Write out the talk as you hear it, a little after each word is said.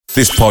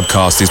This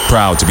podcast is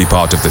proud to be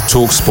part of the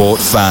TalkSport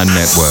Fan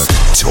Network.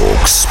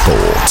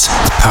 TalkSport.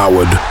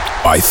 Powered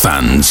by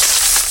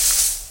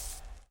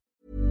fans.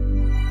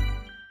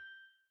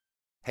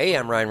 Hey,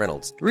 I'm Ryan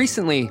Reynolds.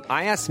 Recently,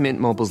 I asked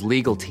Mint Mobile's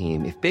legal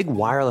team if big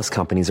wireless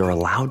companies are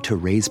allowed to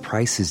raise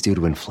prices due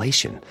to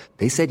inflation.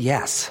 They said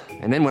yes.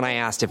 And then when I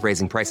asked if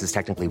raising prices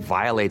technically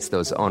violates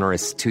those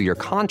onerous two-year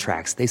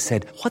contracts, they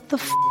said, "What the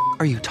f***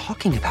 are you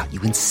talking about,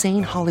 you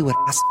insane Hollywood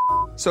ass?"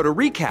 So to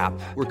recap,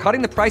 we're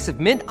cutting the price of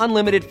Mint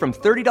Unlimited from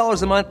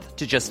 $30 a month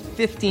to just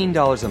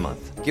 $15 a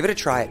month. Give it a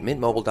try at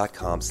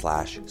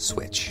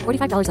mintmobile.com/switch.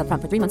 $45 up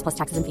front for 3 months plus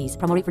taxes and fees.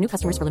 Promo rate for new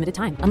customers for limited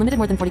time. Unlimited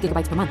more than 40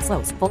 gigabytes per month.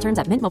 Slows full terms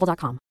at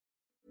mintmobile.com.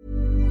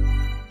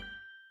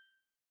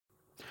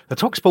 The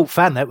TalkSport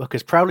Fan Network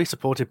is proudly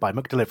supported by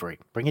McDelivery,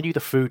 bringing you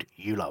the food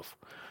you love.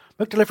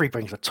 McDelivery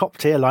brings a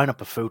top-tier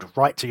lineup of food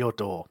right to your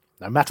door.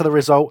 No matter the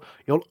result,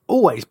 you'll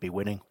always be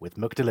winning with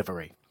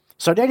McDelivery.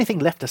 So the only thing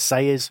left to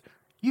say is,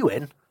 you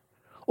in?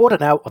 Order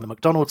now on the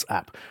McDonald's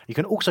app. You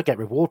can also get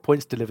reward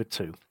points delivered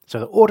too, so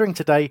that ordering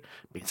today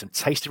means some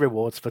tasty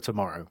rewards for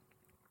tomorrow.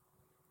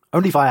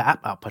 Only via app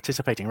at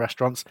participating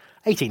restaurants,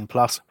 18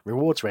 plus,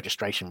 rewards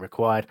registration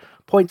required,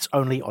 points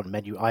only on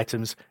menu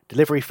items,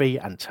 delivery fee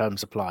and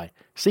terms apply.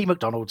 See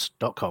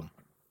mcdonalds.com.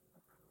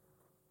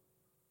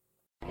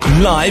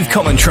 Live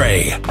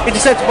commentary.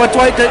 Intercepted by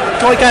Dwight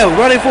Gale,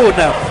 running forward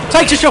now.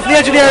 Takes a shot from the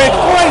edge of the area,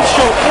 great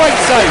shot, great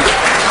save.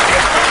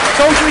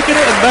 Told you we could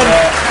hit him, Ben.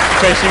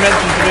 Chris, you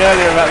mentioned to me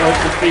earlier about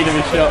the speed of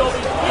his shot,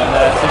 and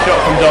the shot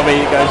from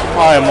Dobby goes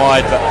high and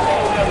wide, but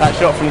that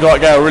shot from Dwight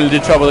Gale really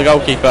did trouble the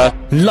goalkeeper.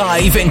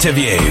 Live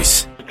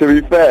interviews. To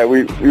be fair,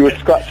 we were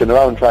scratching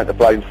around trying to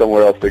find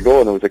somewhere else to go,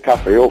 and there was a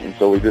cafe open,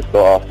 so we just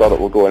thought,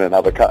 we'll go in and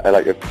have a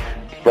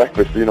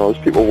breakfast. You know,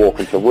 there's people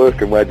walking to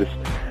work, and we're just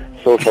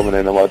coming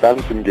in our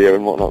dancing gear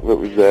and whatnot. It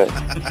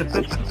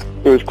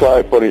was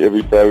quite funny, to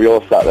be fair. We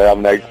all sat there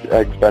having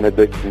eggs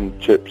Benedict and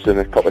chips and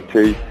a cup of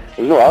tea.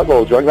 There was no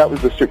alcohol drunk. That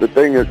was the stupid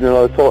thing. You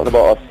know, talking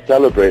about us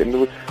celebrating.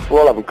 We're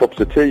all having cups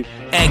of tea.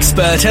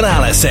 Expert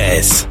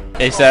analysis.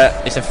 It's a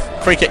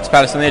free kick to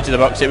Palace on the edge of the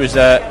box. It was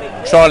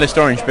trialist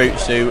Orange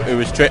Boots who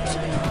was tripped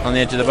on the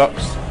edge of the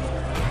box.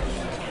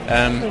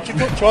 What do you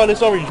call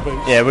Trialist Orange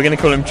Boots? Yeah, we're going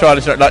to call him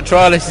Trialist. Like,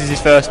 Trialist is his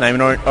first name,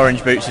 and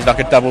Orange Boots is like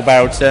a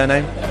double-barreled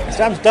surname.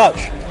 Sam's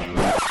Dutch.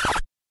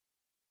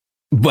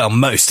 Well,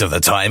 most of the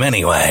time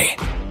anyway.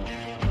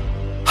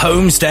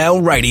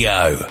 Homesdale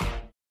Radio.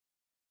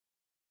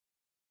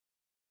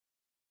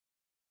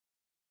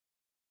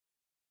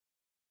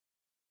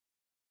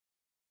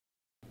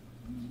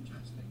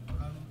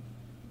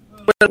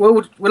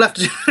 Well, we'll have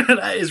to.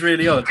 That is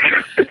really odd.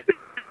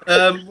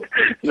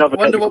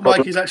 Wonder what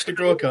Mike is actually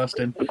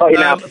broadcasting.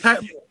 Yeah.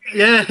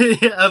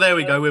 Oh, there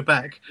we go. We're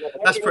back.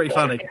 That's pretty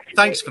funny.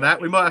 Thanks for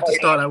that. We might have to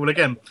start that one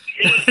again.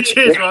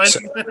 Cheers, Ryan.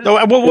 No,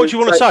 what do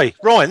you want to say,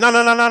 Ryan? No.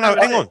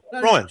 Hang on,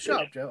 Ryan.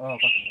 Shut up, Joe. Oh,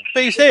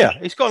 but he's here.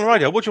 He's got on the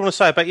radio. What do you want to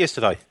say about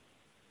yesterday?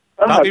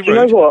 Don't be rude. Do you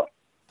know what?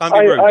 Don't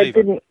be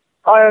rude.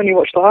 I only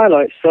watched the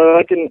highlights, so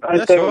I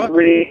don't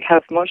really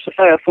have much to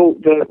say. I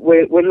thought that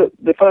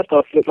the first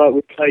half looked like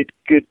we played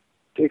good,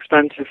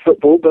 expansive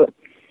football, but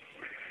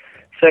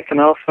second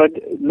half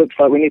it looks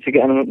like we need to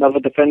get another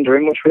defender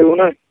in, which we all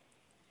know.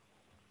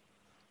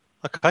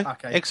 Okay.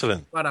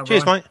 Excellent. Well done,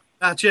 cheers, Ryan.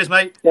 mate. Cheers,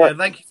 mate. Yeah.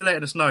 Thank you for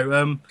letting us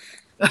know.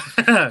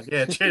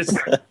 Yeah, cheers.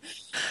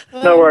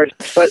 No worries.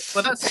 But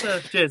well, that's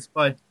cheers.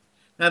 Bye.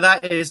 Now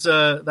that is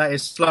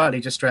slightly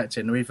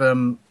distracting. We've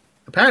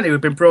apparently we've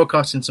been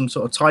broadcasting some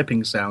sort of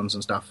typing sounds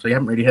and stuff, so you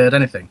haven't really heard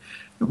anything.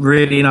 Don't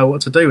really know what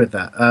to do with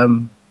that.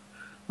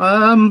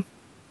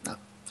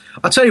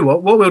 I'll tell you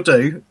what we'll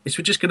do is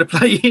we're just going to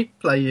play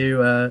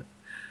you.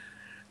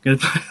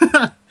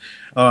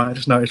 All right, I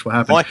just noticed what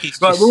happened. Right,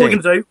 what we're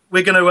going to do,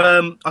 we're going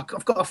to.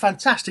 I've got a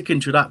fantastic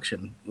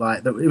introduction.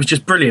 It was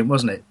just brilliant,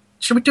 wasn't it?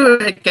 Should we do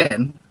it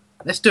again?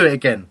 Let's do it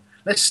again.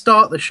 Let's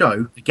start the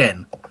show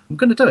again. I'm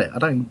going to do it. I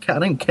don't care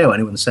what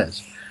anyone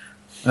says.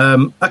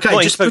 Okay,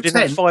 not just including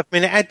pretend. that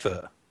 5-minute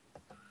advert.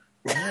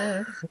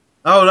 Yeah.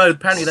 Oh no!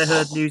 Apparently they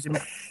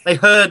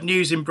heard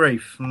news in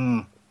brief.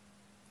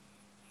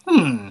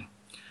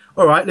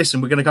 All right,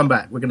 listen. We're going to come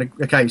back.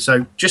 Okay.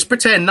 So just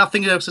pretend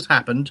nothing else has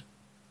happened.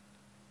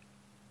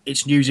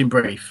 It's news in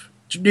brief.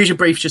 News in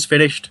brief just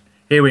finished.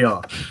 Here we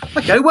are.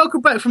 Okay,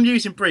 welcome back from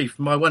news in brief.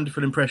 My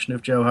wonderful impression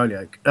of Joe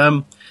Holyoke.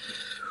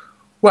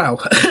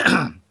 Well,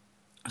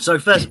 so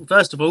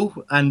first of all,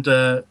 and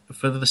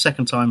for the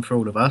second time for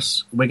all of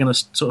us, we're going to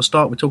sort of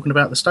start with talking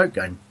about the Stoke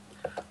game.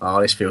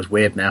 Oh, this feels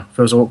weird now.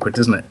 Feels awkward,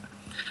 doesn't it?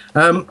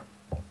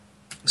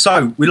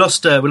 So we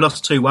lost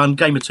 2-1,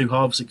 game of two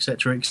halves,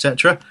 etc.,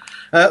 etc.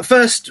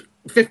 First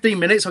 15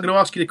 minutes, I'm going to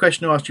ask you the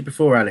question I asked you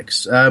before,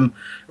 Alex.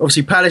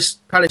 Obviously, Palace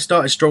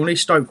started strongly.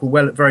 Stoke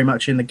were very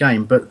much in the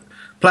game, but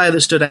player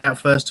that stood out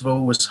first of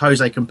all was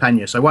Jose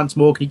Campagna. So once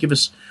more, can you give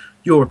us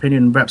your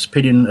opinion, perhaps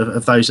opinion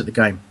of those at the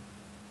game?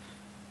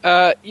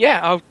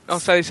 Yeah, I'll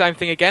say the same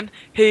thing again.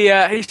 He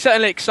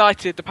certainly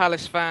excited the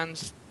Palace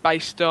fans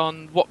based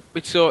on what we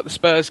saw at the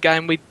Spurs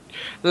game. We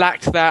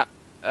lacked that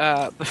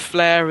the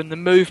flair and the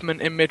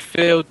movement in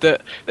midfield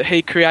that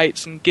he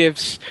creates and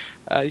gives.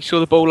 You saw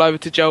the ball over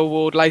to Joel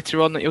Ward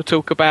later on that you'll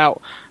talk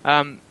about.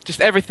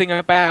 Just everything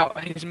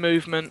about his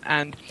movement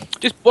and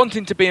just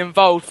wanting to be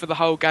involved for the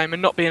whole game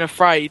and not being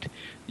afraid.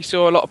 You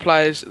saw a lot of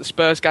players at the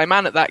Spurs game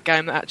and at that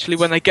game that actually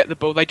when they get the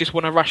ball they just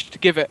want to rush to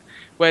give it,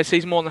 whereas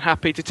he's more than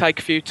happy to take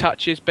a few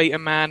touches, beat a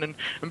man and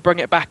bring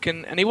it back,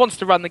 and he wants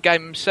to run the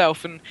game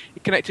himself, and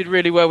he connected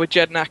really well with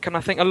Jednak, and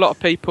I think a lot of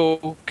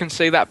people can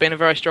see that being a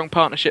very strong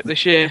partnership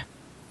this year.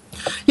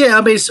 Yeah,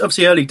 I mean, it's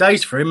obviously early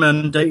days for him,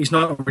 and he's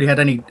not really had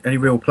any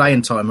real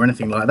playing time or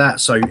anything like that.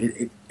 So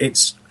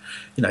it's,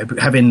 you know,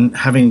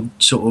 having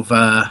sort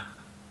of,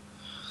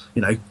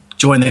 you know,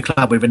 joined the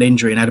club with an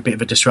injury and had a bit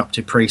of a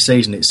disruptive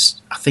pre-season.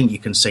 I think you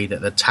can see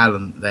that the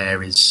talent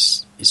there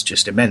is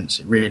just immense.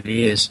 It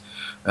really is.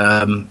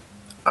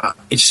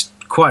 It's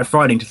quite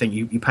frightening to think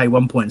you pay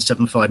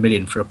 1.75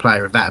 million for a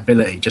player of that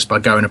ability just by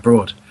going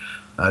abroad.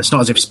 It's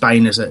not as if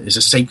Spain is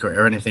a secret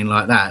or anything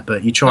like that,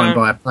 but you try and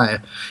buy a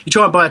player. You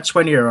try and buy a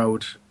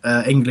 20-year-old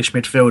English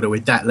midfielder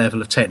with that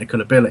level of technical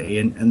ability,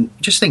 and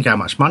just think how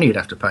much money you'd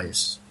have to pay.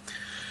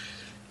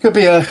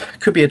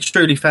 Could be a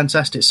truly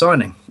fantastic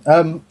signing.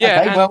 And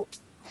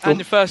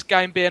the first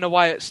game being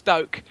away at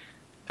Stoke,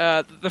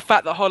 the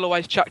fact that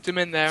Holloway's chucked him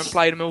in there and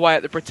played him away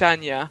at the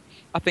Britannia,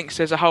 I think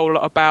says a whole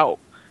lot about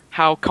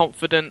how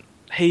confident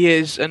he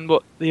is and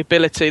what the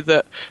ability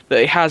that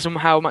he has and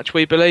how much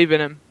we believe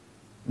in him.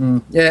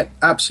 Yeah,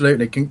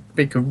 absolutely. Can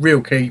be a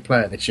real key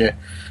player this year.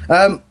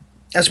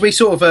 As we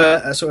sort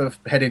of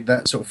headed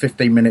that sort of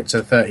 15-minute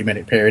to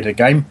 30-minute period of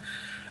the game,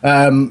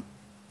 there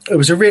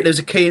was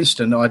a key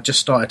incident that I just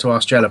started to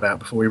ask Jell about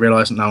before we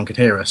realised that no one could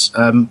hear us.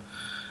 And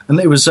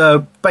it was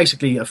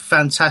basically a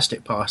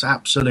fantastic pass,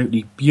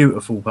 absolutely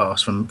beautiful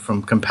pass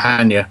from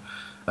Campagna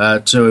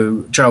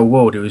to Joel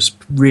Ward, who was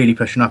really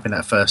pushing up in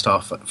that first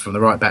half from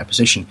the right back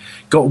position.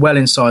 Got well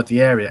inside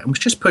the area and was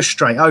just pushed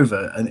straight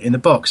over in the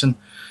box. And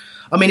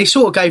I mean, he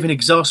sort of gave an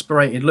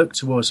exasperated look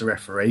towards the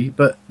referee,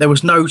 but there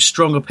was no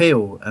strong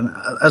appeal. And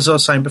as I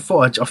was saying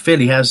before, I feel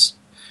he has.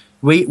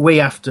 We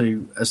have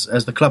to,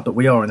 as the club that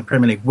we are in the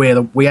Premier League,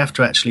 we have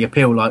to actually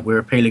appeal like we're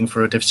appealing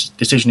for a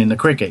decision in the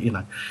cricket. You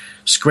know,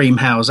 scream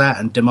 "how's that"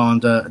 and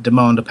demand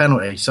a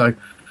penalty. So,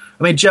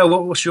 I mean,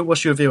 Joe, what's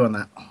your view on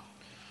that?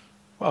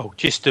 Well,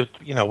 just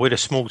we're a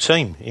small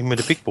team in with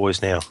the big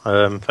boys now.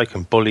 They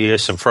can bully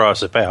us and throw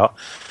us about.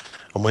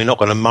 And we're not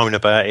going to moan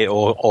about it,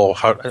 or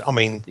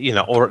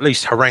at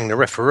least harangue the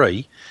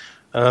referee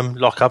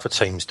like other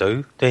teams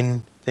do.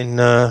 Then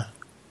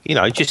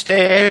just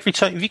every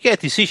time if you get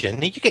a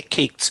decision, you get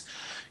kicked.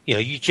 You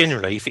know, you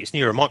generally, if it's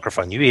near a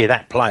microphone, you hear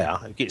that player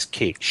who gets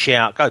kicked,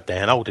 shout, go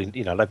down, holding.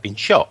 You know, they've been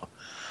shot.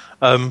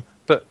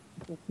 But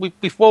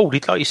with Wald,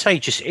 like you say,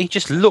 he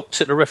just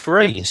looked at the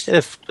referee instead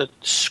of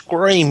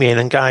screaming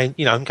and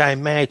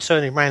going mad,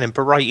 turning around and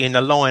berating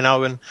the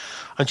lino and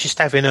just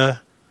having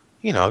a.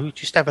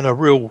 Just having a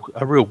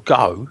real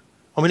go.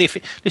 I mean,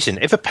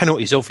 if a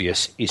penalty is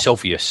obvious, it's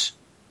obvious.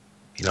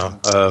 I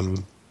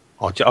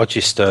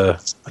just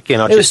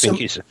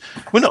think it's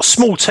we're not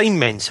small team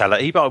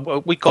mentality,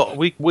 but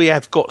we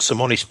have got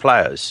some honest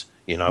players.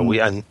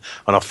 And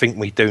I think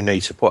we do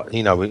need to put.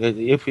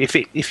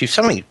 If you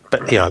something,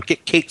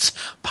 get kicked,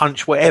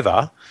 punch,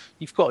 whatever,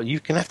 you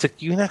can have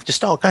to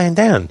start going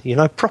down.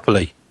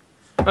 Properly.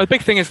 Well, the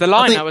big thing is the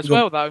lino as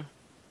well, though.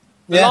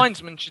 The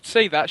linesman should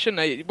see that,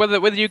 shouldn't he?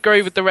 Whether you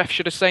agree with the ref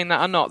should have seen that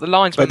or not, the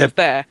linesman was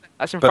there.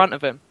 That's in front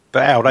of him.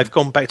 But Al, they've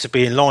gone back to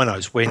being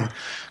linos when a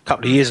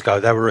couple of years ago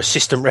they were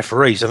assistant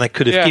referees and they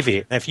could have given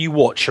it. And if you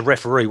watch, a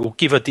referee will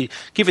give a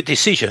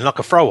decision like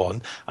a throw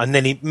on, and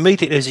then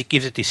immediately as he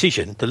gives a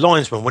decision, the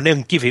linesman will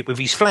then give it with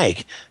his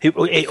flag.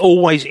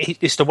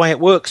 It's the way it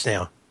works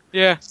now.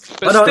 Yeah,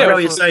 but I know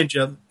what you're saying,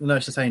 Joe. No,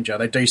 it's the same, Joe.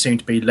 They do seem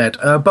to be led.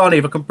 Barney,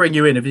 if I can bring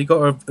you in, have you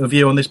got a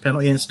view on this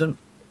penalty incident?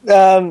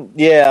 I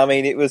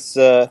mean, it was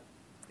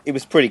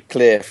pretty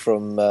clear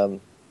from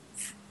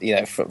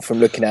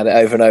looking at it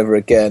over and over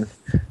again.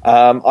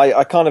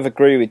 I kind of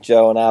agree with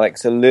Joe and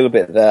Alex a little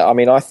bit there. I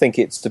mean, I think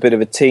it's a bit of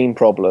a team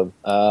problem.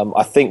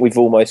 I think we've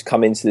almost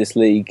come into this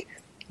league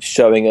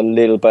showing a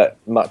little bit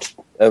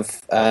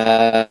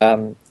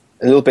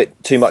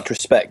too much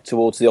respect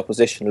towards the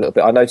opposition. A little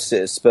bit. I noticed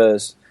it at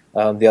Spurs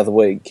the other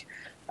week.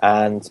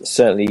 And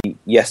certainly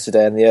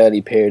yesterday in the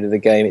early period of the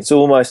game, it's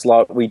almost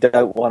like we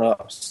don't want to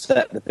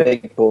upset the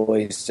big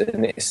boys,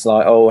 and it's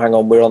like, oh, hang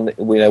on, we're on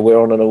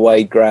an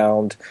away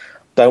ground.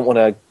 Don't want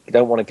to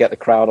get the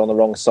crowd on the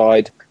wrong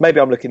side. Maybe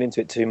I'm looking into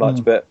it too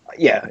much, but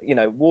yeah,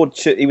 Ward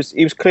he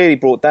was clearly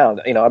brought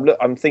down.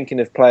 I'm thinking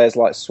of players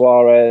like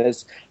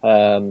Suarez,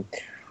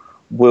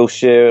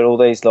 Wilshere, and all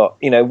these lot.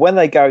 When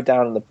they go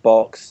down in the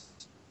box,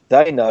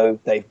 they know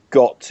they've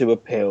got to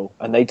appeal,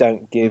 and they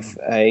don't give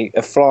a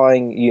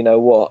flying,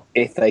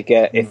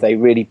 if they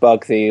really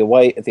bug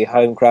the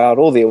home crowd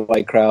or the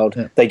away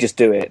crowd, they just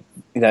do it.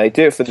 They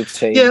do it for the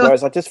team. Yeah.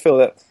 Whereas I just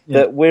feel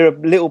that we're a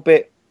little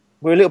bit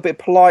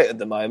polite at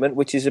the moment,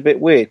 which is a bit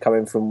weird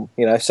coming from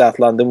South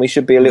London. We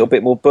should be a little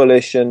bit more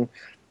bullish, and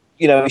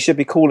we should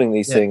be calling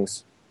these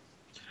things.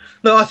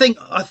 Look, I think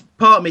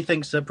part of me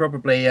thinks that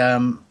probably.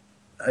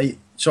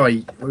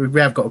 Sorry, we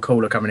have got a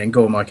caller coming in.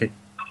 Go on, Mikey.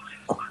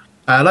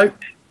 Hello.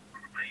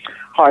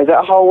 Hi, is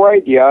that Whole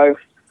Radio?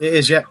 It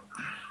is, yeah.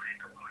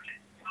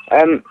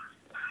 Do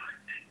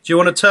you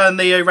want to turn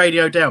the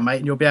radio down, mate,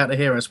 and you'll be able to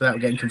hear us without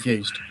getting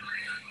confused?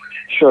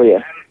 Sure,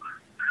 yeah.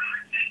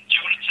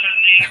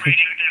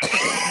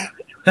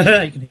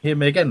 You can hear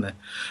me again there.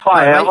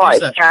 Hi,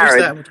 it's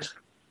Jared.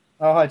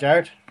 Oh, hi,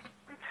 Jared.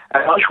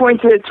 I just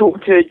wanted to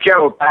talk to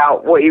Joe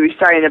about what he was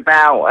saying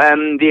about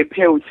the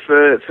appeals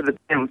for the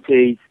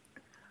penalties.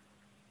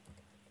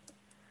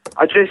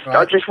 I think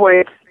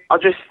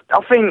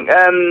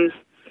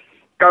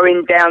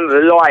going down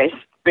the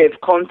lightest bit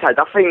of contact,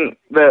 I think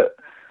that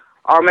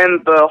I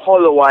remember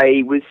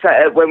Holloway was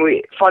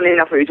funny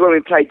enough, it was when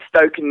we played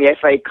Stoke in the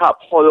FA Cup.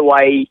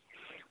 Holloway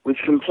was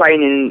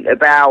complaining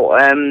about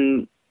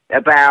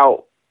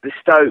the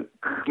Stoke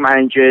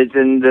managers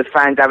and the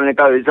fans having a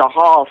go at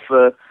Zaha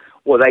for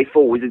what they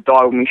thought was a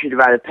dive when we should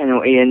have had a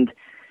penalty. And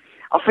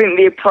I think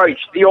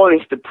the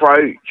honest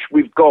approach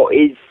we've got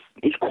is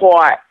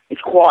quite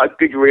a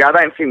good read. I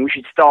don't think we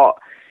should start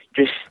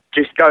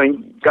just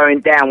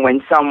going down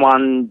when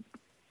someone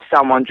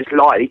just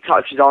lightly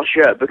touches our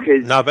shirt,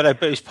 because no, but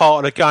it's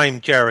part of the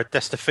game, Jared.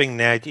 That's the thing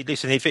now.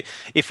 Listen,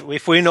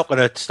 if we're not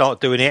going to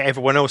start doing it,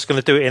 everyone else is going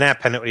to do it in our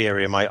penalty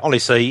area, mate.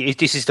 Honestly,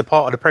 this is the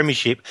part of the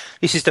Premiership.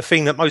 This is the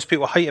thing that most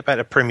people hate about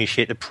the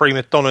Premiership. The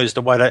prima donnas,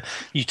 the way that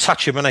you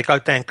touch them and they go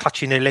down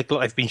clutching their leg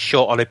like they've been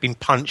shot or they've been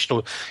punched,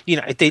 or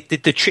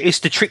it's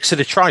the tricks of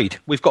the trade.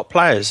 We've got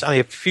players, only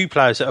a few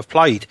players that have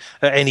played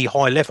at any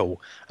high level,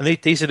 and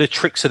these are the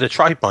tricks of the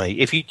trade, mate.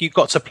 If you've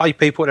got to play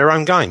people at their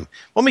own game.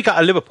 When we go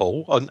to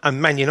Liverpool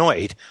and Man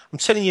United, I'm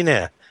telling you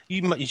now,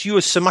 you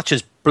as so much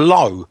as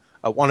blow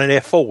at one of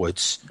their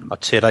forwards, I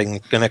tell you, they're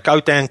going to go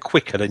down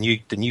quicker than you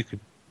could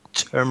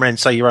turn around and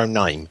say your own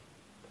name.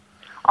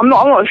 I'm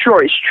not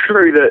sure it's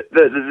true that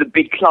the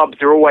big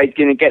clubs are always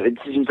going to get the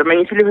decisions. I mean,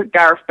 if you look at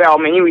Gareth Bale,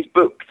 I mean, he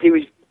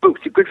was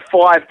booked a good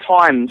 5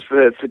 times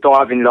for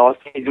diving last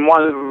season.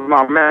 One of them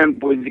I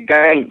remember was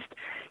against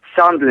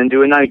Sunderland,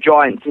 who are no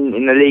giants in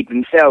the league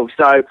themselves.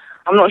 So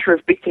I'm not sure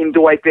if big teams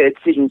always get the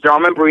decisions. I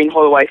remember Ian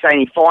Holloway saying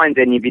he finds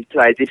any of his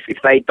players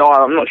if they dive.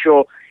 I'm not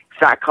sure if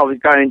that covers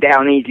going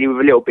down easily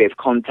with a little bit of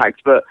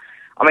contact. But,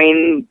 I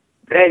mean,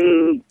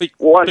 then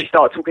once you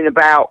start talking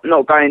about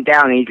not going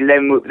down easily,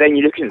 then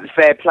you're looking at the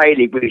Fair Play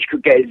League, which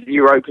could get us the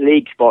Europa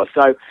League spot.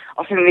 So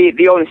I think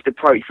the honest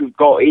approach we've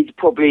got is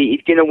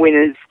going to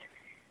win us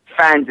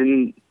fans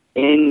and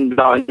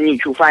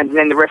neutral fans, and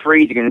then the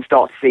referees are going to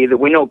start to see that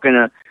we're not going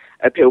to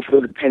appeal for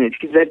the penalties,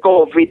 because they've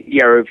got a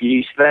video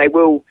review, so they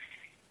will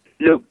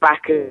look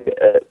back at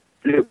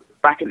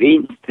the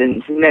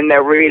instance, and then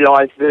they'll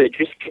realise that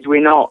just because we're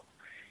not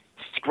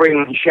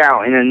screaming and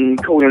shouting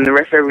and calling the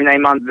ref every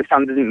name under the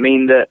sun doesn't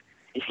mean that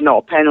it's not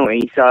a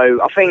penalty.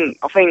 So I think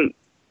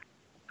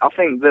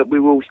that we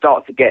will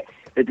start to get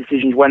the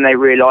decisions when they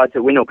realise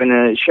that we're not going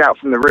to shout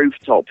from the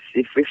rooftops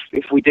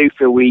if we do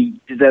feel we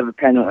deserve a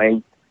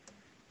penalty.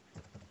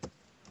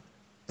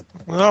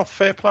 Well,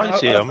 fair play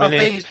to you. I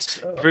mean,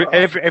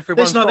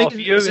 everyone's got a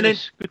view, and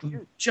it's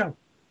good. Joe.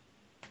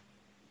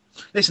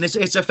 Listen,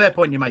 it's a fair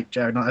point you make,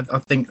 Jared. I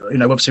think,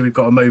 obviously we've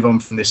got to move on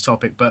from this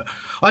topic, but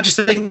I just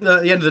think that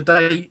at the end of the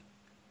day,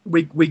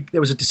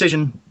 there was a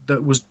decision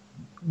that was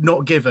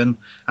not given,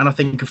 and I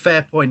think a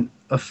fair point.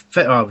 I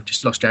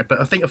just lost Jared,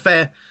 but I think a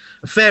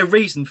fair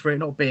reason for it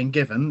not being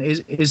given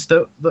is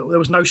that there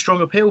was no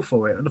strong appeal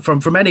for it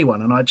from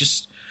anyone, and I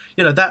just,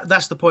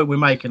 that's the point we're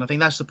making. I think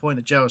that's the point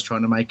that Joe's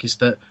trying to make, is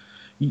that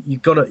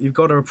you've got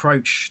to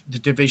approach the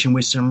division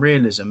with some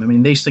realism. I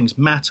mean, these things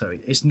matter.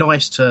 It's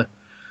nice to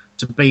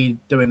be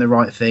doing the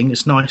right thing.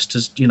 It's nice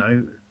to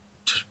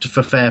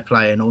for fair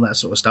play and all that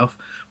sort of stuff.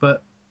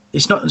 But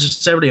it's not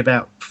necessarily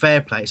about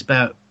fair play. It's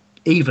about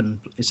even.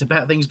 It's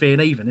about things being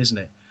even, isn't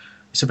it?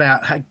 It's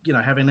about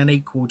having an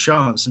equal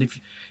chance. And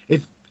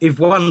if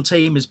one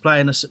team is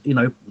playing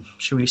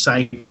should we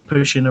say,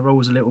 pushing the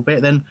rules a little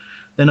bit, then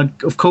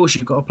of course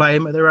you've got to play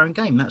them at their own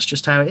game. That's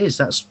just how it is.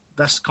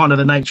 That's kind of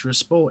the nature of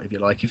sport, if you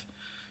like. If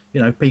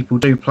people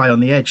do play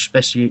on the edge,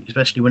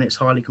 especially when it's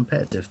highly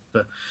competitive.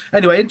 But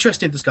anyway,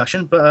 interesting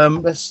discussion. But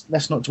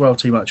let's not dwell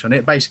too much on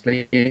it.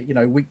 Basically,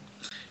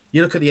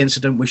 you look at the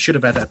incident. We should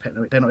have had that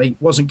penalty.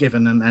 It wasn't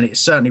given, and it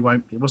certainly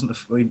won't. It wasn't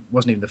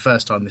even the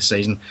first time this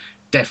season.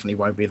 Definitely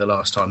won't be the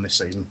last time this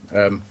season.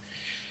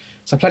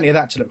 So plenty of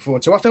that to look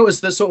forward to. I felt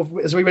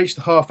as we reached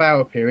the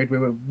half-hour period, we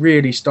were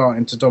really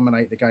starting to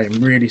dominate the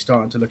game, really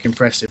starting to look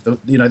impressive.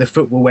 The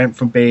football went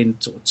from being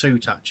sort of 2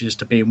 touches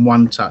to being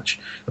 1 touch.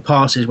 The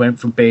passes went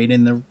from being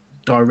in the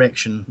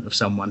direction of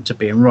someone to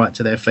being right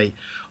to their feet.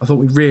 I thought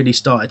we really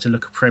started to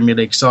look a Premier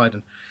League side,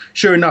 and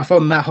sure enough,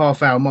 on that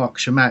half-hour mark,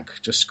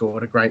 Shamak just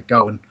scored a great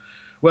goal. And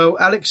well,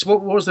 Alex,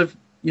 what was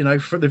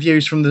for the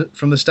views from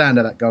the stand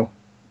of that goal?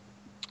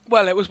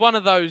 Well, it was one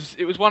of those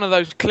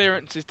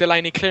clearances,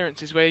 Delaney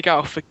clearances, where you go,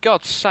 oh, for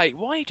God's sake,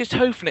 why are you just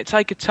hoofing it?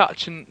 Take a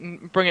touch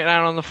and bring it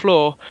down on the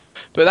floor.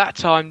 But that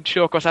time,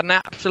 Shawcross had an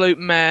absolute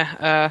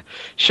mare.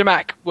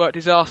 Shamak worked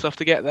his arse off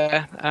to get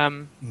there,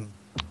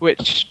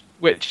 which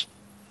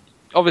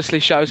obviously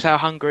shows how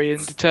hungry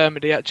and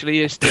determined he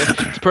actually is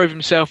to prove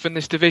himself in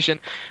this division.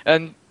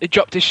 And he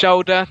dropped his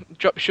shoulder,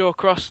 dropped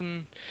Shawcross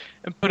and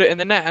put it in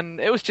the net. And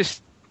it was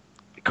just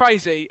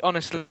crazy,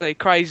 honestly,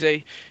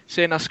 crazy.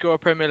 Seeing us score a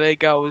Premier League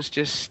goal was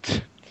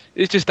just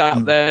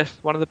out there.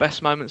 One of the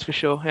best moments for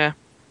sure, yeah.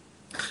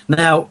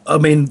 Now, I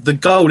mean, the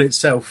goal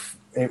itself,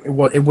 it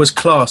was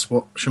class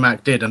what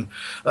Shamak did, and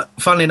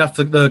funnily enough,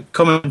 the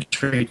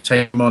commentary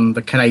team on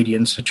the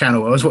Canadians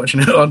channel I was watching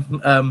it on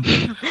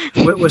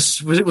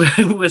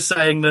was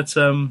saying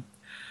that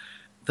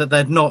that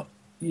they're not,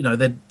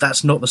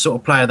 that's not the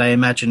sort of player they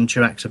imagined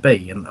Shamak to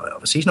be, and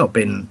obviously he's not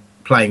been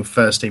playing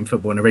first team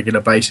football on a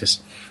regular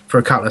basis for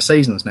a couple of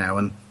seasons now,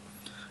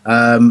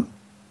 and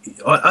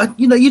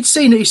you'd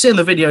seen the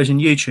videos on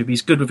YouTube.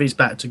 He's good with his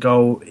back to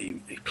goal.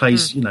 He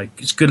plays,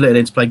 it's good little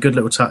interplay, good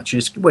little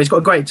touches. Well, he's got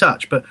a great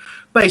touch, but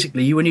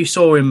basically, when you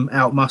saw him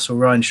outmuscle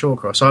Ryan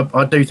Shawcross,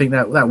 I do think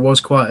that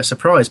was quite a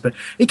surprise. But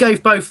he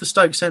gave both the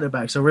Stoke centre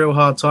backs a real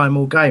hard time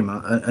all game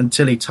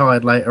until he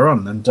tired later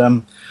on.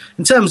 And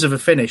in terms of a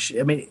finish,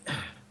 I mean,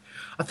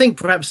 I think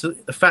perhaps the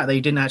fact that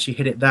he didn't actually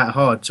hit it that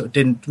hard sort of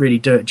didn't really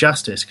do it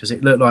justice, because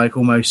it looked like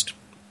almost.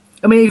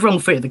 I mean, he's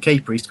wrong-footed the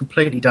keeper. He's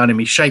completely done him.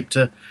 He's shaped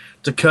to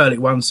curl it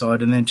one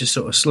side and then just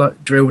sort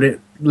of drilled it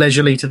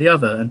leisurely to the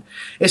other. And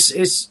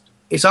it's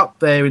up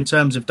there in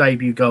terms of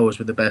debut goals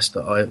with the best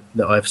that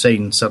I've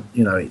seen. So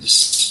it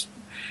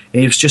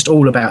was just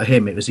all about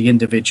him. It was the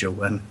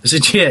individual, and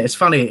it's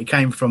funny. It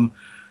came from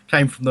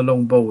the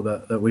long ball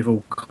that we've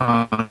all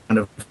kind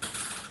of,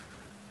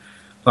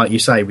 like you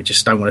say, we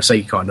just don't want to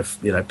see kind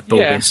of the ball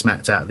being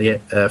smacked out of the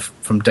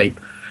from deep.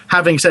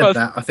 Having said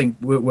that, I think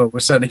we'll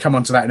certainly come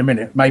on to that in a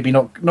minute. Maybe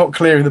not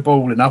clearing the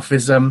ball enough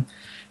is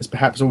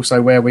perhaps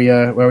also where we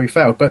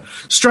failed. But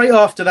straight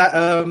after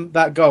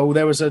that goal,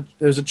 there was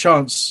a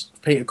chance.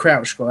 Peter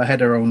Crouch got a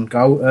header on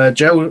goal.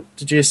 Joel,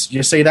 did you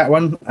see that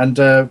one? And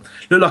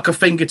looked like a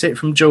fingertip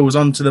from Jules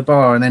onto the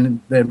bar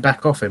and then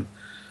back off him.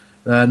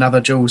 Another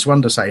Jules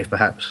wonder save,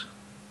 perhaps.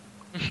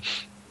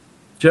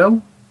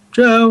 Joel.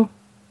 Yeah,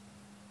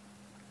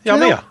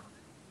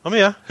 I'm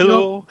here.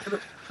 Hello.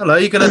 Hello,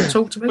 you're going to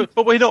talk to me?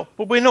 But we're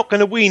not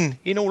going to win.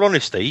 In all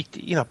honesty,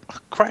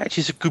 Crouch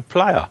is a good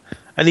player,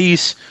 and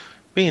he's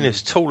being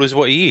as tall as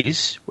what he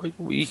is.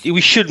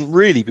 We shouldn't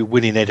really be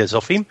winning headers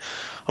off him.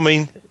 I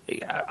mean,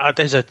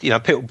 there's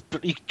people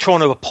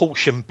trying to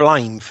apportion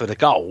blame for the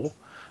goal,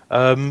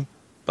 but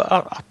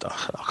I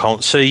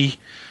can't see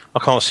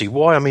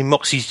why. I mean,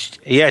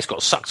 he has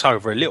got sucked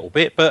over a little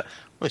bit, but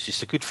it's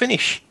just a good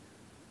finish.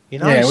 He's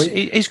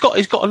got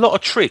a lot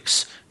of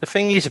tricks. The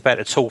thing is about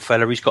a tall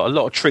fella, he's got a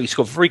lot of tricks. He's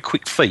got very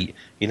quick feet.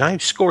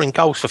 Scoring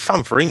goals for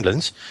fun for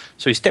England.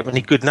 So he's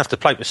definitely good enough to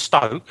play for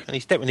Stoke, and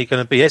he's definitely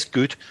going to be as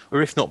good,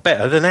 or if not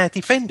better, than our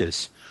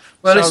defenders.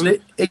 Well,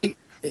 listen, I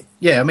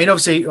mean,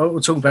 obviously, we're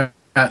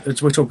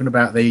talking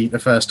about the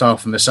first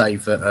half and the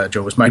save that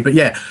Joel was made. But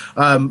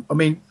I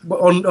mean,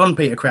 on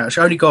Peter Crouch,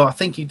 I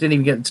think he didn't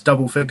even get to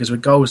double figures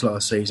with goals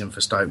last season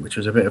for Stoke, which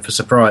was a bit of a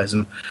surprise.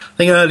 And I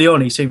think early on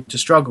he seemed to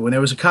struggle, and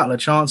there was a couple of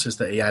chances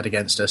that he had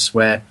against us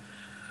where,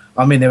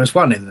 I mean, there was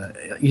one in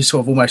that you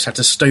sort of almost had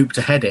to stoop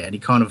to head it, and he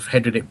kind of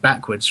headed it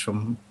backwards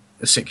from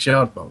a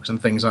 6-yard box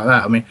and things like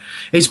that. I mean,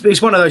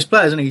 he's one of those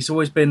players, and he's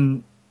always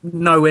been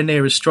nowhere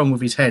near as strong with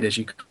his head as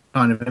you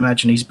kind of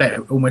imagine. He's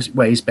better with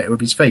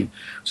his feet,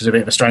 which is a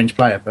bit of a strange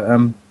player. But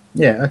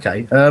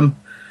okay.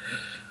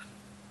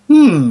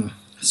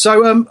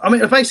 So I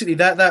mean, basically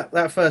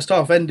that first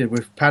half ended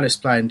with Palace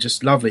playing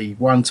just lovely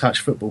one-touch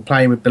football,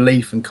 playing with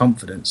belief and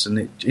confidence,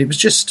 and it was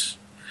just.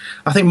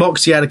 I think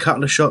Moxie had a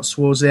couple of shots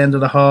towards the end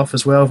of the half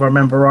as well, if I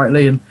remember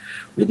rightly. And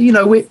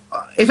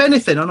if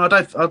anything, and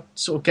I'd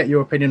sort of get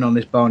your opinion on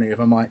this, Barney, if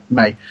I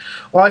may.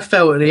 I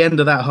felt at the end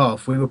of that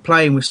half we were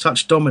playing with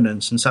such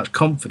dominance and such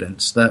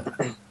confidence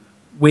that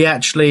we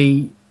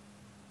didn't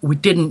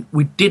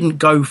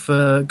go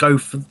for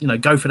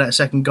that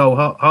second goal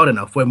hard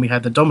enough when we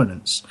had the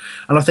dominance.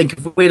 And I think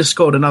if we'd have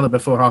scored another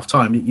before half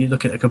time, you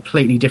look at a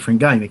completely different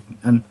game.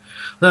 And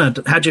I don't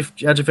know, how'd you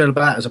feel about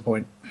that as a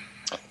point?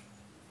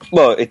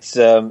 Well, it's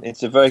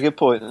a very good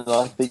point, and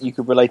I think you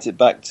could relate it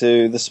back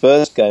to the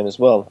Spurs game as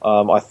well.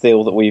 I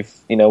feel that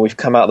we've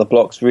come out of the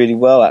blocks really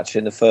well actually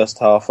in the first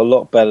half, a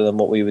lot better than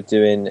what we were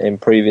doing in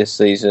previous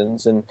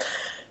seasons. And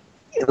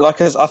I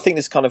think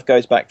this kind of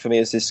goes back for me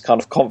as this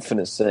kind of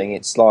confidence thing.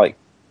 It's like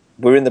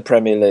we're in the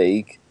Premier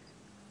League,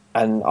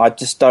 and I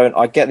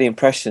get the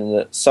impression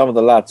that some of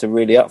the lads are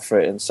really up for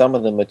it, and some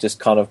of them are just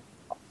kind of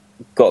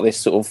got this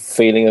sort of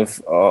feeling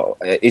of,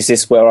 is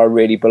this where I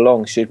really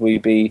belong? Should we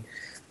be?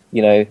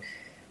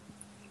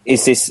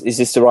 Is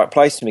this the right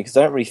place for me? Because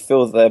I don't really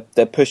feel that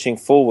they're pushing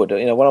forward.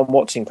 When I'm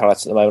watching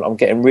Palace at the moment, I'm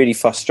getting really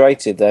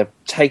frustrated. They're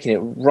taking it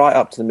right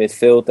up to the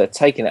midfield. They're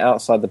taking it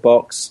outside the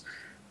box,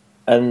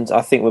 and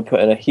I think we're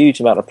putting a huge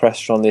amount of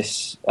pressure on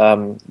this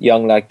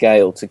young lad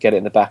Gale to get it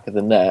in the back of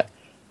the net.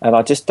 And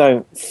I just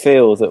don't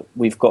feel that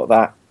we've got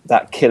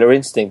that killer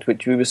instinct,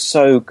 which we were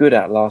so good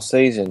at last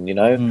season, you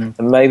know.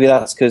 And maybe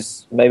that's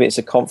because maybe it's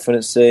a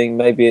confidence thing,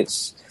 maybe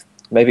it's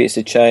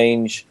a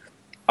change.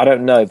 I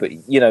don't know,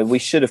 but you know, we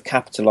should have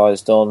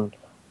capitalised on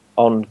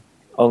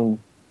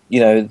you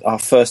know, our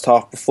first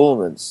half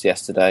performance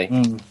yesterday.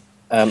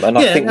 And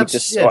I think we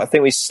just slipped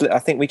I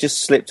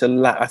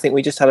think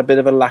we just had a bit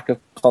of a lack of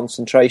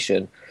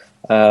concentration.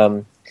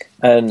 And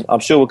I'm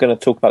sure we're going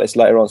to talk about this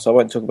later on, so I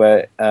won't talk about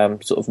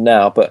it sort of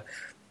now. But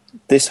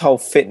this whole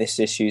fitness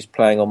issue is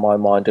playing on my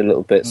mind a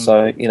little bit.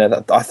 So you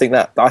know, I think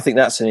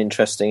that's an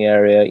interesting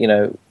area. You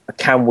know,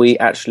 can we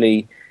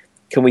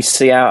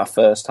see out a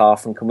first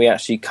half, and can we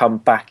actually come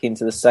back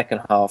into the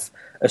second half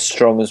as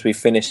strong as we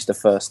finished the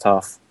first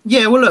half?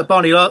 Yeah, well, look,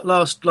 Barney.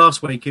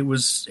 Last week it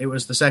was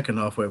the second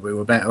half where we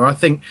were better. I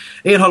think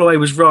Ian Holloway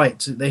was right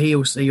that he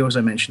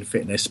also mentioned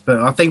fitness, but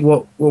I think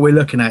what we're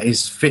looking at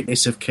is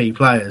fitness of key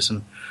players.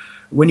 And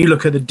when you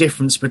look at the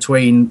difference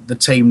between the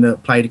team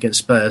that played against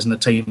Spurs and the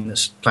team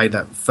that's played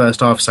that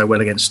first half so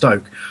well against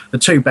Stoke, the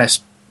two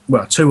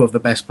of the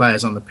best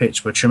players on the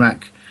pitch were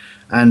Chamakh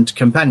and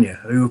Campagna,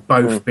 who have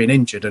both been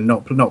injured and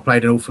not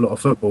played an awful lot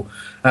of football.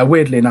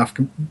 Weirdly enough,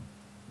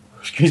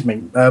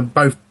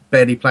 both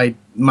barely played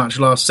much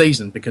last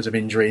season because of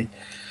injury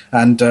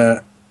and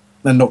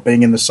not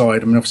being in the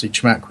side. I mean, obviously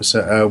Chamakh was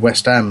at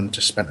West Ham and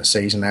just spent a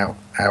season out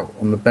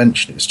on the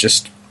bench. It's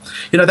just,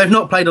 you know, they've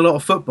not played a lot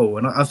of football,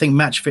 and I think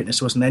match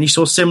fitness wasn't there. And you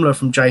saw similar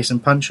from Jason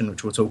Puncheon,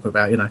 which we'll talk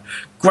about. You know,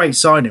 great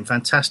signing,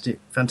 fantastic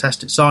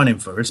signing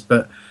for us,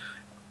 but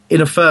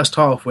in a first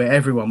half where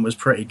everyone was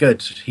pretty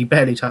good, he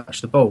barely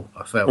touched the ball.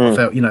 I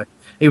felt, you know,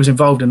 he was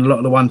involved in a lot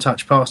of the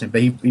one-touch passing,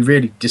 but he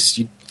really just,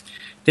 you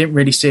didn't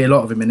really see a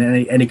lot of him in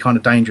any kind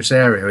of dangerous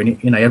area. And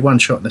he had one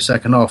shot in the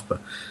second half, but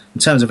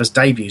in terms of his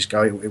debuts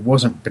go, it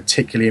wasn't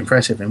particularly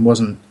impressive, and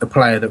wasn't a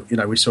player that, you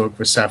know, we saw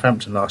with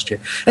Southampton last year.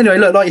 Anyway,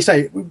 look, like you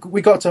say,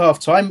 we got to half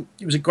time.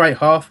 It was a great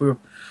half.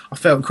 I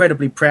felt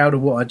incredibly proud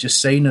of what I'd just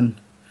seen, and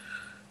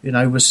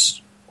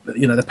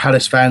the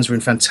Palace fans were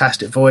in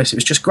fantastic voice. It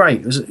was just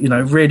great. It was, you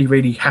know, really,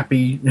 really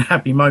happy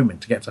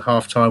moment to get to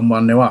half time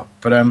 1-0 up.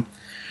 But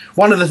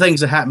one of the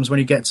things that happens when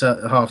you get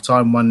to half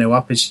time 1-0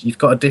 up is you've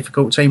got a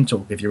difficult team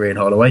talk if you're Ian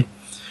Holloway,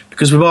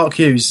 because with Mark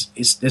Hughes,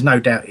 there's no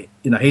doubt,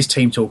 you know, his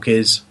team talk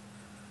is,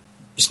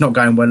 it's not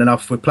going well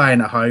enough. We're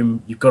playing at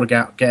home. You've got to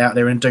get out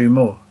there and do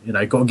more. You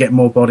know, got to get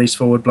more bodies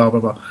forward. Blah blah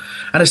blah.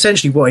 And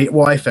essentially,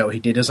 what I felt he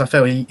did is, I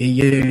felt he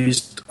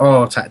used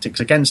our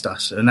tactics against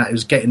us, and that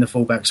was getting the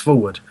fullbacks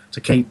forward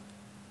to keep.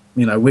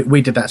 You know,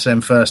 we did that to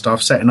them first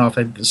half. Second half,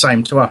 they did the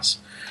same to us.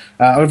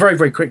 I'll very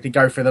very quickly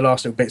go through the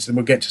last little bits, and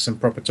we'll get to some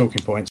proper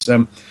talking points.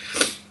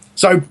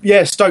 So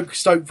yeah, Stoke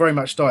very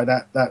much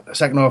started that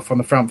second half on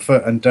the front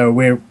foot, and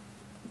we're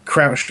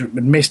crouched,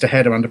 missed a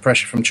header under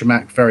pressure from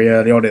Chamakh very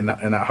early on in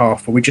that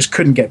half, but we just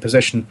couldn't get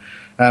possession.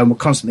 We're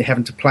constantly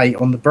having to play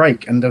on the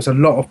break, and there was a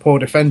lot of poor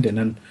defending.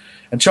 And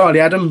Charlie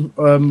Adam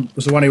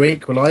was the one who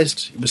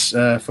equalised. It was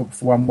for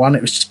 1-1.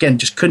 It was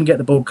just couldn't get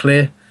the ball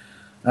clear.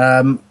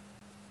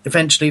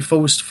 Eventually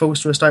falls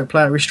to a Stoke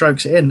player who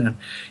strokes it in, and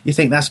you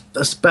think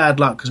that's bad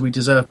luck, because we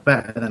deserve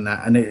better than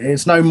that. And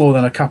it's no more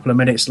than a couple of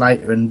minutes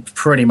later, and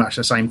pretty much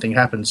the same thing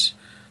happens.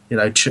 You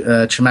know,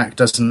 Chamakh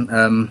doesn't.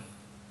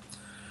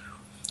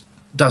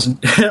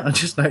 I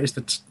just noticed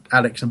that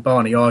Alex and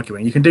Barney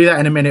arguing. You can do that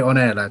in a minute on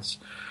air, lads.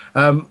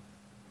 So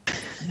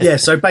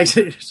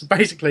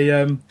basically,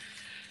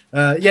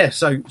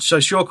 So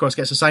Shawcross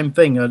gets the same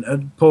thing. A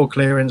poor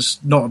clearance,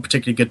 not a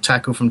particularly good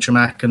tackle from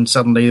Chamakh, and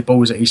suddenly the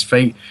ball's at his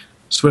feet,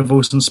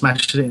 swivels and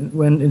smashes it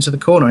went into the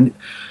corner. And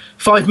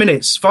 5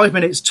 minutes,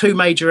 2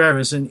 major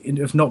errors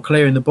of not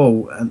clearing the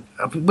ball. And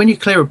when you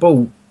clear a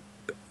ball,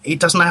 it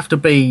doesn't have to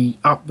be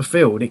up the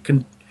field. It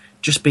can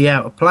just be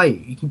out of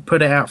play. You can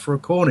put it out for a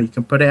corner. You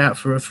can put it out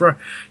for a throw.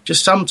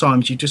 Just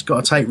sometimes you just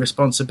got to take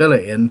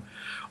responsibility. And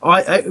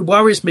it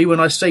worries me when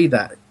I see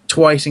that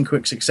twice in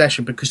quick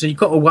succession, because you've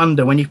got to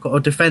wonder, when you've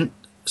got a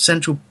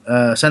central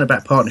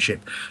centre-back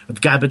partnership of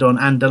Gabardon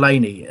and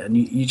Delaney, and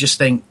you just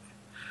think,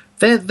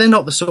 they're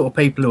not the sort of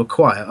people who are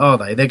quiet, are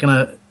they? They're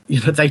going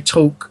to, they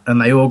talk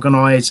and they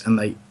organise, and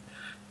they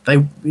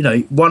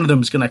one of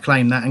them's going to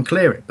claim that and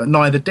clear it, but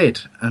neither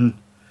did. And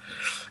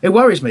it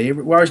worries me.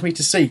 It worries me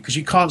to see, because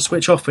you can't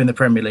switch off in the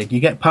Premier League. You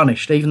get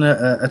punished. Even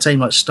a team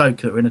like Stoke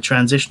that are in a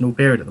transitional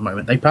period at the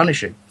moment, they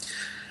punish you.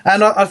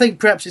 And I think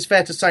perhaps it's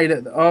fair to say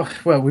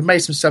that, we've made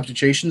some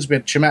substitutions. We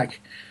had Chamakh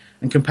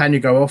and Campagna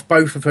go off,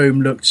 both of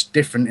whom looked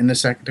different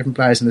different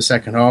players in the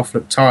second half,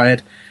 looked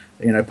tired.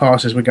 You know,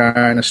 passes were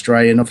going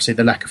astray, and obviously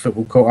the lack of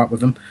football caught up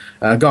with them.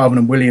 Garvin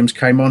and Williams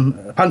came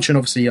on. Puncheon,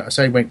 obviously, I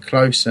say, went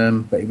close,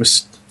 but he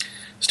was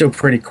still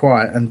pretty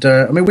quiet. And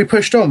we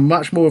pushed on,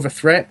 much more of a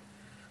threat.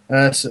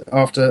 But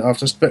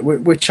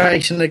we're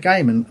chasing the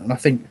game, and I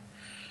think,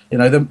 you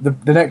know,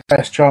 the next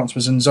best chance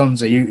was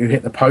Nzonzi, who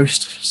hit the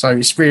post. So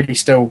it's really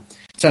still,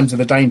 in terms of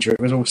the danger,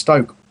 it was all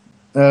Stoke.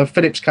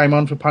 Phillips came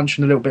on for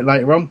Puncheon a little bit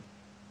later on.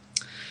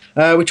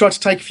 We tried to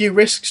take a few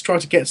risks,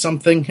 tried to get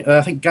something.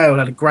 I think Gale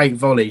had a great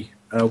volley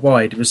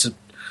wide. It was a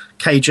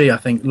KG, I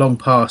think, long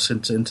pass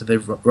into the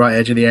right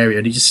edge of the area,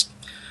 and he just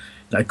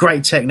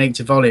great technique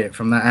to volley it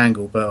from that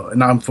angle, but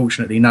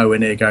unfortunately nowhere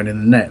near going in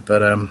the net.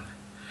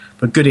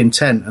 But good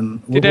intent.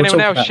 And did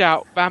anyone else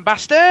shout Van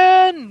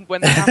Basten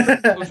when that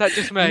happened? Or was that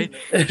just me?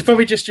 It's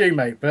probably just you,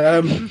 mate.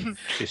 But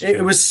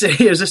it was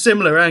a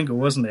similar angle,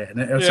 wasn't it?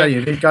 And I'll tell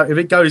you, if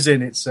it goes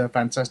in, it's a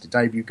fantastic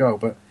debut goal.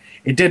 But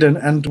it didn't,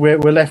 and we're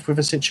left with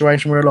a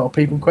situation where a lot of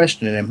people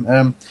questioning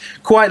him.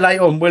 Quite late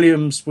on,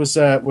 Williams was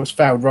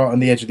fouled right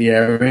on the edge of the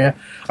area.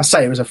 I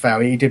say it was a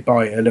foul. He did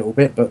bite it a little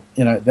bit, but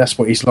that's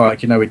what he's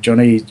like. With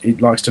Johnny, he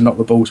likes to knock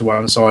the ball to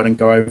one side and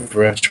go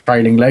over a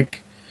trailing leg.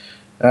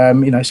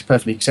 It's a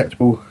perfectly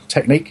acceptable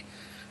technique.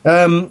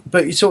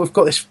 But you sort of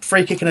got this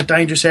free kick in a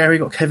dangerous area.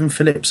 You've got Kevin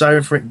Phillips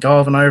over it,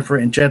 Garvin over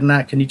it, and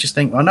Jedinak, and you just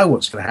think, I know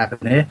what's going to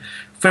happen here.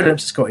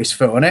 Phillips has got his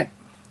foot on it,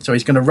 so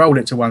he's going to roll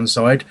it to one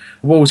side.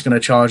 The wall's going to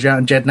charge out,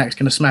 and Jedinak's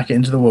going to smack it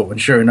into the wall. And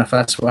sure enough,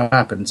 that's what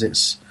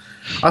happens.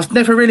 I've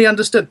never really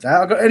understood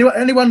that.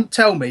 Anyone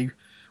tell me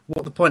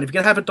what the point? If you're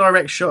going to have a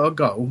direct shot or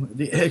goal,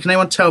 can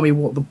anyone tell me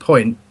what the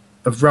point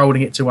of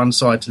rolling it to one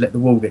side to let the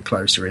wall get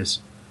closer is?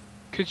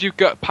 Because you've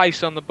got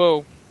pace on the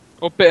ball,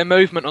 or a bit of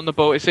movement on the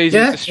ball. It's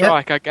easier to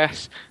strike, I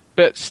guess.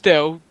 But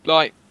still,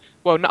 I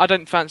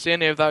don't fancy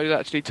any of those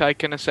actually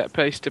taking a set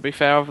piece, to be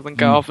fair, other than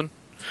Garvin.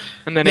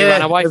 And then he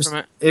ran away from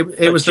it.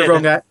 It was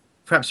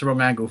perhaps the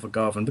wrong angle for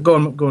Garvin. But go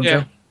on,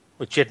 Joe.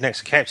 Well,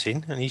 Jedinak's a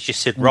captain, and he's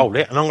just said, roll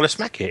it, and I'm going to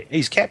smack it.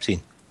 He's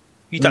captain.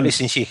 You don't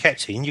listen to your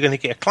captain, you're going to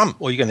get a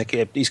clump, or he's going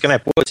to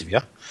have words of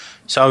you.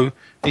 So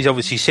he's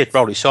obviously said,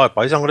 roll it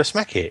sideways, I'm going to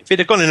smack it. If he'd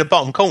have gone in the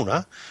bottom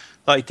corner,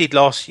 like he did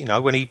last,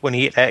 when he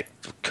hit that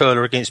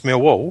curler against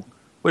Millwall,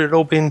 we'd have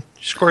all been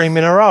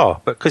screaming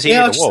hurrah. But because he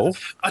hit the wall,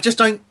 I just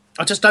don't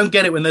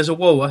get it when there's a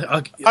wall.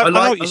 I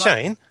know what you're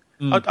saying.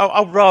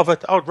 I'd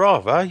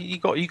rather you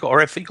got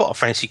a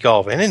fancy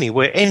Garvin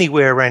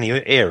anywhere around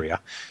your area.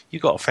 You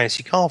got a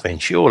fancy Garvin,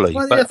 surely.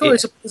 Well, I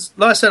thought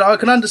like I said, I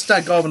can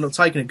understand Garvin not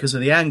taking it because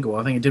of the angle.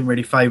 I think it didn't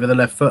really favour the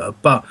left footer,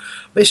 but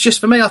it's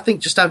just for me. I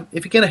think if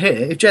you're going to hit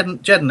it, if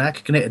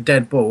Jedinak can hit a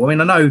dead ball, I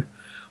mean, I know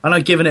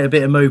giving it a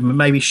bit of movement,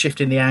 maybe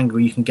shifting the angle,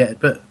 you can get it.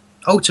 But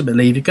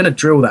ultimately, if you're going to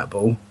drill that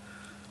ball,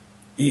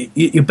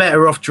 you're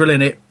better off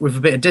drilling it with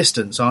a bit of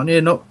distance, aren't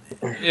you?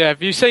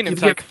 Have you seen him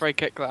take a free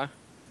kick though?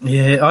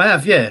 Yeah, I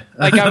have. Yeah,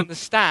 they go in the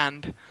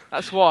stand.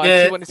 That's why.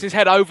 Yeah. He wants his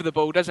head over the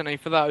ball, doesn't he?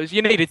 For those,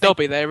 you needed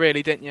Dobby there,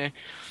 really, didn't you?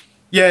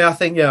 Yeah, I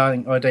think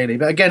ideally,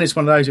 but again, it's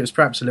one of those. It was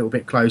perhaps a little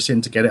bit close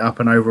in to get it up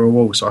and over a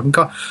wall. So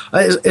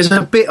there's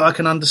a bit I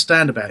can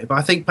understand about it, but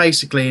I think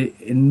basically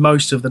in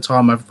most of the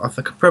time, I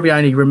probably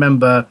only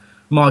remember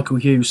Michael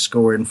Hughes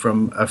scoring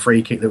from a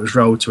free kick that was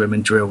rolled to him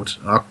and drilled.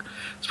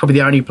 It's probably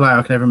the only player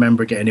I can ever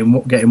remember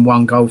getting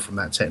one goal from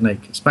that technique.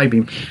 It's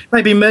maybe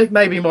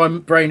my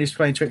brain is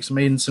playing tricks on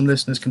me, and some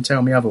listeners can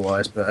tell me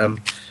otherwise. But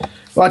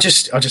I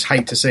just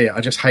hate to see it.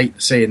 I just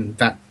hate seeing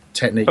that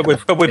technique.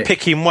 But we're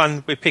picking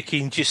one. We're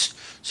picking just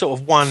sort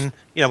of one.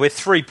 We're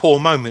three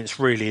poor moments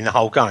really in the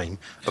whole game.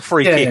 A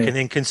free kick and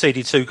then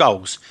conceded 2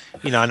 goals.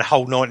 In the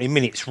whole 90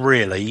 minutes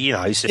really.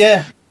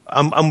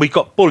 And we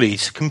got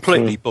bullied,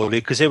 completely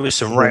bullied, because there was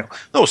some,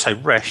 not say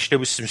rash, there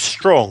was some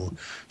strong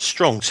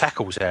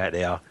tackles out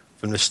there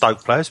from the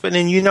Stoke players. But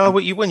then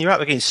when you're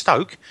up against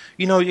Stoke,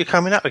 you know what you're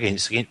coming up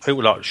against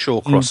people like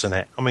Shawcross and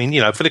that. I mean,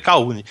 for the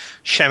goal, and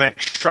Shamak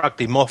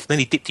shrugged him off, then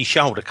he dipped his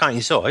shoulder, cut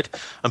inside,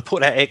 and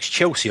put that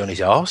ex-Chelsea on his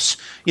arse,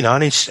 in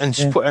a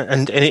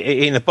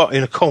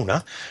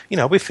corner.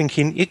 We're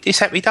thinking it's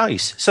happy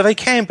days. So they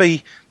can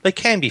be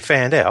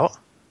found out.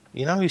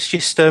 It's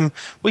just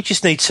we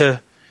just need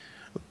to.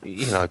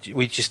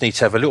 We just need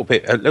to have a little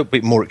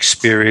bit more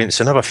experience,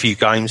 another few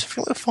games. I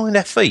think we'll find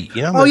our feet.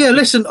 Oh yeah,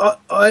 listen.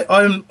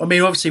 I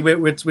mean, obviously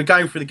we're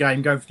going through the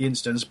game, going for the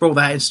incidents. Brought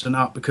that incident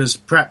up because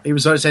perhaps it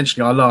was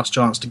essentially our last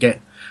chance to get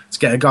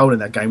a goal in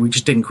that game. We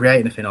just didn't create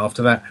anything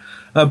after that.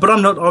 But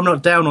I'm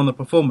not down on the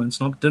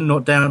performance. Not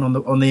down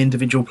on the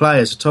individual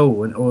players at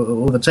all,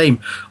 or the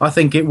team. I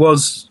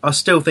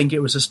still think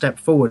it was a step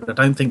forward. I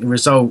don't think the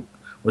result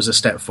was a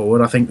step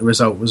forward. I think the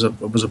result was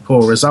a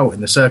poor result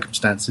in the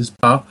circumstances,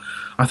 but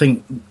I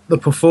think the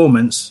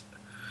performances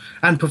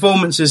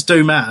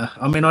do matter.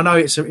 I mean, I know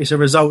it's a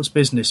results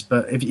business,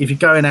 but if you're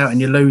going out and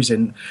you're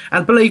losing,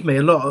 and believe me,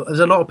 there's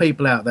a lot of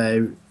people out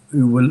there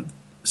who were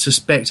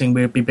suspecting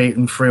we'd be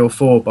beaten 3 or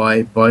 4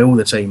 by all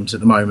the teams at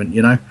the moment,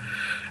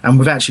 and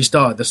we've actually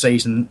started the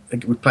season.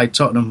 We played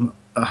Tottenham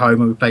at home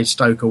and we played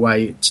Stoke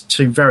away. It's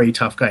 2 very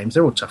tough games.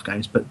 They're all tough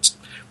games, but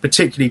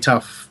particularly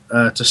tough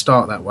to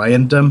start that way,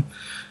 and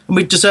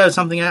we deserved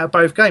something out of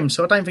both games.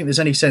 So I don't think there's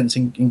any sense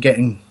in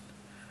getting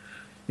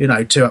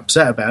too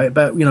upset about it.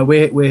 But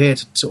we're here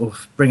to sort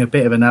of bring a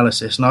bit of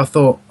analysis. And I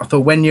thought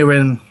when you're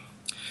in,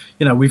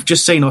 we've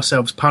just seen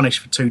ourselves punished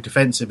for 2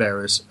 defensive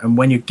errors, and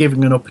when you're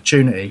given an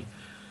opportunity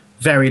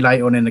very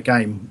late on in the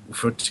game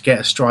to get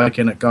a strike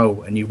in at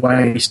goal and you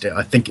waste it,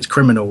 I think it's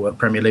criminal at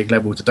Premier League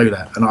level to do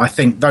that. And I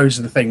think those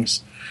are the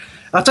things.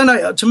 I don't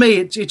know. To me,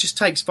 it just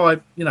takes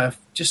 5.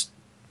 Just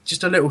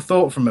just a little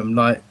thought from them,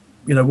 like,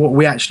 you know, what are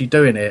we actually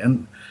doing here?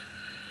 And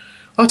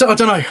I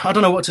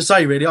don't know what to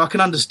say, really. I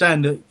can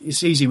understand that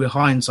it's easy with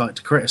hindsight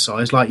to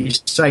criticise. Like you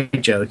say,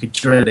 Joe, could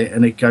drill it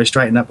and it goes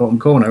straight in that bottom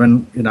corner,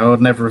 and, you know,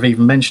 I'd never have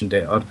even mentioned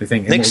it. I'd be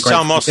thinking... Next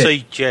time I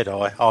see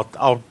Jedi,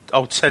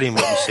 I'll tell him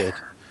what you said.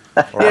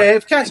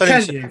 Right. Yeah,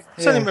 can you?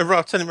 Tell him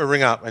to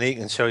ring up and he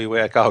can tell you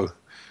where to go.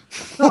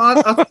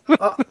 No,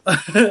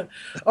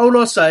 all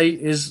I say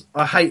is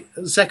I hate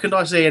the second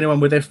I see anyone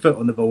with their foot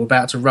on the ball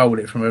about to roll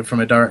it from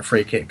a direct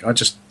free kick. I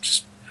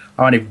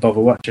won't even bother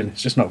watching.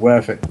 It's just not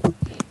worth it.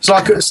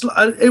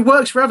 It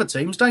works for other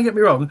teams. Don't get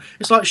me wrong.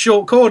 It's like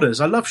short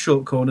corners. I love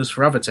short corners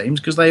for other teams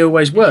because they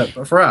always work.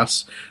 But for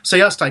us,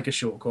 see us take a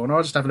short corner,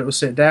 I'll just have a little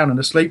sit down and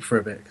a sleep for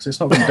a bit because it's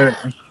not going to do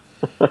anything.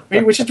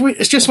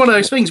 It's just one of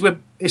those things where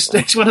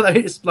it's one of those.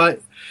 It's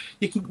like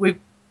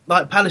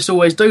like Palace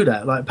always do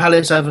that. Like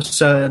Palace have a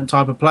certain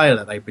type of player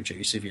that they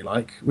produce, if you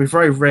like. We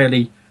very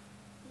rarely,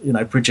 you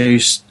know,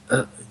 produce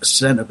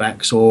centre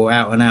backs or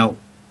out and out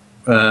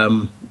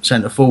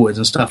centre forwards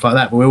and stuff like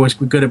that. But we're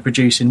good at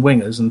producing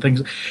wingers and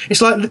things.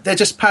 It's like they're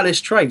just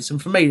Palace traits,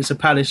 and for me, it's a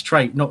Palace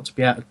trait not to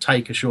be able to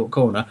take a short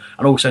corner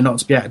and also not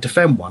to be able to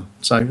defend one.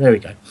 So there we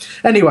go.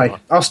 Anyway,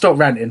 I'll stop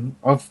ranting.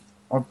 I've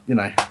you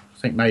know, I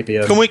think maybe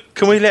can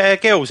we let our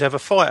girls have a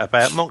fight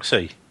about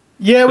Moxie?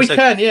 Yeah, we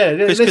can. Yeah,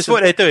 because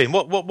what they're doing,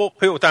 what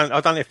people don't,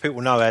 I don't know if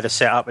people know how to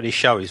set up at this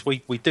show is we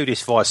do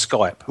this via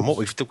Skype, and what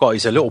we've got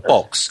is a little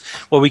box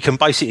where we can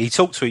basically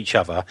talk to each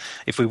other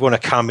if we want to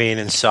come in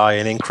and say,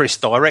 and then Chris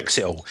directs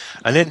it all,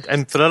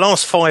 and for the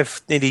last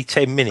nearly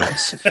 10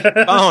 minutes,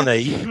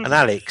 Barney and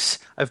Alex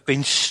have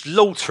been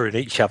slaughtering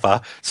each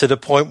other to the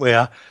point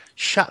where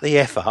shut the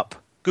F up,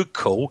 good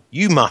call,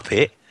 you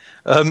muppet,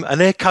 and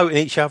they're coating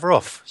each other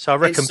off. So I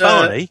reckon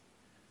Barney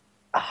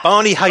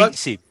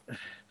hates him.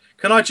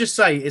 Can I just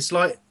say, it's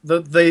like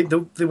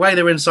the way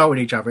they're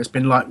insulting each other, it's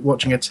been like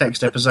watching a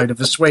text episode of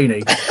The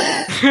Sweeney.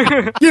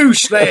 You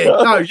slag!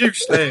 No, you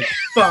slag!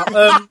 But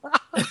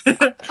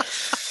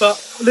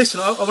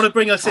listen, I want to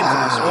bring us into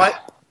this, right?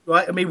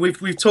 Right? I mean,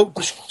 we've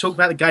talked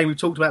about the game, we've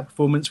talked about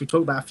performance, we've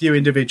talked about a few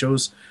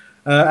individuals,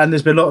 and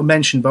there's been a lot of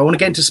mention, but I want to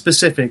get into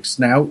specifics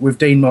now with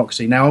Dean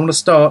Moxey. Now, I want to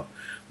start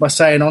by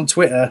saying on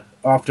Twitter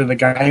after the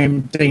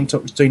game,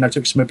 Dino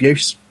took some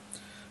abuse,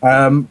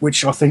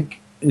 which I think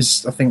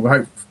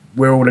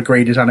we're all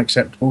agreed is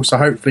unacceptable. So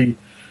hopefully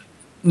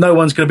no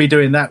one's going to be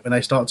doing that when they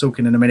start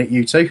talking in a minute,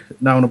 you two.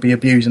 No one will be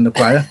abusing the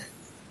player.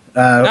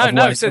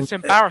 No, it's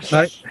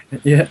embarrassing. No,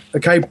 yeah,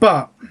 okay,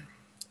 but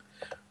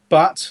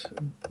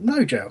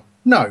no, Joe.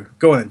 No,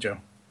 go on then, Joe.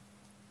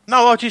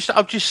 No, I'm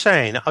just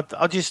saying,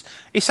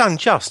 it's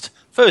unjust.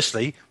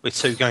 Firstly, we're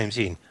 2 games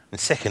in, and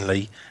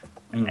secondly,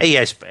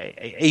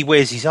 he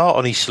wears his heart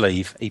on his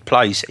sleeve. He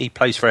plays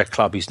for our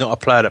club. He's not a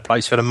player that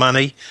plays for the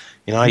money.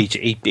 You know,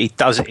 he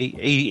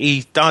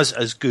does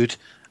as good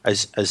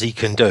as he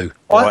can do.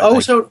 I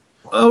also,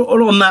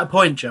 on that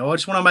point, Joe, I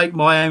just want to make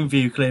my own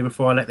view clear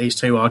before I let these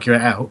two argue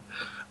it out.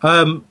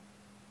 I'm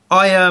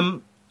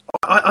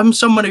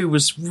someone who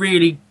was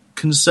really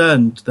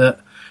concerned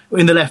that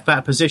in the left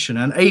back position,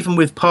 and even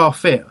with Parr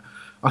fit,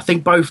 I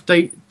think both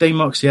Dean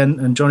Moxey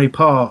and Johnny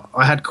Parr,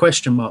 I had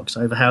question marks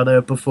over how they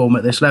would perform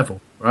at this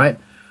level. Right,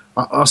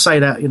 I'll say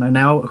that, you know,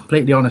 now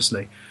completely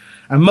honestly.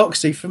 And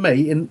Moxey, for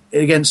me,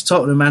 against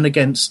Tottenham and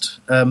against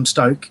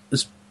Stoke,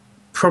 has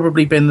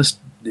probably been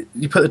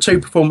you put the 2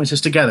 performances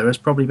together, has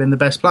probably been the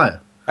best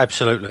player.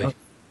 Absolutely.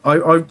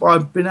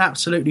 I've been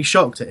absolutely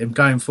shocked at him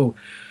going forward.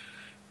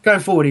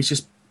 Going forward, he's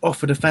just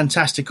offered a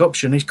fantastic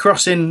option. His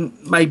crossing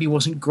maybe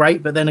wasn't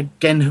great, but then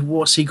again,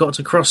 what's he got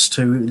to cross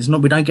to?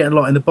 We don't get a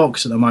lot in the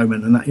box at the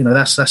moment, and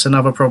that's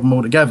another problem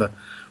altogether.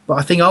 But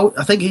I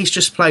think he's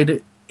just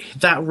played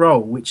that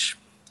role, which.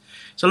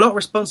 It's a lot of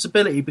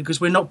responsibility because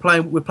we're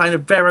playing a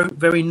very,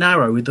 very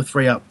narrow with the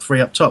three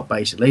up top,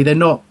 basically. They're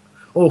not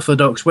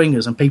orthodox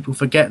wingers, and people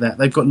forget that.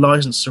 They've got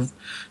licence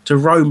to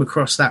roam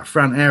across that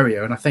front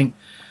area, and I think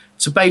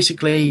to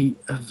basically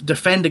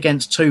defend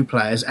against 2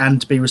 players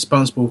and to be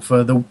responsible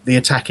for the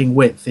attacking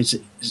width, it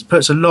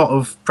puts a lot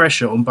of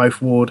pressure on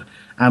both Ward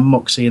and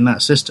Moxey in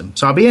that system.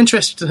 So I'll be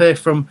interested to hear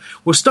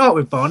we'll start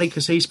with Barney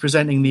because he's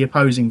presenting the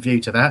opposing view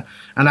to that,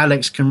 and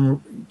Alex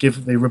can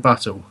give the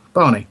rebuttal.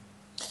 Barney.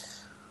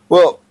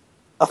 Well,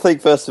 I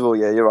think first of all,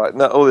 yeah, you're right.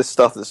 No, all this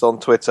stuff that's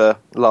on Twitter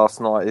last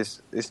night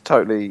is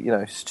totally, you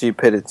know,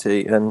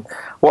 stupidity. And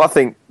what I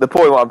think the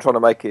point what I'm trying to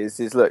make is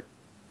look,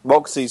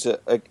 Moxey's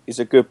is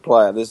a good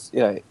player. There's, you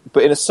know,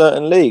 but in a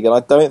certain league, and I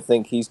don't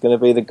think he's going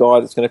to be the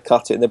guy that's going to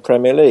cut it in the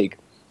Premier League.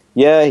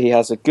 Yeah, he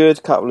has a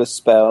good couple of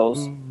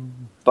spells,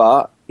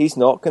 but he's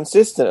not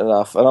consistent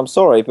enough. And I'm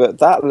sorry, but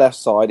that left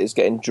side is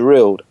getting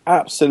drilled,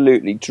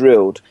 absolutely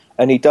drilled.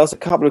 And he does a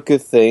couple of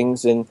good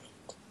things, and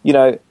you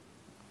know.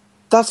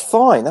 That's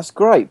fine, that's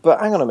great, but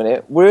hang on a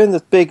minute, we're in the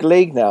big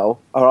league now,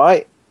 all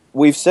right?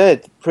 We've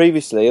said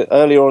previously,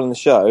 earlier on in the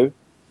show,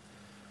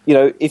 you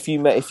know, if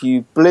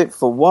you blip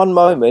for one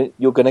moment,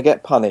 you're going to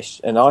get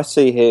punished, and I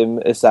see him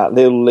as that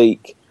little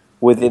leak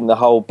within the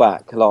whole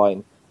back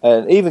line.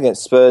 And even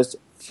against Spurs,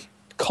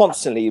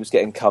 constantly he was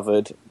getting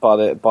covered by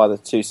the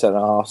two centre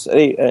halves,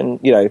 and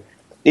you know,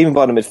 even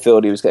by the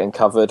midfield he was getting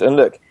covered. And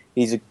look,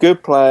 he's a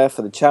good player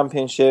for the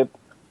Championship,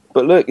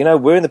 but look, you know,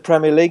 we're in the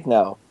Premier League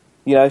now.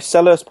 You know,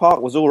 Selhurst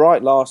Park was all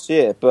right last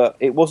year, but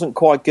it wasn't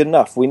quite good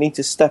enough. We need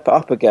to step it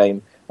up a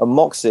game, and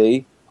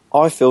Moxey,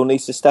 I feel,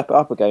 needs to step it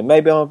up a game.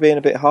 Maybe I'm being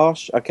a bit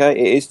harsh. Okay,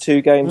 it is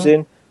 2 games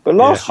in, but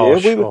last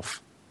year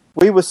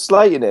we were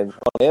slating him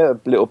on here a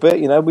little bit.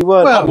 You know, we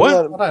weren't.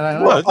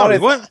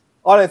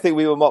 I don't think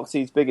we were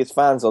Moxey's biggest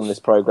fans on this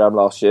programme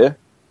last year.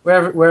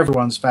 We're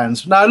everyone's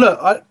fans. No, look,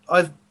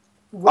 I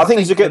think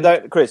he's a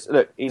good. Chris,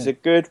 look, he's a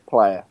good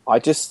player. I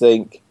just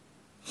think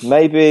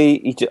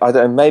maybe I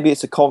don't know. Maybe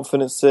it's a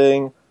confidence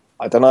thing.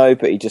 I don't know,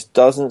 but he just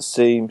doesn't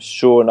seem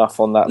sure enough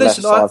on that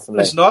left side for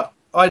me.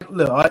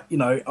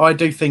 I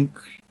do think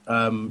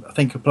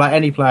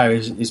any player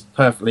is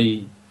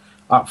perfectly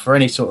up for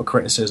any sort of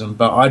criticism,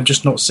 but I'm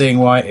just not seeing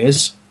why it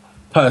is.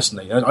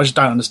 Personally, I just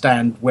don't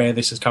understand where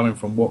this is coming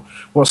from.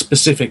 What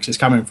specifics it's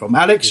coming from?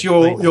 Alex,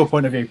 your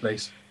point of view,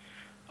 please.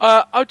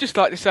 I'd just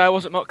like to say I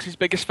wasn't Moxey's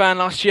biggest fan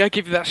last year. I'll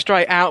give you that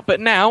straight out. But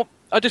now,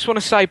 I just want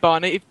to say,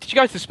 Barney, did you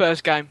go to the Spurs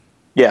game?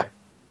 Yeah.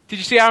 Did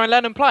you see Aaron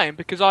Lennon playing?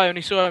 Because I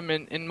only saw him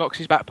in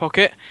Moxey's back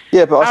pocket.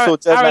 Yeah, but I saw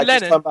Jedinak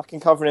just come back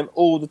and covering him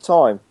all the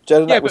time.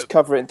 Jedinak was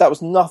covering... That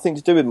was nothing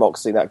to do with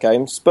Moxey, that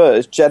game.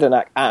 Spurs,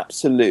 Jedinak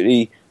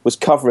absolutely was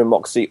covering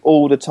Moxey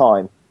all the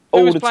time.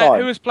 Who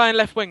was playing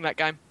left wing that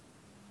game?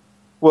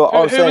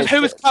 Well,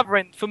 who was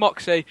covering for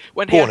Moxey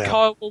when he had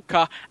Kyle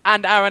Walker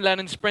and Aaron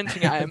Lennon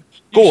sprinting at him?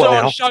 You saw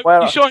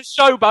on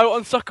Showboat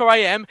on Soccer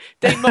AM,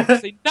 Dean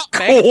Moxey,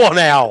 nutmeg. Go on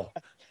now.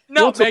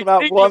 You're talking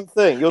about one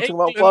thing. You're talking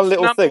about one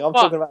little thing. I'm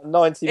talking about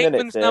 90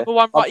 minutes here. Number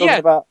one, I'm talking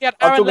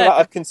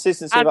about a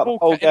consistency about the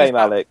whole game,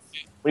 Alex.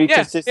 We need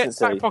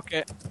consistency.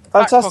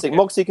 Fantastic.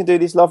 Moxey can do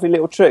these lovely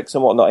little tricks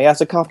and whatnot. He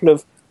has a couple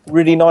of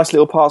really nice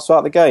little parts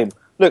throughout the game.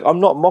 Look, I'm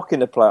not mocking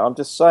the player. I'm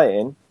just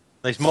saying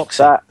there's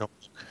Moxey.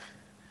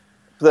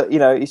 That, you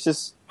know, it's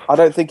just, I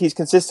don't think he's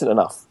consistent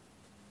enough.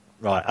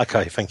 Right,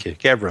 okay, thank you.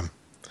 Gebram.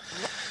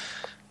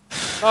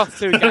 Last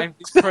 2 games,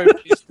 he's proved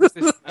he's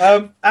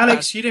consistent.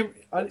 Alex, you didn't,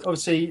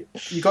 obviously,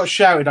 you got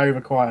shouted over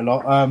quite a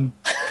lot,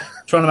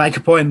 trying to make a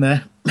point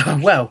there.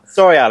 Well.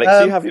 Sorry, Alex,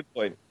 you have your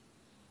point.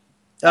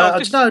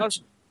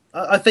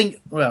 I think,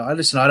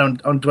 listen, I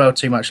don't dwell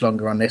too much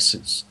longer on this.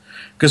 It's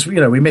because,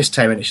 you know, we missed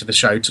 10 minutes of the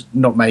show to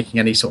not making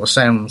any sort of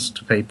sounds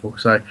to people,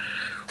 so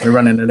we're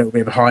running a little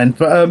bit behind.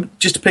 But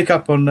just to pick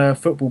up on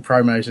Football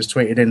Promos has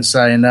tweeted in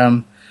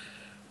saying,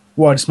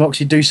 why does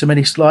Moxey do so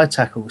many slide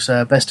tackles?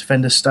 Best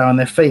defenders stay on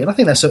their feet. And I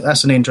think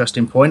that's an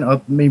interesting point.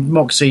 I mean,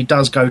 Moxey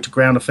does go to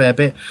ground a fair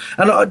bit.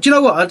 And do you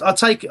know what? I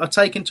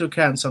take into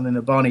account something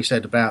that Barney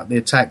said about the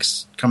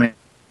attacks coming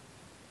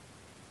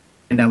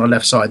down the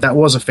left side. That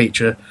was a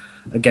feature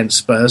against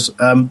Spurs.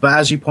 But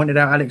as you pointed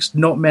out, Alex,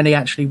 not many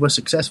actually were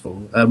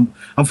successful.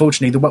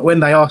 Unfortunately,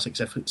 when they are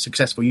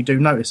successful, you do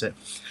notice it.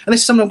 And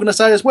this is something I'm going to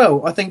say as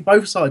well. I think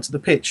both sides of the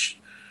pitch,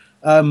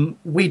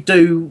 we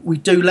do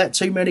let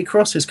too many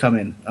crosses come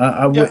in.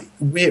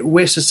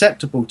 We're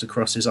susceptible to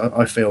crosses.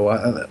 I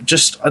feel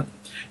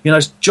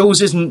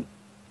Jules isn't.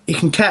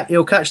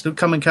 He'll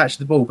come and catch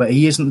the ball, but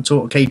he isn't the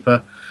sort of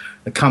keeper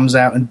that comes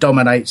out and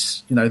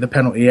dominates, you know, the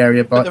penalty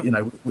area, but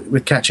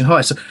with catching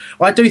high. So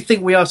I do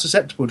think we are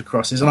susceptible to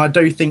crosses, and I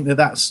do think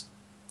that's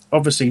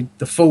obviously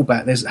the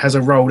fullback has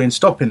a role in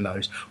stopping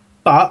those.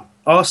 But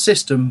our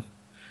system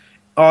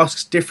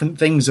asks different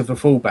things of the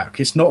fullback.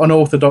 It's not an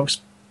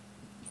orthodox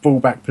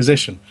fullback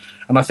position,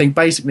 and I think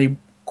basically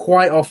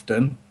quite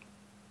often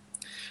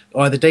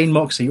either Dean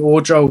Moxey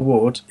or Joel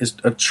Ward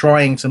are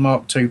trying to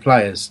mark 2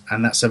 players,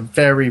 and that's a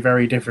very,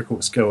 very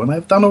difficult skill. And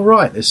they've done all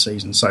right this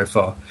season so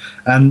far,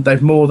 and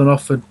they've more than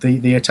offered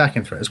the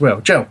attacking threat as well.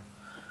 Joel?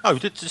 Oh,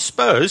 the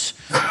Spurs,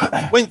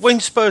 when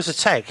Spurs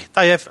attack,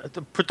 they have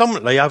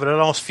predominantly over the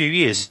last few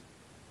years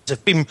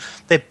have been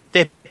their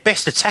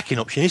best attacking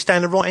option is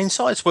down the right hand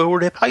side, where all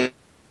their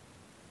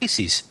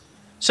pace.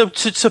 So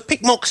to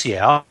pick Moxey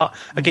out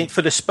again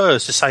for the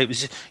Spurs to say it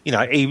was, you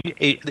know,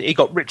 he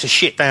got ripped to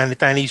shit down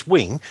his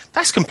wing,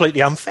 that's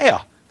completely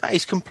unfair. That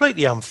is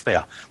completely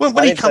unfair. When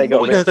he comes, what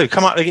are we going to do?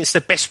 Come up against the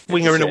best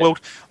winger in the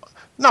world?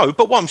 No,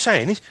 but what I'm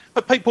saying is,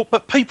 but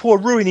people are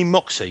ruining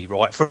Moxey,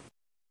 right?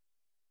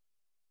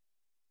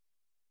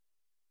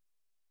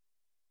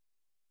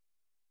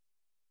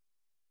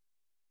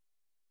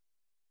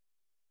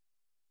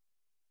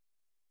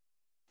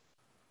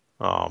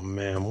 Oh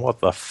man,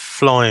 what the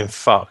flying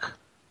fuck!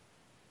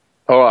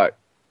 All right.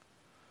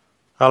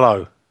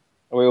 Hello.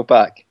 Are we all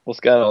back? What's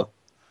going on?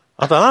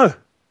 I don't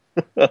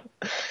know.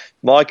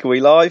 Mike, are we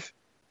live?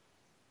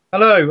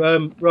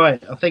 Hello.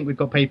 Right. I think we've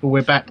got people.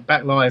 We're back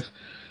live.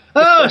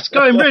 Oh, it's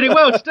going really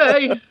well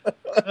today.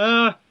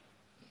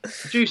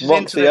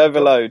 Moxey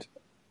overload.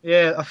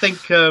 Yeah, I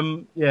think.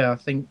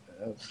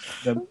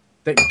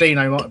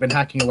 Dino might have been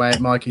hacking away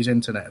at Mikey's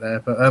internet there,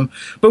 but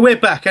we're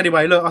back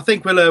anyway. Look, I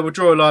think we'll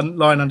draw a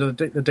line under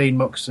the Dean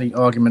Moxey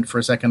argument for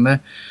a second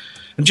there.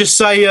 And just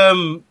say,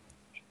 I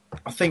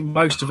think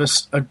most of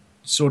us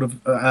sort of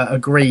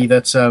agree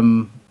that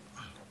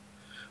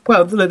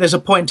Well, there's a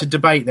point to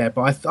debate there,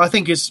 but I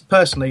think it's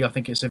personally, I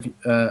think it's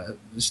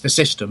the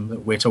system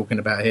that we're talking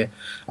about here.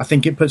 I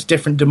think it puts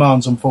different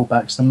demands on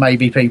fullbacks than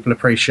maybe people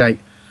appreciate.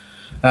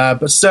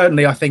 But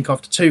certainly, I think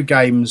after 2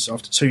 games,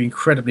 after 2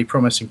 incredibly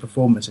promising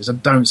performances, I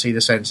don't see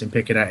the sense in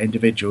picking out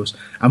individuals.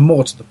 And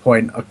more to the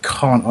point, I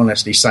can't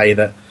honestly say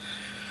that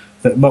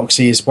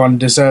Moxey is one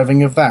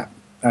deserving of that.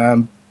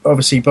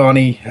 Obviously,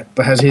 Barney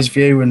has his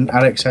view, and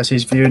Alex has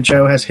his view, and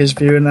Joe has his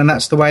view, and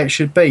that's the way it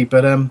should be.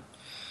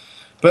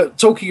 But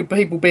talking of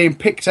people being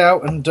picked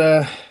out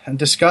and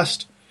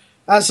discussed,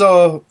 as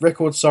our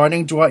record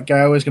signing, Dwight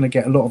Gale is going to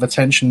get a lot of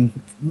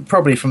attention,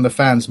 probably from the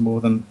fans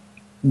more than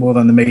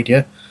the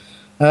media.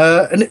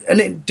 A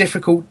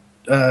difficult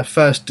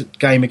first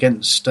game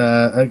against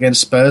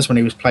Spurs when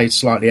he was played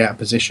slightly out of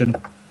position.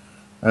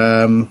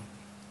 I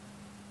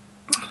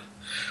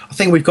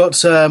think we've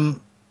got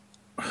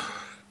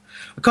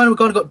kind of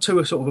got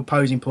 2 sort of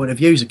opposing point of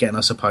views again,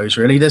 I suppose.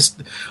 Really, there's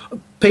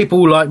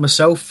people like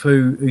myself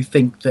who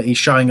think that he's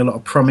showing a lot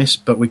of promise,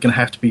 but we're going to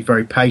have to be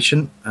very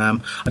patient. I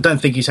don't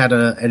think he's had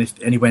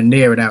anywhere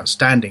near an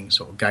outstanding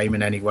sort of game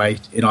in any way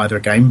in either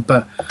game,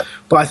 but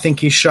I think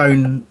he's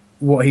shown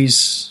what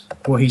he's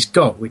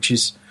got, which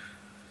is,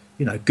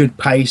 you know, good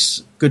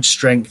pace, good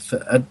strength,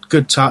 a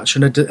good touch,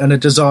 and a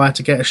desire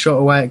to get a shot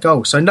away at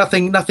goal. So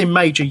nothing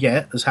major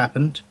yet has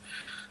happened.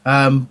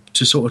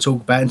 To sort of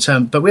talk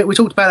about but we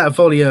talked about that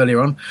volley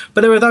earlier on. But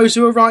there are those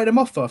who are writing him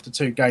off after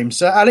 2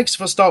 games. Alex,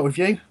 if I start with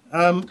you,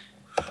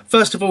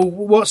 first of all,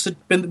 what was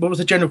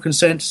the general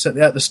consensus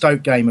at the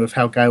Stoke game of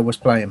how Gale was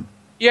playing?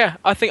 Yeah,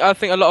 I think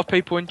a lot of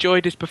people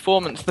enjoyed his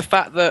performance. The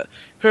fact that,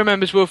 who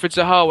remembers Wilfred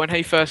Zaha when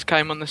he first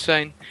came on the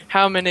scene?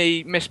 How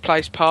many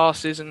misplaced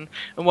passes and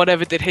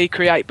whatever did he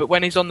create? But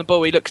when he's on the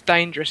ball, he looks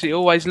dangerous. He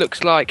always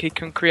looks like he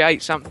can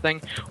create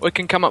something or he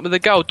can come up with a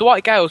goal.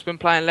 Dwight Gale's been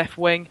playing left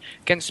wing.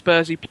 Against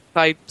Spurs, he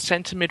played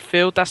centre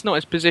midfield. That's not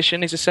his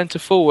position. He's a centre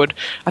forward.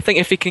 I think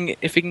if he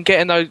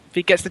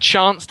gets the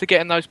chance to get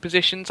in those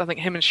positions, I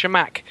think him and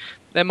Shamak,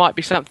 there might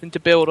be something to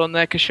build on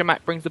there because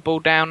Shamak brings the ball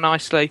down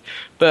nicely.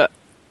 But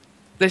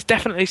there's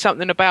definitely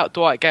something about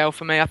Dwight Gale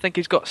for me. I think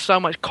he's got so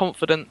much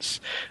confidence,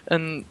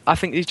 and I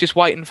think he's just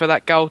waiting for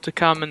that goal to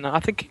come. And I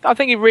think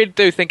he really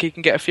do think he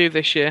can get a few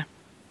this year.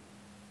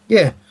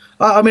 Yeah,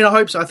 I mean, I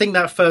hope so. I think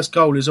that first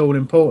goal is all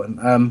important.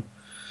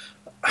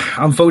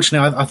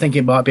 Unfortunately, I think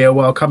it might be a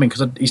while coming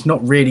because he's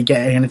not really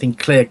getting anything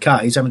clear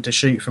cut. He's having to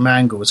shoot from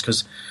angles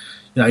because,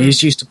 you know,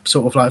 he's used to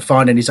sort of like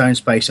finding his own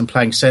space and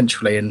playing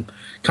centrally, and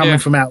coming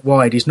from out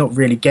wide, he's not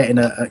really getting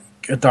a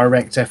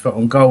direct effort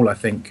on goal, I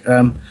think.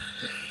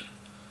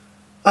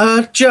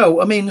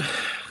 Joe, I mean,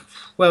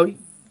 well,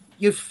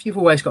 you've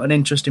always got an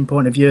interesting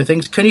point of view of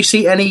things. Can you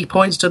see any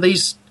points to the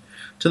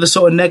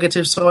sort of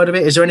negative side of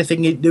it? Is there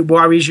anything that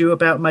worries you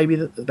about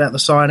about the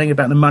signing,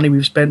 about the money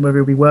we've spent, whether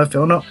it'll be worth it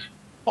or not?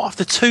 What,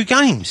 after 2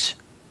 games?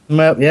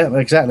 Well, yeah,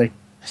 exactly.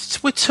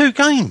 With 2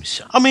 games.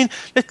 I mean,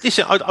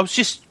 listen. I was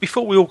just,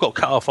 before we all got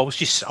cut off.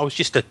 This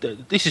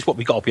is what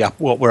we got to be up.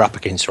 What we're up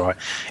against, right?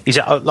 Is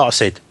that, like I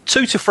said,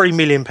 £2 to £3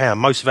 million.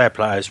 Most of our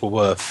players were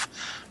worth.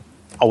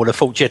 I would have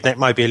thought Jednak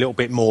maybe a little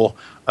bit more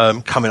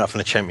coming up from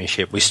the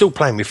Championship. We're still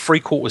playing with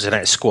 3/4 of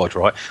that squad,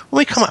 right? When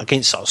we come up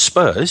against our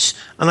Spurs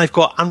and they've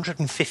got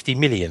 150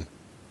 million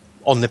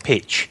on the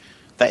pitch,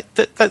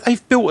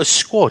 they've built a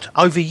squad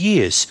over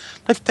years.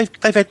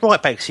 They've had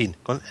right backs in.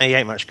 Gone, he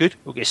ain't much good.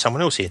 We'll get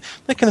someone else in.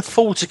 They can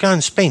afford to go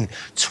and spend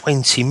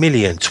 20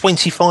 million,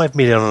 25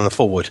 million on a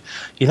forward,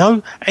 you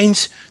know.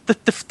 And the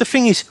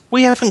thing is,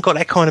 we haven't got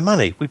that kind of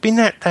money. We've been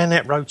down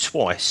that road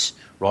twice.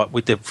 Right,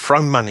 we've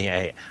thrown money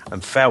at it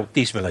and failed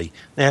dismally.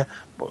 Now,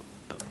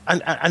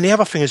 and the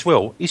other thing as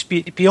well is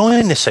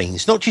behind the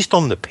scenes, not just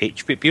on the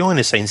pitch, but behind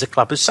the scenes, the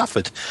club has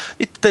suffered.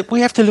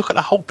 We have to look at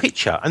the whole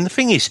picture. And the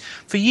thing is,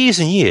 for years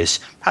and years,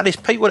 Palace,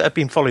 people that have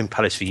been following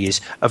Palace for years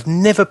have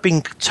never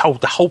been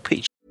told the whole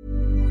picture.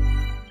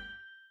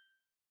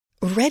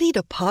 Ready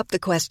to pop the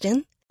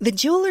question? The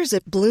jewelers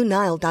at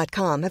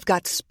BlueNile.com have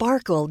got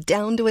sparkle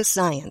down to a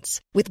science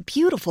with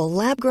beautiful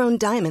lab-grown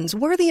diamonds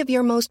worthy of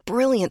your most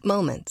brilliant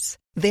moments.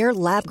 Their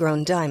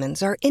lab-grown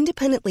diamonds are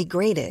independently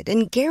graded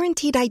and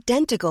guaranteed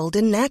identical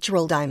to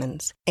natural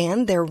diamonds,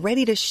 and they're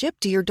ready to ship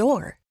to your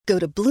door. Go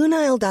to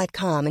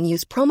BlueNile.com and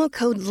use promo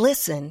code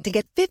LISTEN to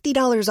get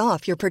 $50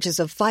 off your purchase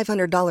of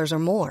 $500 or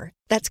more.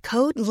 That's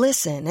code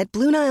LISTEN at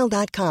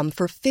BlueNile.com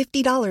for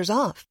 $50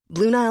 off.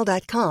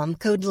 BlueNile.com,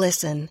 code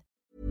LISTEN.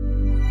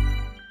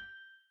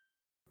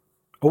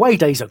 Away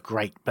days are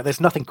great, but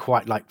there's nothing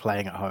quite like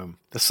playing at home.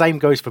 The same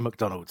goes for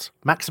McDonald's.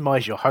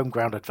 Maximise your home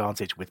ground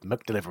advantage with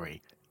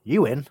McDelivery.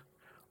 You in?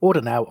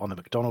 Order now on the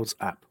McDonald's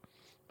app.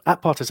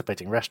 At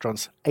participating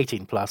restaurants,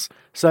 18 plus,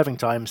 serving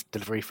times,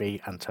 delivery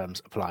fee and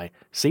terms apply.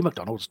 See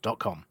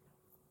mcdonalds.com.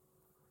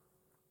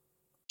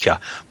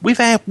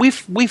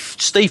 With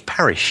Steve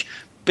Parish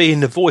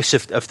being the voice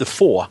of the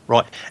four,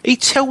 right? He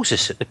tells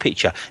us at the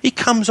picture. He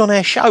comes on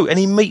our show and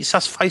he meets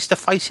us face to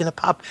face in a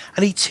pub,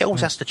 and he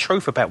tells us the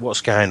truth about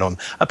what's going on,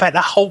 about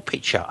the whole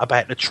picture,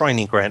 about the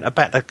training ground,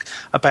 about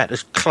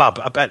the club,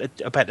 about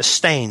the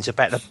stands,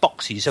 about the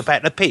boxes,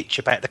 about the pitch,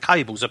 about the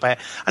cables,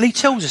 and he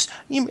tells us.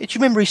 Do you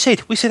remember we said,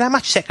 how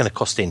much is that going to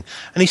cost in?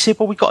 And he said,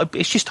 well,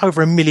 it's just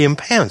over £1 million.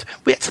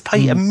 We had to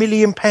pay £1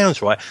 million,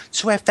 right,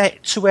 to have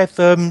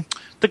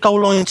the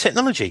goal line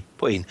technology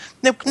put in.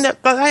 Now,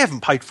 they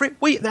haven't paid for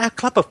it. Our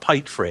club have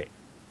paid for it.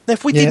 Now,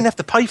 if we didn't have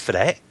to pay for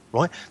that,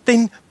 right,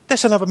 then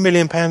that's another £1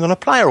 million on a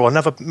player, or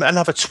another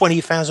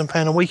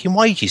 £20,000 a week in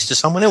wages to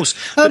someone else.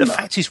 But the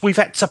fact is, we've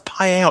had to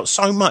pay out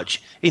so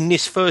much in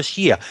this first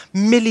year,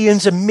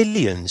 millions and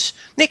millions.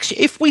 Next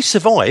year, if we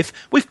survive,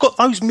 we've got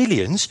those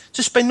millions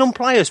to spend on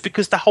players,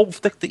 because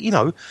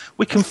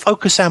we can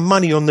focus our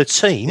money on the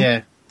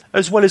team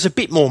as well as a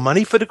bit more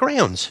money for the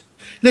grounds.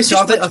 Listen,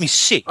 it just makes me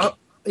sick.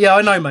 Yeah,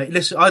 I know, mate.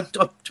 Listen,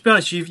 to be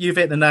honest, you've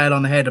hit the nail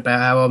on the head about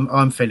how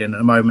I'm feeling at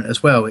the moment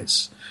as well.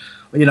 It's,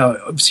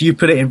 obviously you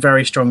put it in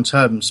very strong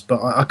terms,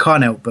 but I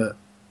can't help but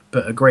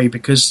agree,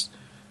 because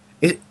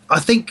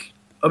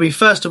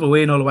first of all,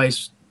 Ian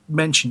Holloway's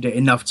mentioned it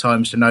enough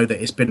times to know that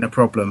it's been a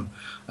problem.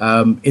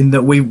 In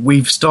that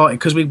we've started,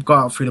 because we've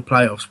got up through the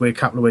playoffs, we're a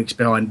couple of weeks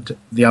behind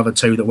the other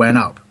two that went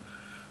up.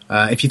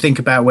 If you think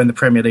about when the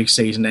Premier League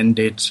season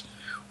ended,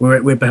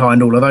 we're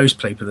behind all of those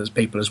people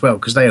as well,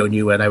 because they all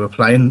knew where they were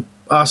playing.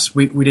 Us,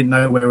 we didn't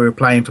know where we were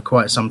playing for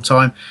quite some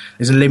time.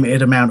 There's a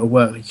limited amount of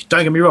work.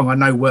 Don't get me wrong, I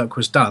know work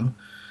was done,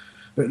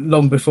 but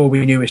long before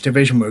we knew which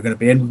division we were going to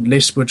be in,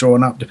 lists were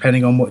drawn up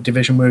depending on what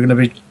division we were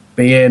going to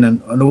be in,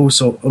 and all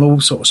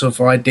sorts of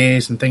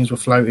ideas and things were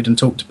floated and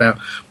talked about.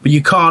 But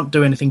you can't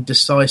do anything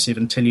decisive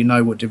until you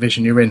know what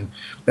division you're in.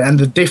 And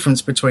the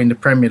difference between the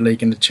Premier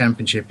League and the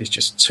Championship is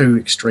just too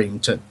extreme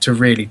to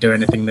really do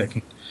anything that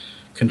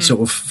can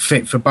sort of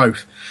fit for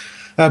both.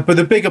 But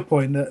the bigger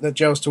point that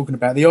Joel's talking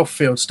about, the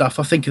off-field stuff,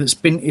 I think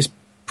it's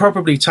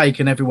probably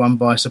taken everyone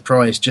by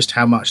surprise just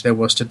how much there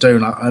was to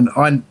do. And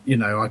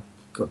I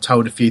got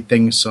told a few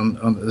things on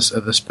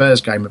the Spurs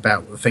game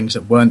about the things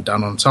that weren't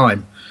done on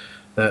time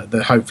that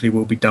hopefully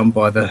will be done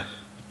by the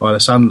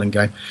Sunderland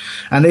game.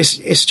 And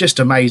it's just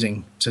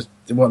amazing to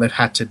what they've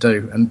had to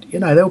do. And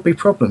there'll be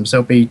problems.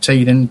 There'll be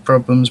teething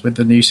problems with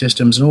the new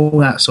systems and all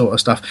that sort of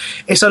stuff.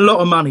 It's a lot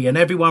of money, and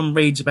everyone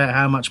reads about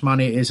how much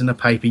money it is in the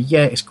paper.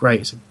 Yeah, it's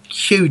great. It's a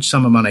huge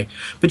sum of money.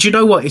 But you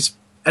know what?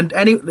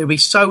 It'll be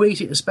so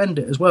easy to spend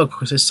it as well,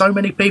 because there's so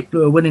many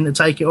people who are willing to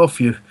take it off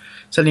you,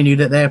 telling you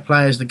that their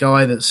player's the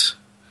guy that's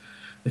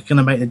going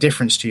to make the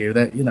difference to you.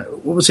 That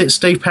what was it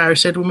Steve Parry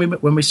said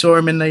when we saw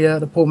him in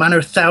the Port Manor,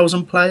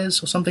 1,000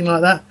 players or something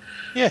like that.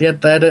 Yeah,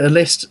 they had a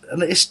list,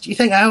 and you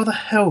think, how the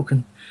hell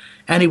can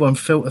anyone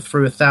filter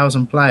through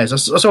 1,000 players? I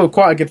saw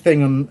quite a good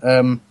thing on,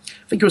 I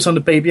think it was on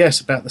the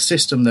BBS, about the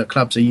system that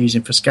clubs are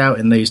using for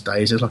scouting these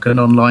days. It's like an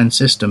online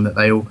system that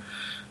they all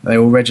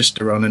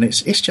register on, and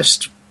it's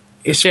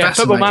fascinating.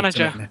 Football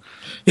Manager.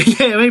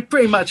 Yeah,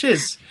 pretty much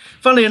is.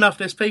 Funnily enough,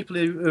 there's people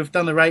who have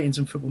done the ratings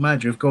in Football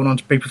Manager who've gone on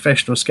to be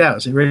professional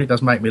scouts. It really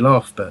does make me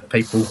laugh, but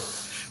people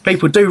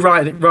do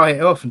write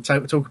it off and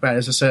talk about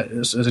it as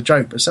a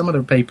joke. But some of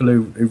the people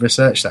who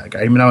research that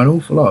game know an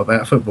awful lot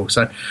about football.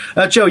 So,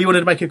 Joe, you wanted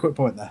to make a quick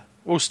point there.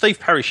 Well, Steve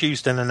Parrish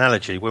used an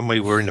analogy when we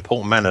were in the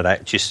Port Manor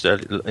just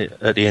at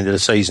the end of the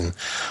season,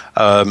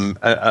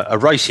 a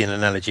racing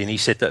analogy, and he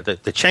said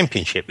that the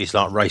Championship is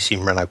like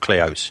racing Renault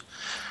Clios,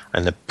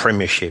 and the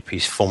Premiership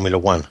is Formula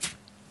One.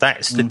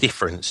 That's the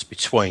difference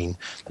between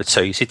the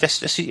two. You see,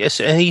 that's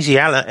an easy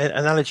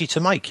analogy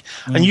to make,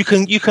 and you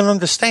can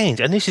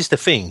understand. And this is the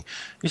thing: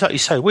 it's like you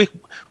say,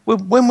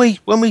 when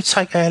we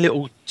take our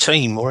little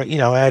team, or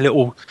our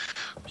little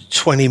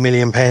 £20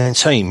 million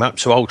team up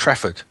to Old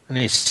Trafford, and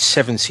there's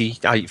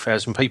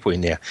 78,000 people in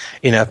there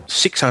in a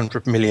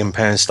 £600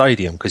 million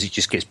stadium, because it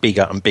just gets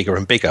bigger and bigger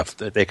and bigger,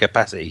 their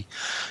capacity.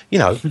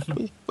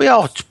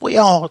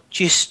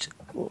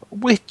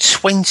 We're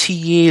 20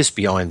 years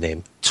behind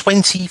them,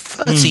 20,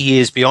 30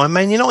 years behind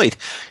Man United.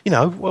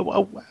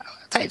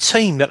 That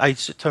team that they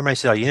turn around and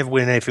say, you never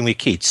win anything with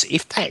kids.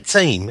 If they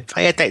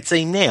had that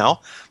team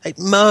now, they'd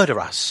murder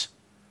us.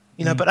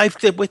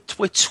 But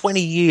we're 20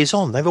 years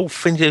on. They've all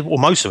finished, well,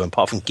 most of them,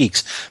 apart from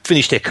Giggs,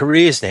 finished their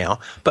careers now.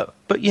 But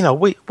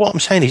what I'm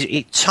saying is,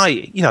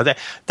 that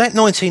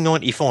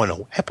 1990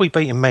 final, had we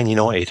beaten Man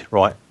United,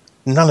 right?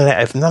 None of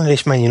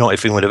this Man United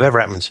thing would have ever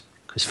happened,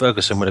 because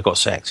Ferguson would have got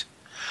sacked.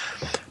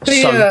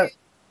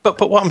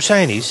 But what I'm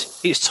saying is,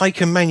 it's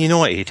taken Man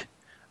United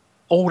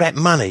all that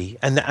money,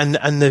 and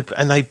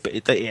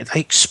they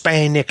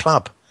expand their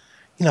club.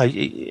 We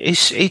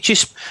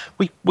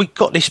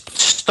got this,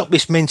 stop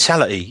this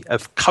mentality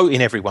of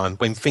coating everyone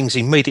when things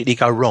immediately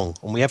go wrong,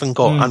 and we haven't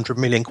got 100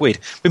 million quid.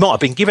 We might have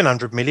been given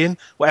 100 million,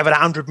 whatever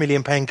that 100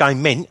 million pound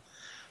game meant.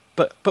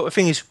 But the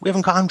thing is, we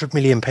haven't got 100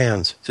 million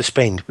pounds to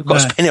spend. We've got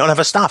to spend it on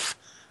other stuff.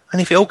 And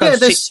if it all goes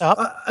tits up.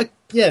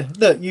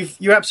 Look,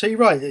 you're absolutely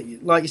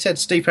right. Like you said,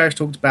 Steve Parrish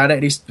talked about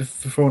it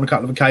before on a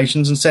couple of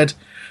occasions and said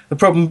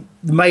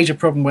the major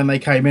problem when they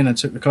came in and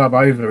took the club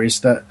over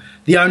is that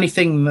the only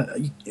thing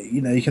that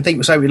you can think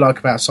was so we like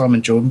about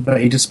Simon Jordan,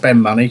 but he did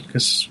spend money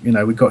because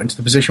we got into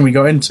the position we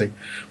got into.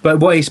 But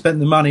what he spent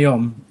the money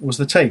on was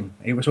the team.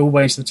 It was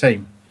always the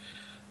team,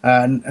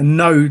 and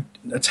no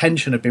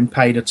attention had been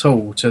paid at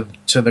all to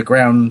the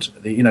ground,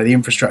 the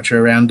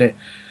infrastructure around it.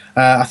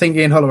 I think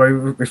Ian Holloway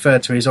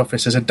referred to his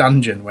office as a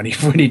dungeon when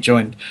he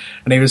joined,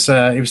 and he was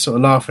sort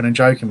of laughing and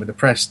joking with the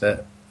press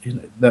that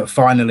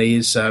finally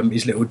his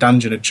little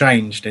dungeon had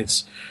changed.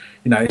 It's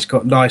it's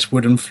got nice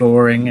wooden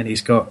flooring, and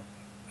he's got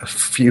a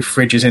few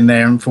fridges in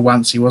there, and for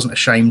once he wasn't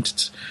ashamed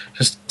to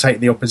just take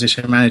the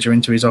opposition manager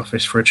into his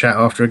office for a chat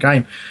after a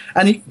game.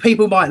 And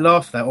people might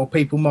laugh at that, or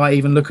people might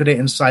even look at it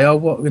and say, "Oh,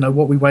 what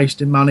we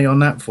wasting money on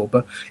that for?"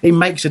 But it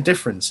makes a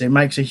difference. It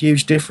makes a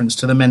huge difference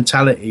to the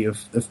mentality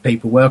of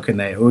people working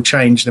there. It will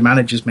change the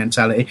manager's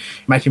mentality,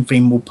 make him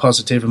feel more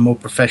positive and more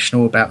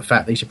professional about the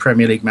fact that he's a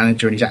Premier League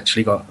manager and he's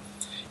actually got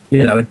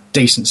a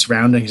decent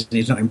surroundings.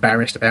 He's not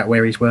embarrassed about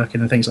where he's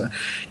working and things like that.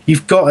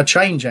 You've got to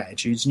change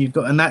attitudes,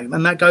 and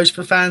that goes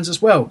for fans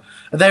as well.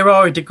 There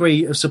are a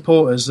degree of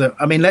supporters that,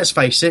 let's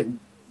face it,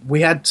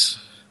 we had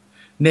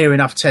near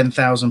enough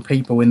 10,000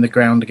 people in the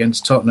ground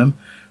against Tottenham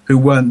who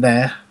weren't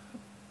there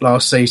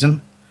last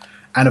season,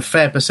 and a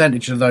fair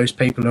percentage of those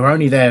people are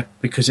only there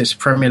because it's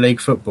Premier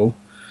League football,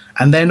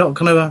 and they're not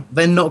going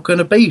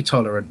to be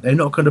tolerant. They're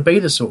not going to be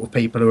the sort of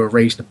people who are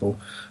reasonable.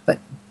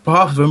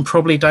 Half of them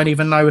probably don't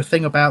even know a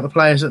thing about the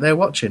players that they're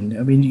watching.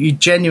 You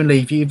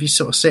genuinely, if you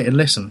sort of sit and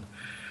listen,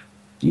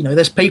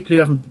 there's people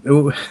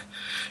who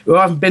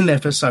haven't been there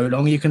for so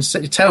long. You can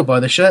tell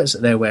by the shirts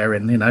that they're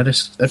wearing.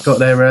 They've got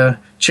their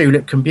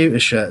tulip computer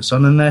shirts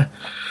on, and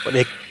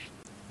the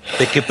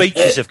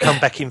cabooses have come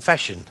back in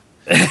fashion.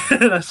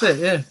 That's it.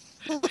 Yeah.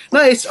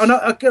 No,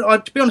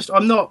 to be honest,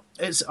 I'm not.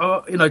 It's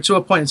to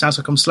a point it sounds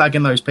like I'm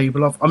slagging those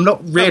people off. I'm not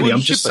really.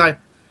 I'm just saying.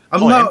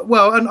 I'm not.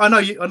 Well, I know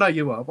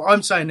you are, but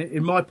I'm saying,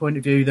 in my point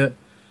of view, that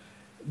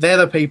they're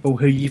the people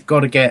who you've got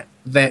to get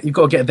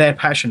their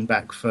passion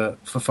back for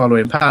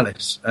following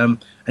Palace,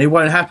 and it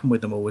won't happen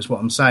with them all. Is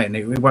what I'm saying.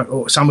 It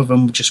won't. Some of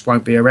them just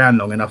won't be around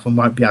long enough and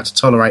won't be able to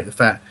tolerate the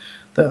fact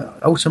that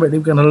ultimately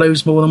we're going to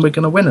lose more than we're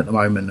going to win at the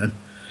moment. And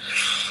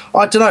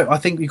I don't know. I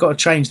think we've got to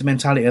change the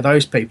mentality of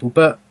those people,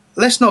 but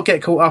let's not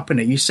get caught up in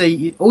it. You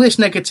see, all this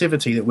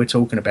negativity that we're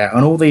talking about,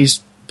 and all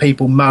these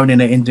people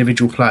moaning at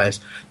individual players,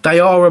 they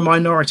are a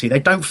minority. They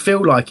don't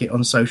feel like it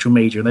on social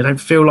media, and they don't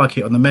feel like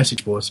it on the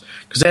message boards,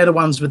 because they're the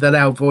ones with the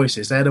loud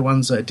voices. They're the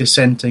ones that are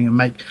dissenting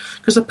and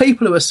because the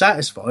people who are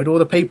satisfied, or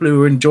the people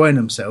who are enjoying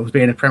themselves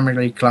being a Premier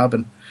League club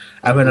and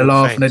having a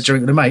laugh and a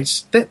drink with the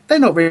mates, they're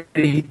not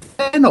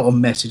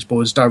on message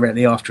boards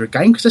directly after a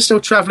game, because they're still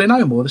travelling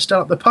home, or they're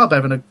still at the pub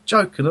having a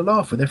joke and a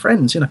laugh with their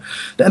friends, and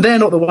they're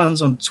not the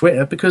ones on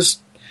Twitter, because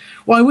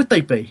why would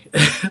they be?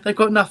 They've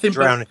got nothing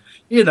drowning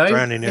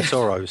their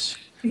sorrows.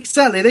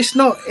 Exactly.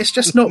 It's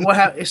just not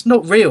it's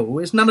not real.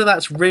 It's none of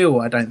that's real.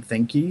 I don't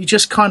think. You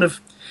just kind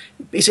of.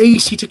 It's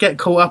easy to get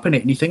caught up in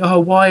it, and you think, "Oh,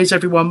 why is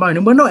everyone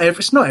moaning?" Well,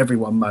 it's not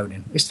everyone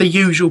moaning. It's the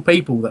usual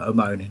people that are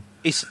moaning.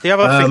 It's the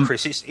other thing,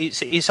 Chris.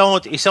 It's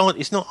hard. It's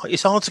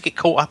hard to get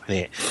caught up in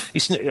it.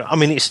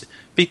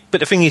 But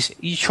the thing is,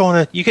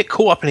 you get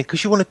caught up in it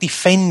because you want to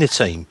defend the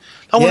team.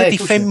 I want to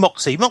defend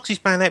Moxie. Moxie's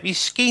playing out of his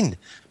skin.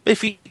 But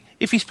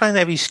if he's playing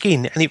out of his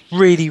skin and it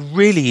really,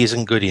 really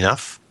isn't good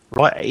enough,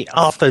 right,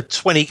 after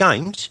 20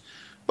 games,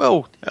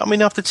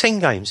 after 10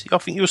 games, I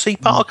think you'll see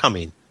Parr come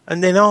in.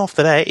 And then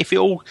after that, if it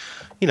all,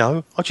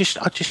 I just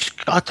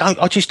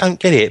don't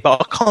get it.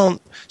 But I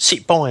can't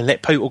sit by and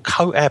let people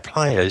coat our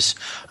players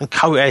and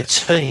coat our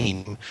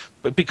team,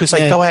 because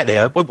they go out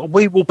there.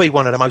 We will be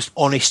one of the most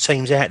honest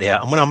teams out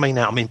there. And when I mean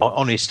that, I mean by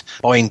honest,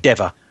 by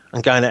endeavour,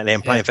 and going out there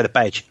and playing for the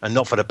badge and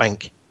not for the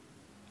bank.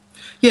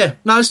 Yeah,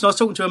 no, it's nice. I was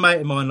talking to a mate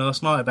of mine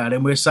last night about it,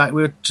 and we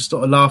were just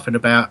sort of laughing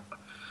about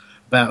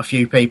a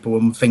few people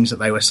and things that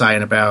they were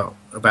saying about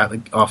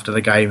after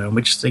the game, and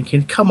we're just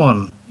thinking, come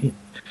on,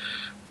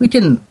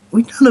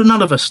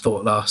 none of us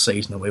thought last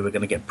season that we were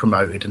going to get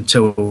promoted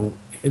until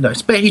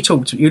if you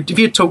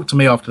talked to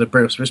me after the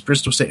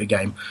Bristol City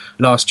game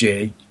last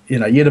year,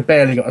 you'd have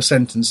barely got a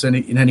sentence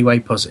in any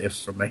way positive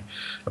from me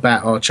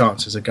about our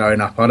chances of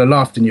going up. I'd have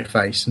laughed in your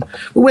face,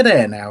 but we're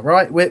there now,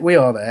 right? We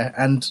are there,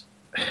 and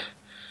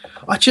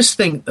I just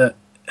think that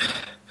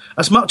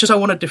as much as I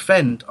want to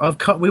defend,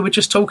 we were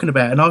just talking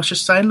about it, and I was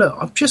just saying, look,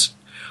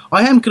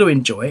 I am going to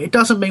enjoy it. It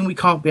doesn't mean we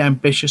can't be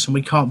ambitious, and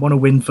we can't want to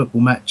win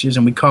football matches,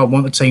 and we can't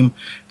want the team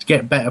to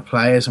get better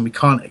players, and we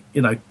can't,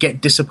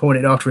 get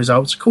disappointed after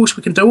results. Of course,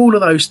 we can do all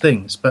of those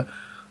things, but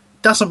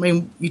it doesn't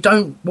mean you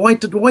don't. Why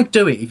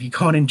do it if you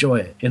can't enjoy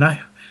it?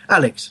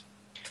 Alex.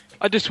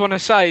 I just want to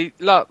say,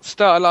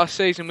 start of last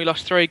season, we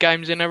lost 3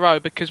 games in a row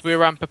because we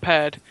were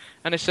unprepared.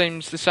 And it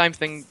seems the same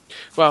thing,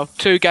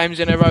 2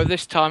 games in a row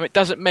this time. It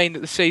doesn't mean that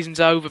the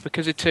season's over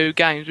because of 2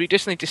 games. We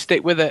just need to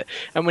stick with it,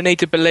 and we need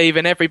to believe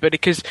in everybody,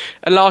 because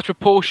a large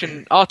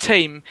proportion, our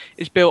team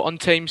is built on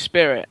team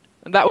spirit.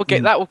 And that will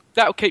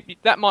keep you,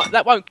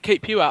 that won't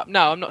keep you up.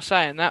 No, I'm not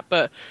saying that,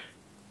 but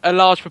a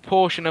large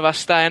proportion of us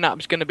staying up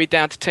is going to be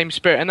down to team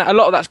spirit, and a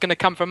lot of that's going to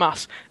come from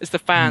us as the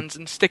fans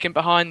and sticking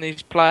behind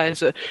these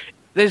players.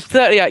 There's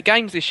 38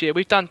 games this year.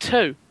 We've done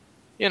 2.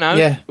 You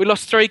know, we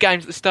lost 3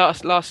 games at the start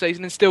of last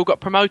season and still got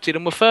promoted,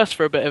 and we're first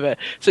for a bit of it.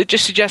 So it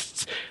just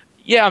suggests,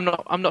 I'm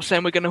not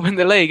saying we're going to win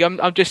the league.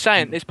 I'm just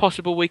saying it's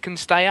possible we can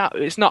stay up.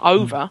 It's not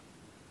over.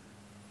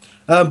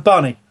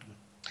 Barney.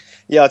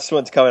 Yeah, I just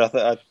wanted to come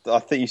in. I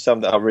think you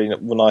summed it up really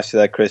nicely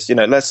there, Chris. You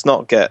know, let's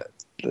not get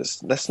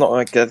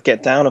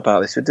down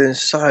about this. We're doing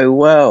so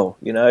well.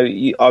 You know,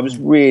 I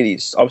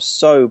was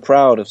so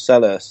proud of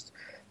Selhurst,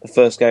 the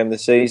first game of the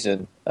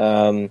season.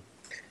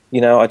 You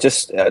know, I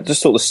just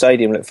thought the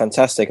stadium looked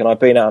fantastic, and I'd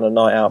been out on a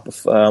night out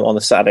on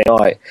the Saturday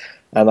night,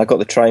 and I got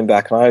the train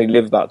back, and I only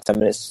live about 10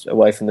 minutes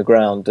away from the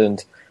ground,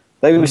 and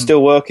they were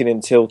still working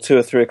until 2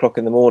 or 3 o'clock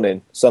in the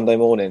morning, Sunday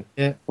morning.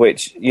 Yeah.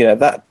 Which, you know,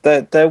 that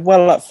they're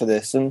well up for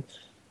this, and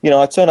you know,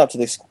 I turned up to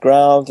this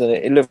ground, and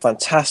it looked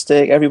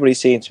fantastic. Everybody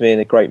seemed to be in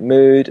a great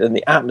mood, and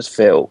the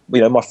atmosphere.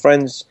 You know, my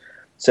friends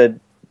said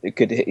it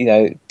could. You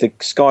know, the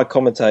Sky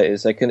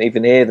commentators, they couldn't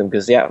even hear them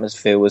because the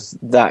atmosphere was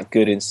that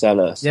good in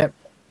Selhurst. Yep.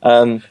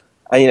 And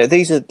you know,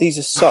 these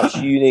are such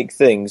unique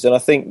things, and I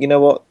think, you know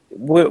what,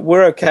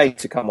 we're okay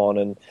to come on,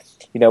 and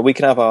you know, we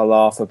can have our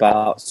laugh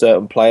about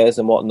certain players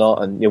and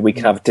whatnot, and you know, we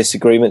can have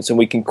disagreements and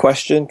we can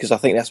question, because I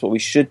think that's what we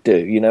should do.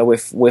 You know,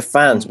 we're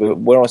fans,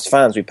 we're honest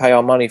fans. We pay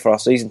our money for our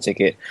season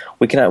ticket.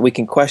 We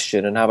can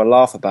question and have a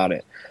laugh about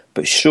it.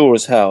 But sure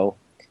as hell,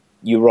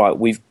 you're right.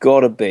 We've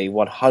got to be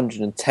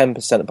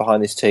 110%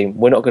 behind this team.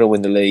 We're not going to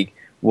win the league.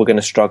 We're going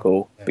to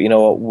struggle, but you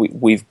know what?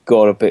 We've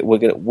got a bit.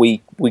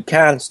 We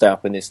can stay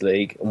up in this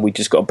league, and we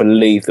just got to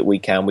believe that we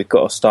can. We've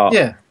got to start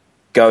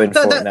going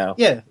for it now.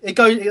 Yeah, it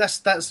goes.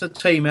 That's the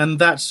team, and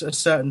that's a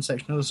certain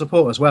section of the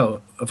support as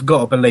well. Have got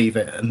to believe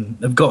it, and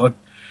have got to,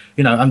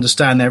 you know,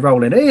 understand their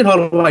role in it. Ian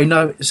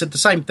Holloway, said the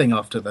same thing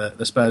after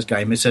the Spurs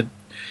game. He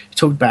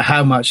talked about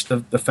how much the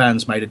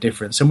fans made a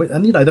difference,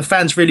 and you know, the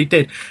fans really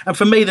did. And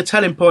for me, the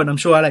telling point, I'm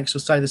sure Alex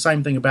will say the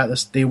same thing about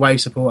the away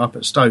support up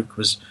at Stoke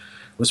was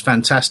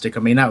fantastic. I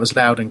mean, that was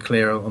loud and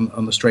clear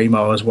on the stream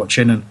I was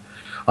watching, and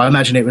I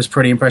imagine it was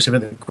pretty impressive at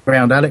the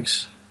ground,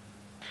 Alex.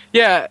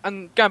 Yeah,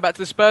 and going back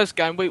to the Spurs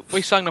game,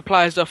 we sung the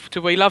players off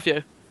to "We Love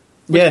You."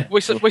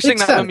 We sing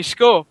that when we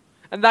score,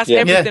 and that's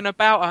everything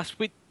about us.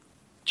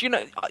 You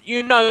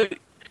know,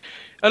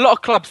 a lot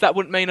of clubs that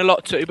wouldn't mean a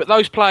lot to, but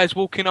those players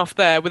walking off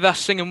there with us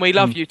singing "We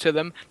Love You" to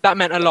them, that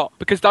meant a lot,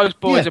 because those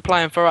boys are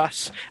playing for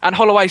us. And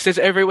Holloway says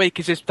every week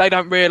is just they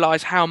don't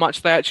realise how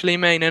much they actually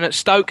mean. And at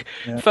Stoke,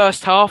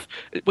 first half,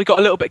 we got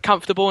a little bit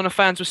comfortable, and the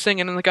fans were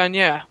singing, and they're going,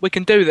 "Yeah, we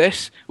can do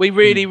this. We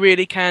really,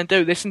 really can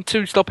do this." And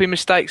 2 sloppy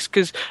mistakes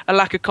because a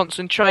lack of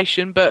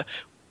concentration, but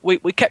we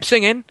kept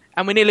singing,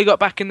 and we nearly got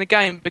back in the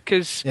game,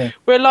 because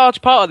we're a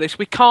large part of this.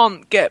 We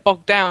can't get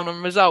bogged down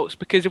on results,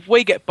 because if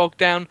we get bogged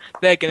down,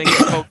 they're going to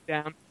get bogged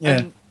down.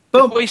 And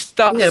if we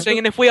start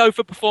singing, if we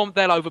overperform,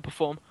 they'll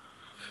overperform.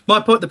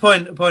 The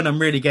point I'm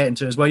really getting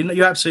to as well.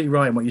 You're absolutely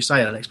right in what you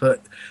say, Alex.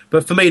 But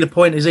for me, the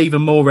point is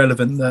even more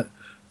relevant, that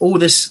all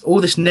this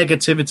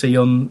negativity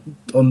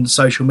on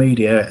social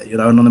media, you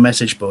know, and on the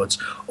message boards,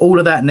 all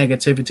of that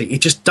negativity, it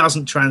just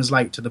doesn't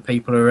translate to the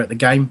people who are at the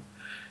game.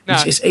 No.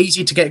 It's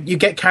easy to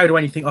get carried away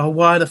and you think, oh,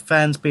 why are the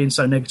fans being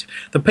so negative?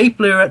 The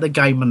people who are at the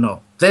game are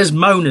not. There's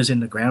moaners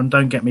in the ground,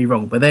 don't get me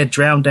wrong, but they're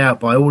drowned out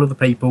by all of the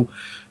people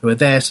who are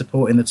there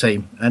supporting the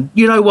team. And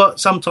you know what?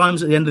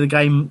 Sometimes at the end of the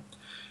game,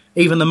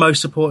 even the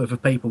most supportive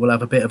of people will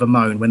have a bit of a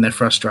moan when they're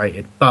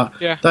frustrated. But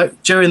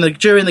during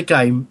the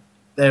game,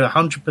 they're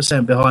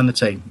 100% behind the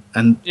team.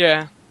 And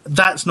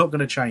that's not going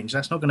to change.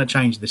 That's not going to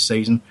change this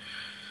season.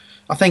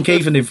 I think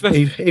even if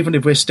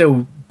we're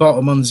still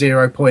bottom on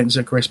 0 points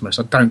at Christmas,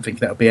 I don't think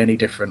that'll be any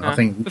different. No. I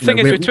think the thing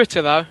is with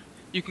Twitter though,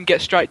 you can get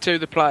straight to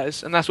the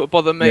players, and that's what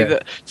bothered me.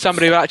 That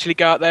somebody would actually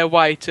go out their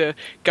way to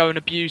go and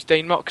abuse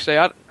Dean Moxey.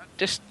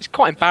 It's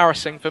quite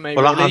embarrassing for me.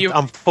 Well, really.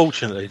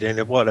 Unfortunately, then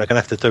what they're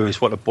going to have to do is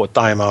what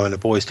Damo and the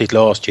boys did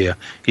last year.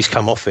 He's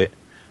come off it.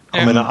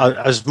 I mean,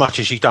 as much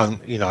as you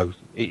don't, you know,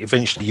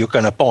 eventually you're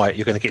going to buy it.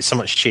 You're going to get so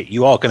much shit.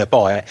 You are going to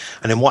buy it,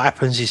 and then what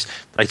happens is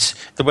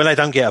when they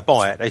don't get a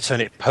buy it, they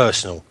turn it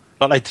personal.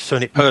 Like they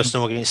turned it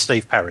personal against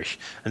Steve Parish,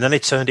 and then they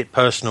turned it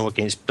personal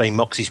against Dean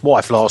Moxey's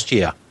wife last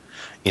year.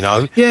 You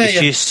know,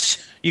 just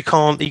you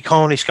can't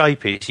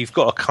escape it. You've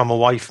got to come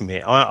away from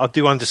it. I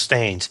do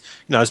understand.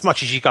 You know, as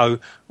much as you go,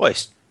 well,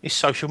 it's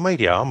social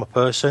media. I'm a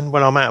person.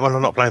 When I'm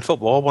not playing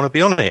football, I want to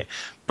be on it,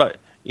 but.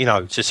 You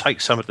know, to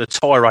take some of the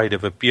tirade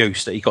of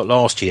abuse that he got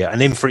last year, and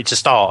then for it to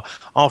start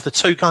after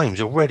 2 games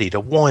already, the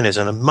whiners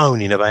and the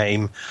moaning about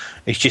him,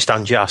 it's just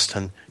unjust.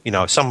 And you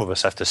know, some of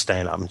us have to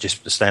stand up and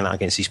just stand up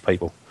against these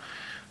people.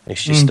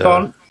 It's just.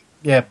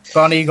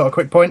 Barney, you got a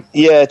quick point?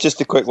 Yeah, just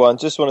a quick one.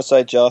 Just want to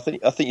say, Joe, I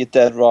think you're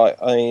dead right.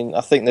 I mean,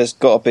 I think there's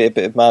got to be a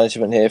bit of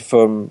management here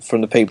from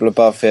the people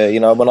above here.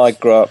 You know, when I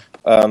grew up,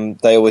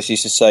 they always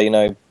used to say, you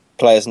know,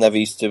 players never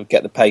used to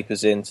get the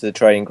papers into the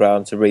training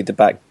ground to read the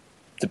back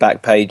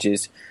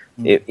pages.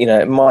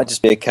 it might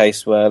just be a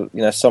case where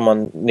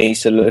someone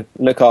needs to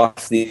look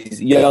after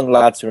these young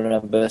lads.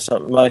 Remember, most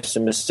of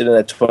them are still in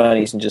their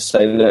 20s, and just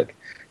say, look,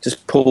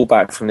 just pull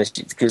back from this,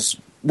 because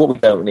what we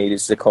don't need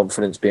is the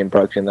confidence being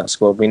broken in that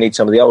squad. We need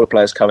some of the older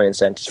players coming in and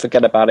saying, just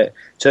forget about it,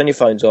 turn your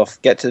phones off,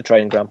 get to the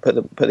training ground, put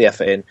the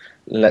effort in,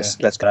 and let's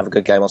go have a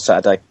good game on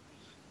Saturday.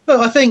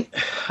 Well, I think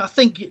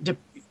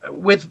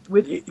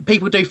with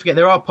people do forget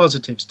there are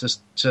positives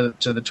to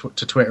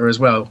Twitter as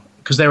well,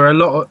 because there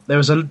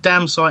was a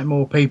damn sight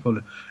more people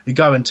who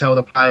go and tell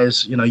the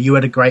players, you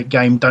had a great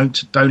game,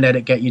 don't let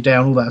it get you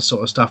down, all that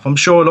sort of stuff. I'm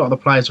sure a lot of the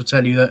players will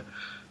tell you that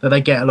they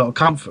get a lot of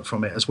comfort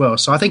from it as well.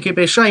 So I think it'd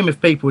be a shame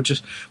if people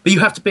but you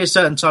have to be a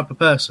certain type of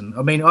person.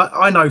 I mean,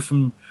 I know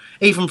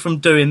even from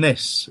doing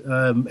this,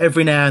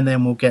 every now and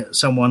then we'll get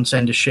someone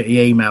send a shitty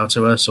email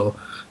to us, or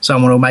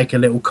someone will make a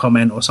little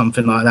comment or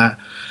something like that.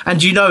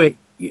 And it,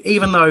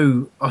 even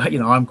though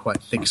I'm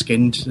quite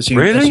thick-skinned, as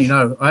you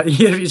know. I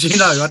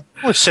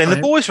send the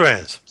boys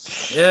round.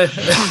 Yeah,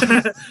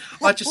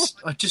 I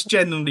just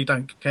genuinely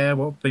don't care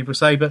what people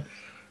say, but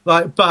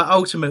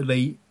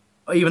ultimately,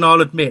 even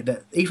I'll admit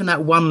that even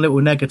that one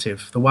little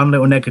negative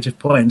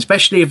point,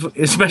 especially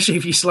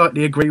if you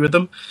slightly agree with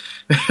them,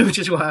 which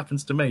is what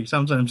happens to me.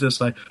 Sometimes they'll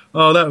say,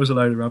 "Oh, that was a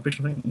load of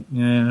rubbish." I think,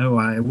 yeah, all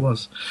right, it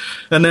was,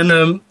 and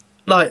then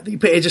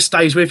it just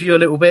stays with you a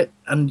little bit.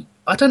 And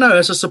I don't know,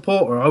 as a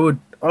supporter, I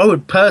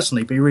would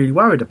personally be really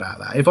worried about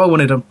that if I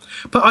wanted to.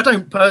 But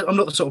I'm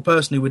not the sort of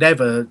person who would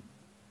ever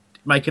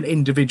make an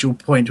individual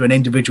point to an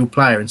individual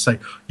player and say,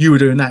 you were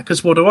doing that,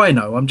 because what do I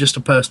know? I'm just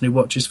a person who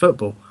watches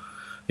football.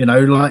 I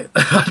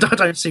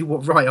don't see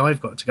what right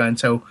I've got to go and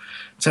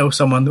tell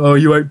someone, oh,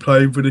 you ain't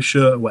playing for the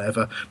shirt or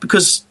whatever,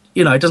 because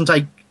it doesn't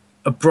take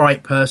a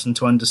bright person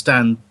to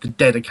understand the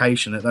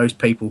dedication that those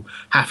people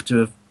have to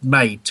have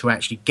made to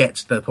actually get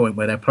to the point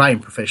where they're playing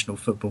professional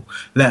football,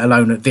 let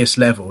alone at this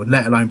level, and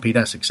let alone be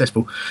that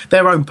successful.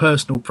 Their own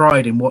personal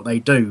pride in what they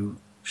do,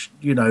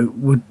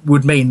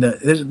 would mean that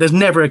there's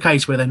never a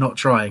case where they're not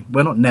trying.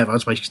 Well, not never, I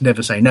suppose you can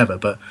never say never,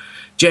 but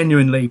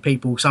genuinely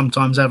people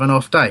sometimes have an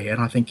off day,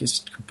 and I think it's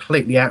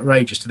completely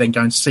outrageous to then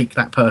go and seek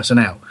that person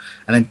out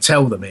and then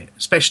tell them it,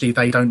 especially if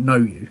they don't know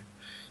you.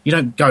 You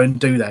don't go and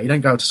do that. You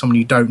don't go to someone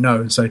you don't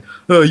know and say,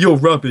 oh, you're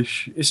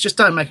rubbish. It just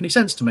don't make any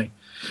sense to me.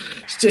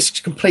 It's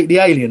just completely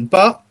alien.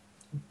 But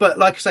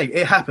like I say,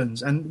 it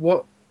happens, and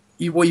what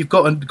you've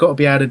got to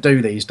be able to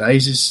do these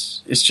days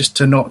is just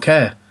to not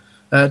care.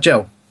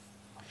 Joel?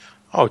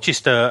 Oh,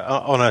 just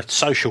on a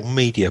social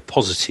media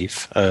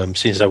positive,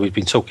 since we've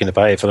been talking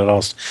about it for the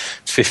last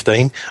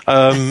 15.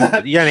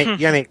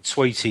 Yannick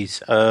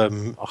tweeted,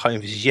 I hope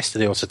it was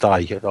yesterday or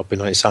today, I've been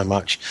on it so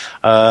much,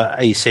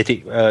 he said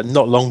it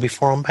not long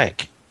before I'm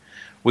back,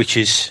 which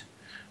is,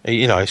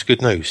 it's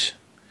good news.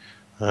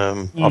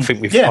 I think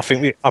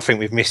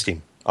we've missed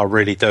him. I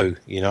really do.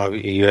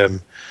 He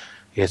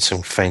had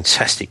some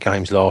fantastic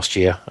games last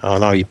year. I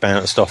know he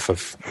bounced off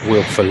of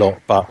Wilf a lot,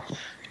 but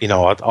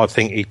I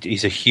think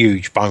he's a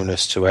huge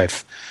bonus to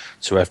have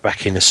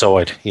back in the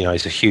side.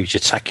 He's a huge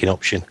attacking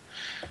option.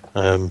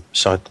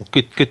 So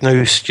good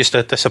news. Just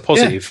that's a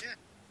positive.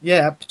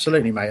 Yeah,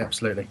 absolutely, mate.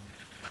 Absolutely.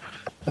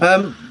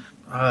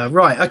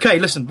 Right. Okay.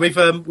 Listen, we've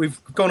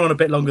gone on a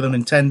bit longer than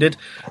intended.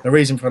 The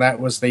reason for that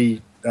was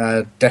the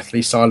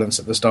deathly silence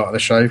at the start of the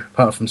show,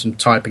 apart from some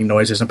typing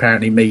noises.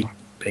 Apparently, me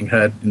being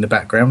heard in the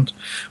background,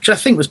 which I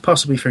think was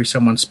possibly through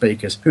someone's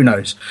speakers. Who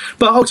knows?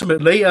 But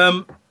ultimately,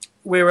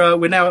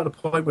 we're now at the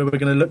point where we're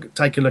going to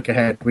take a look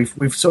ahead.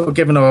 We've sort of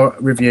given our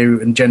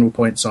review and general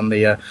points on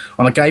the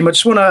game. I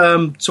just want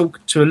to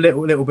talk to a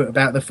little bit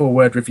about the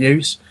 4-word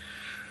reviews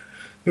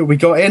that we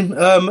got in,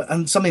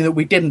 and something that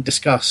we didn't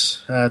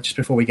discuss just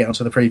before we get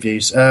onto the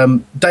previews.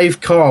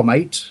 Dave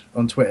Carmate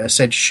on Twitter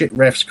said, "Shit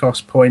refs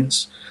cost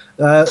points."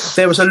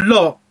 There was a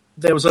lot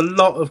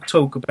of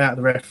talk about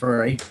the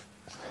referee.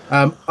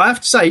 I have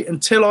to say,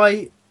 until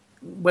I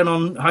went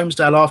on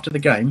Homesdale after the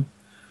game,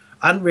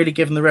 I hadn't really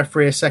given the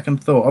referee a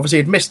second thought. Obviously,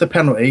 he'd missed the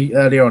penalty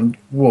early on,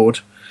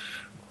 Ward,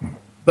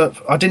 but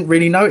I didn't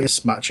really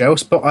notice much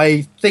else. But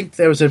I think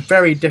there was a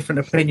very different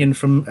opinion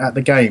at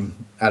the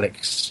game,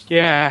 Alex.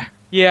 Yeah,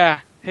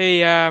 he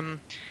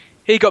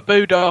got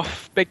booed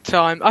off big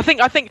time. I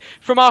think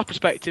from our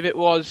perspective, it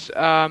was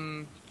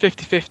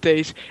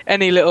 50-50s.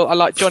 I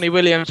like Johnny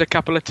Williams a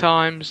couple of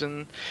times,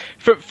 and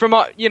from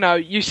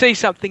you see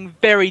something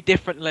very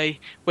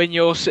differently when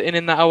you're sitting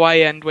in that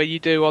away end where you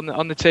do on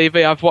the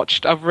TV. I've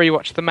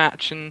rewatched the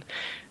match, and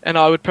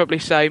I would probably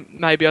say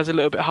maybe I was a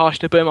little bit harsh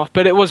to boom off,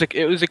 but it was a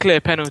clear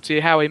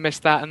penalty how he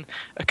missed that, and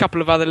a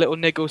couple of other little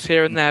niggles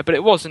here and there, but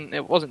it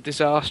wasn't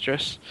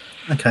disastrous.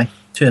 Okay,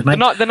 cheers, mate.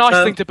 The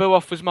nice thing to boo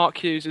off was Mark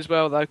Hughes as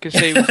well, though, because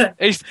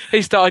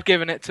he started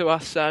giving it to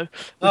us. So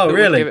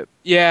really?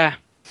 Yeah.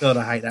 God,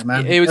 I hate that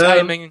man. He was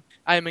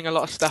aiming a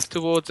lot of stuff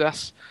towards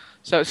us,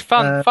 so it's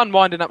fun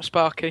winding up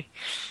Sparky.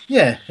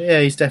 Yeah,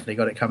 he's definitely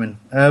got it coming.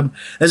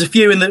 There's a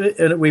few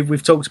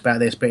we've talked about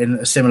this, but in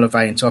a similar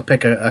vein. So I'll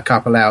pick a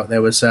couple out.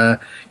 There was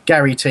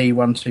Gary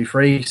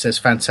T123 says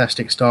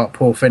fantastic start,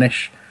 poor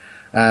finish.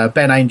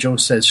 Ben Angel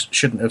says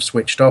shouldn't have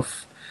switched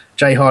off.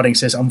 Jay Harding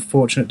says,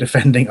 unfortunate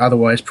defending,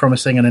 otherwise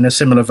promising. And in a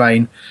similar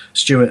vein,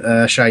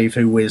 Stuart Shave,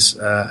 who is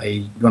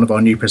one of our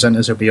new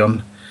presenters,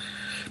 will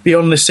be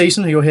on this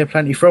season, who you'll hear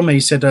plenty from. He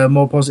said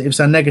more positives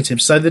than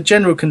negatives. So the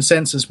general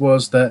consensus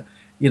was that,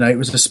 it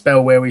was a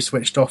spell where we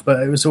switched off,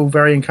 but it was all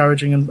very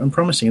encouraging and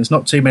promising. There's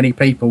not too many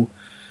people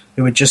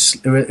who were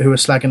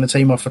slagging the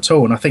team off at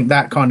all. And I think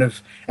that kind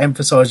of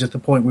emphasises the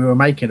point we were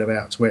making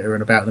about Twitter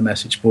and about the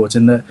message boards,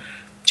 in that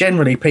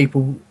generally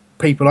people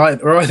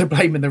are either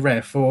blaming the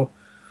ref or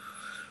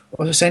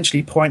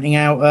essentially pointing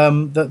out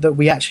that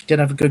we actually did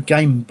have a good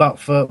game, but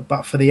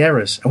for the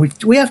errors, and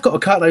we have got to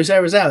cut those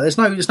errors out. There's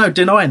no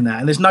denying that,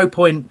 and there's no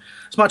point.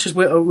 As much as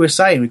we're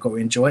saying we've got to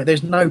enjoy it,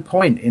 there's no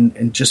point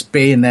in just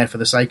being there for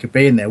the sake of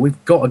being there.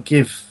 We've got to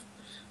give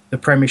the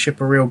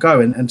Premiership a real go,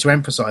 and to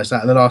emphasise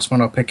that, the last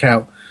one I'll pick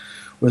out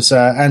was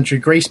Andrew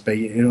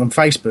Greasby on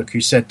Facebook,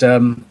 who said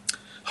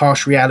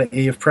harsh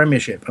reality of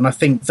Premiership, and I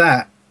think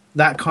that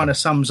kind of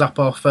sums up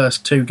our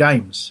first two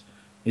games,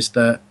 is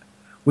that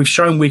we've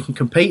shown we can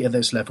compete at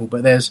this level,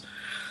 but there's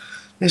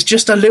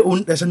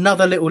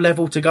another little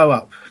level to go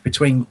up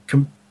between.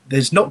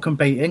 There's not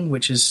competing,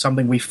 which is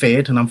something we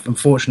feared, and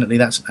unfortunately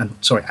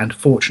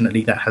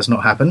that has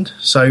not happened.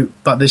 So,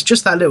 but there's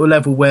just that little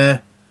level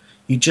where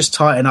you just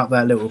tighten up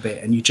that little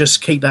bit, and you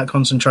just keep that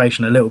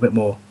concentration a little bit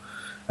more.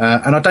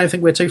 And I don't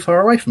think we're too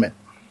far away from it.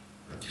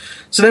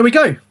 So there we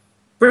go,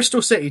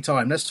 Bristol City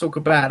time. Let's talk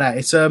about that.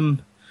 It's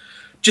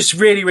just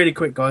really, really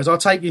quick, guys. I'll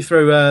take you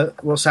through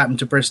what's happened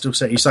to Bristol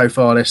City so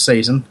far this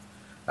season.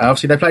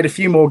 Obviously, they played a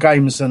few more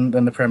games than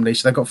the Premier League,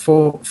 so they've got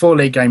four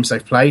league games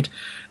they've played.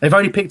 They've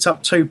only picked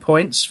up 2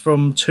 points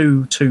from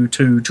two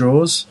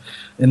draws.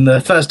 In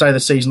the first day of the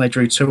season, they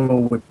drew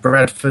 2-2 with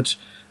Bradford,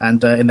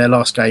 and in their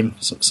last game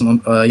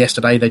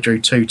yesterday, they drew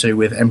 2-2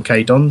 with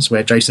MK Dons,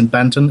 where Jason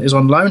Banton is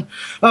on loan.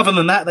 Other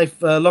than that,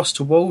 they've lost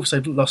to Wolves,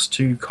 they've lost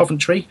to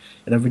Coventry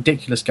in a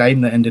ridiculous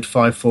game that ended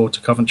 5-4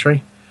 to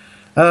Coventry.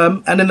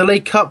 And in the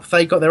League Cup,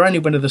 they got their only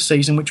win of the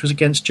season, which was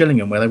against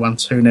Gillingham, where they won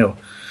 2-0.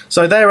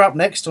 So they're up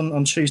next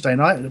on Tuesday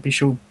night.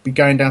 I'll be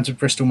going down to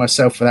Bristol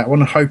myself for that one,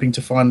 hoping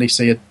to finally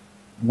see a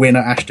win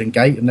at Ashton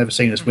Gate. I've never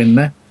seen us win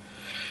there.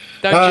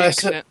 Don't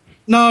jinx it.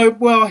 No,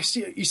 well,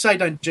 you say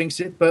don't jinx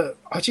it, but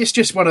it's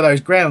just one of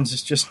those grounds.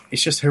 It's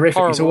just horrific.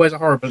 Horrible. It's always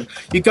horrible.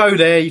 You go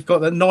there, you've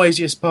got the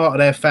noisiest part of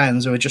their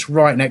fans who are just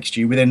right next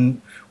to you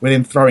within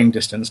throwing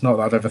distance. Not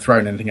that I've ever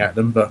thrown anything at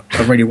them, but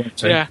I really want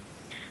to.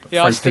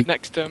 Yeah, I stood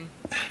next to them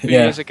a few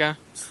years ago.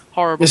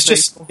 Horrible it's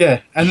people.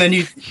 Just and then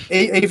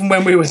even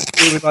when we were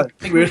like,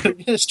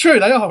 it's true,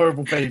 they are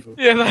horrible people.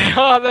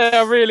 Yeah,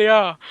 they really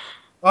are.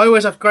 I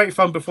always have great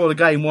fun before the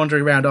game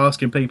wandering around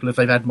asking people if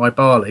they've had my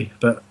barley,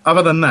 but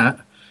other than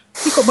that,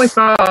 you got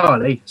my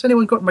barley? Has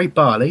anyone got my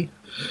barley?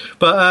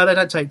 But they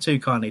don't take too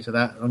kindly to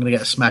that. I'm going to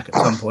get a smack at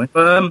some point.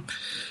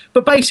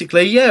 But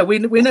basically, yeah, we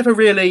never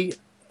really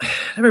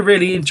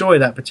enjoy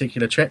that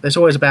particular trip. There's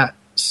always about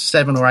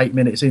 7 or 8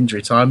 minutes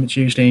injury time. It's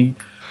usually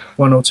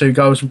 1 or 2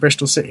 goals from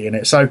Bristol City in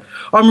it. So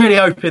I'm really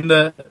hoping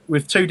that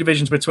with 2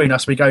 divisions between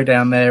us, we go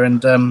down there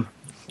and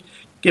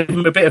give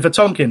them a bit of a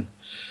tonking.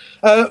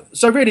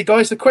 So really,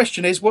 guys, the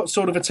question is, what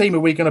sort of a team are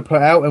we going to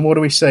put out, and what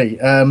do we see?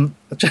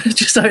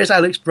 Just noticed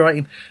Alex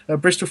Brighton,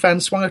 Bristol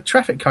fans swung a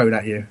traffic cone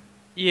at you.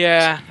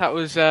 Yeah, that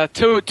was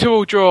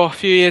 2-2 draw a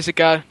few years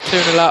ago,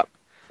 2-0 up.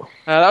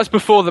 That was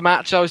before the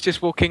match. I was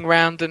just walking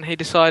around, and he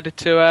decided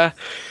to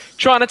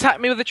try and attack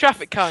me with a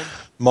traffic cone.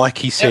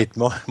 Mikey said,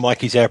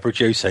 Mikey's our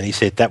producer, and he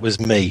said that was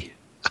me.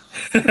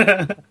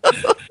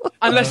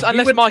 Unless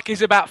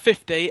Mikey's about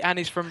 50 and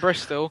he's from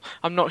Bristol,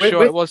 I'm not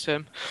sure it was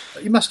him.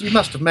 You must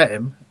have met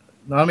him.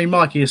 I mean,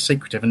 Mikey is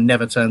secretive and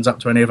never turns up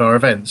to any of our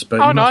events.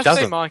 But I've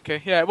seen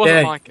Mikey. Yeah, it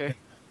wasn't Mikey.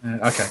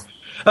 Okay.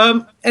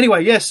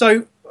 Anyway, yeah.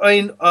 So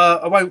I mean,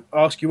 I won't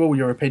ask you all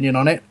your opinion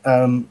on it.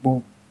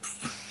 Well,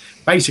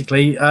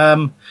 basically,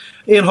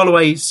 Ian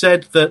Holloway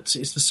said that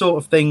it's the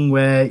sort of thing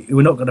where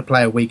we're not going to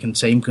play a weakened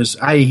team because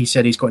he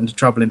said he's got into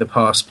trouble in the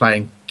past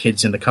playing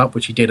kids in the cup,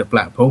 which he did at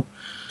Blackpool.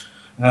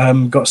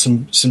 Got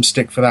some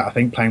stick for that, I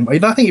think. I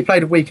think he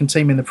played a weakened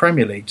team in the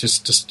Premier League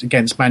just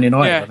against Man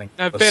United. Yeah, I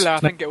think. Villa. I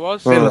think it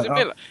was. Villa. Was it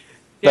Villa?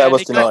 Yeah, that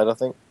was United, I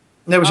think.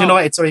 There was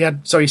United,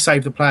 so he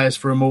saved the players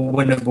for a more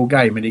winnable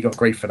game, and he got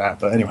grief for that.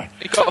 But anyway,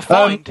 he got a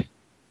fine.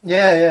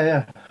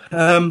 Yeah.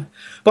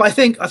 But I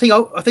think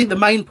the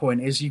main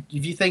point is if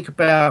you think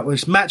about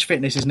match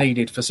fitness is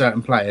needed for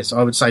certain players.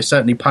 I would say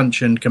certainly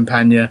Punch and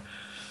Campagna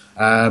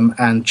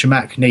and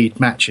Chamakh need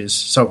matches,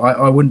 so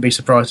I wouldn't be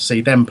surprised to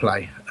see them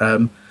play.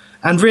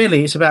 And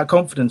really, it's about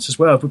confidence as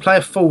well. If we play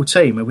a full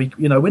team, and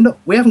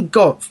we haven't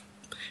got.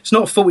 It's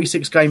not a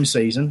 46 game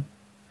season.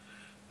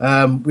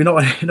 We're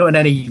not in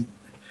any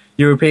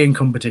European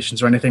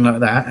competitions or anything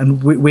like that,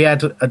 and we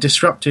had a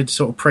disrupted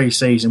sort of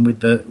pre-season with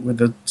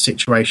the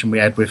situation we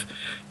had with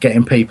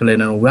getting people in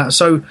and all that.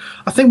 So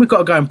I think we've got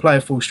to go and play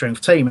a full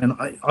strength team, and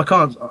I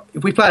can't.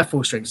 If we play a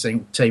full strength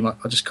team,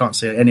 I just can't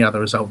see any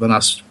other result than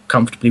us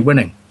comfortably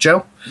winning.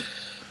 Joe?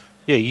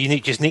 Yeah, you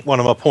just nick one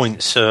of my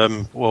points.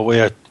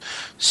 We're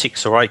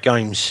 6 or 8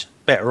 games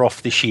better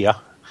off this year.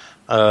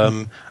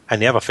 And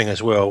the other thing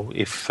as well,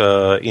 if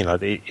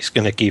it's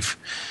going to give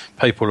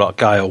people like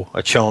Gale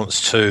a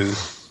chance to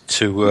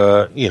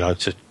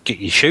get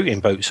your shooting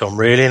boots on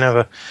really,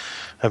 and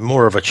have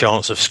more of a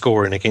chance of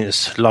scoring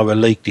against lower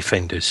league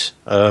defenders.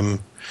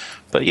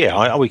 But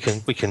yeah, we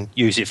can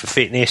use it for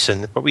fitness,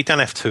 but we don't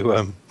have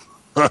to.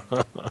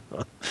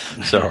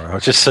 Sorry,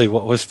 I'll just see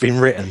what was been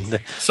written.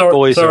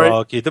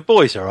 The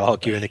boys are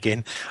arguing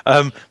again.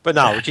 But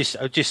no, just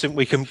think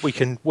we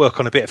can work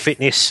on a bit of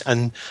fitness,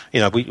 and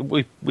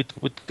with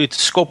the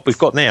squad we've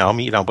got now. I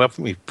mean, I think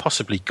we've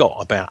possibly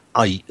got about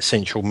 8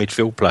 central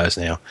midfield players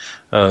now.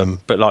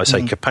 But like I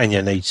say,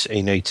 Campagna needs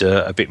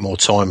a bit more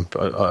time,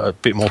 a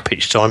bit more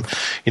pitch time.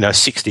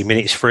 60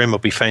 minutes for him will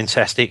be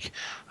fantastic.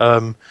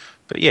 But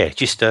yeah,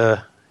 just.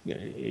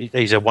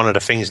 These are one of the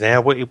things now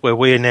where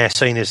we're now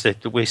seen as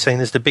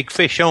the big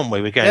fish, aren't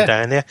we? We're going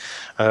down there.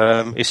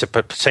 It's a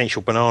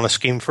potential banana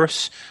skin for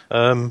us.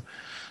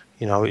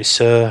 It's.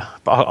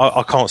 But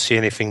I can't see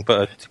anything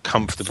but a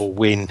comfortable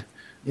win.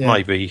 Yeah.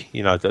 Maybe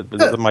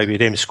maybe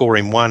them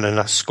scoring one and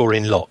us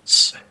scoring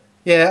lots.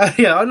 Yeah.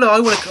 No, I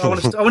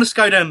want to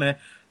go down there,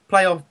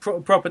 play off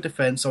proper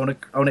defence. I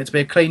want it to be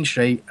a clean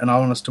sheet, and I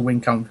want us to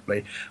win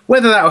comfortably.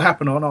 Whether that will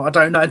happen or not, I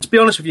don't know. And to be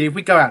honest with you, if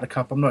we go out of the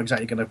cup, I'm not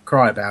exactly going to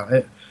cry about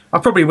it. I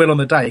probably will on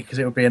the day because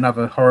it will be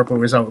another horrible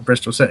result at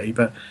Bristol City.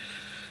 But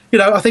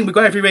I think we've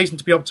got every reason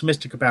to be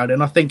optimistic about it,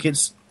 and I think it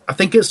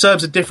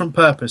serves a different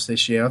purpose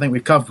this year. I think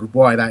we've covered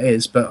why that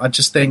is, but I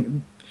just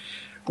think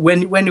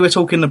when you were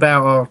talking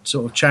about our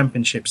sort of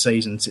championship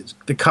seasons,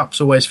 the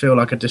cups always feel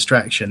like a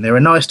distraction. They're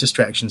a nice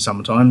distraction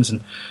sometimes,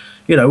 and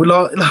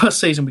last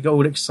season we got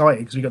all excited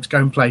because we got to go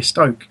and play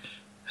Stoke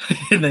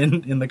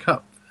in the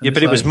cup. Yeah,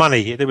 but it was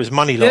money. There was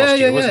money last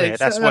year, wasn't it?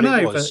 That's what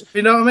it was. But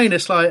you know what I mean?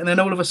 It's like, and then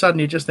all of a sudden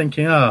you're just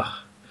thinking,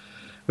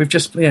 we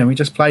just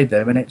played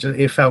them, and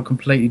it felt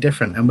completely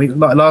different. And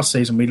last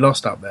season we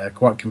lost up there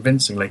quite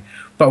convincingly,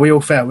 but we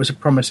all felt it was a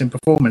promising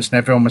performance, and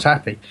everyone was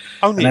happy.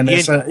 Only and then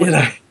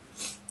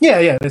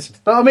yeah. Listen,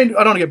 but I mean,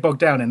 I don't want to get bogged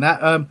down in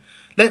that.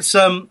 Let's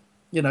I'm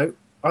not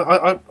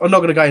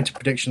going to go into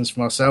predictions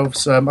for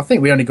ourselves. I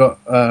think we only got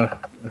a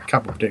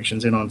couple of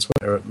predictions in on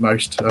Twitter at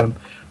most. I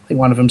think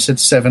one of them said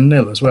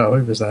 7-0 as well.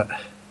 Who was that?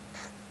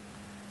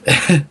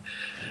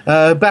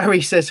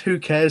 Barry says, who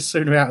cares?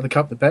 Sooner out of the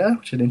cup, the better,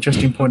 which is an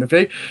interesting point of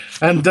view.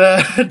 And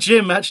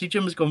Jim has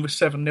gone with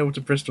 7-0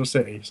 to Bristol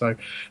City. So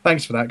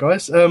thanks for that,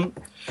 guys.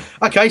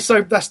 Okay,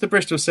 so that's the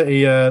Bristol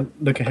City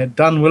look ahead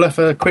done. We'll have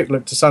a quick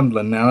look to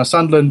Sunderland now.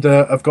 Sunderland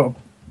have got a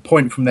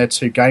point from their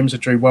 2 games. They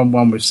drew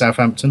 1-1 with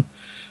Southampton.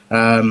 They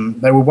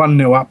were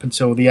 1-0 up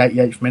until the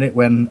 88th minute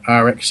when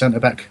our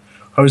ex-centre-back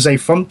Jose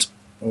Fonte,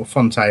 or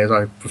Fonte as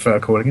I prefer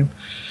calling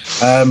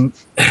him,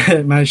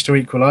 managed to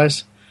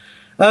equalise.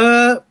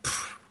 I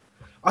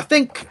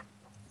think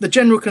the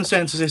general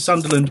consensus is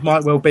Sunderland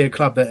might well be a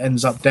club that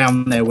ends up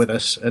down there with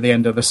us at the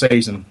end of the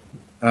season.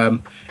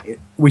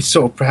 We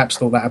sort of perhaps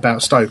thought that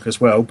about Stoke as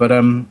well, but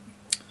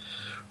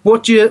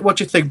what do you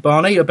think,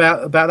 Barney,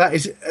 about that?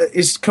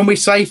 Is can we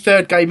say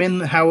third game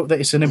in how that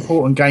it's an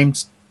important game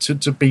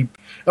to be?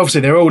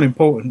 Obviously, they're all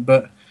important,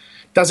 but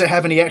does it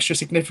have any extra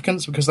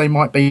significance because they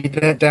might be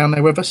down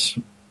there with us?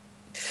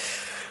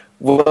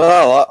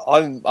 Well,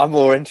 I'm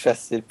more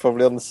interested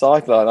probably on the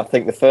sideline. I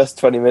think the first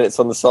 20 minutes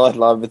on the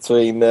sideline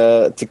between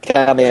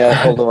Di-Canio and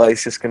Holloway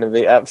is just going to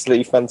be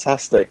absolutely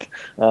fantastic.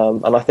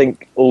 And I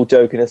think, all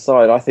joking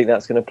aside, I think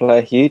that's going to play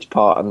a huge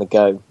part in the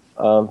game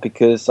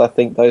because I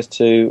think those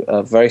two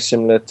are very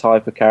similar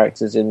type of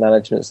characters in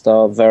management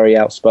style, very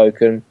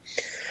outspoken.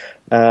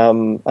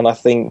 And I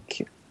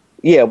think...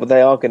 Yeah, but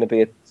they are going to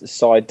be a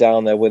side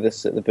down there with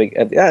us at the big...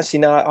 Actually,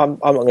 no, I'm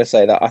not going to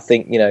say that. I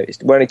think,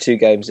 we're only 2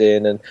 games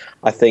in, and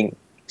I think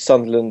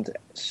Sunderland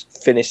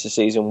finished the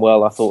season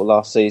well. I thought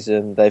last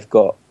season they've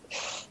got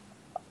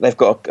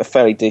a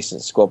fairly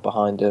decent squad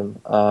behind them.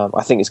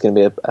 I think it's going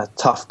to be a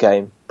tough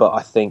game, but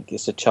I think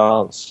it's a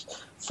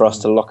chance for us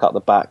to lock up the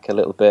back a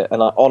little bit.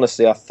 And I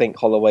think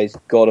Holloway's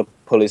got to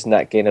pull his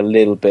neck in a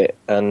little bit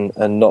and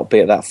not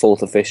be at that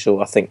 4th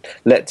official. I think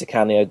let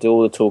Di-Canio do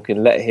all the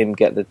talking, let him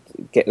get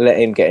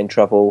in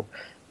trouble.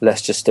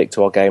 Let's just stick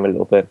to our game a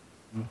little bit.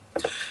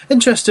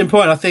 Interesting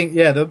point. I think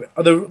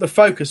the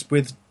focus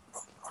with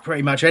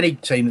pretty much any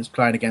team that's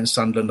playing against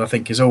Sunderland, I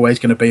think, is always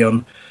going to be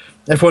on.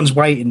 Everyone's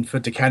waiting for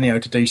Di-Canio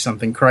to do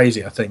something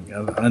crazy, I think,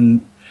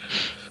 and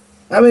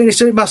I mean,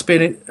 it must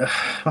be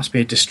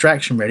a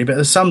distraction, really. But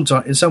in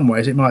some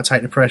ways, it might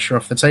take the pressure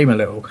off the team a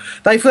little.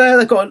 They've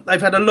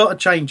had a lot of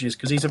changes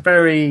because he's a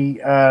very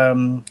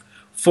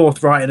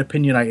forthright and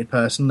opinionated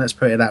person. Let's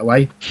put it that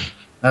way.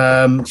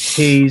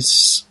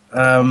 He's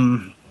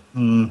trying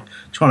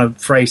to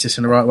phrase this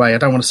in the right way. I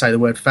don't want to say the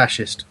word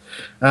fascist,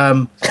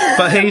 but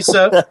he's.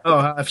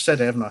 I've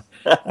said it, haven't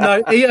I?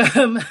 No, he.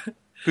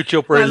 Good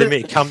job we're a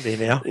limited company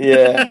now.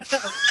 Yeah.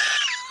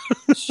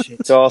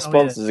 Shit. So our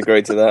sponsors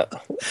agreed to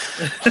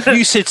that.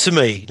 You said to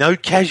me, no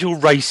casual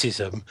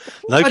racism,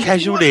 no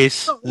casual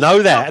this,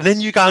 no that, and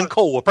then you go and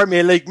call a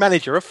Premier League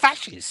manager a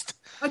fascist.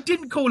 I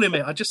didn't call him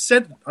it. I just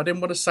said I didn't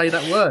want to say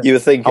that word. You were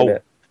thinking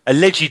it.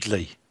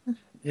 Allegedly,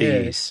 he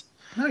is.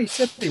 No, he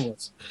said he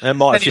was. That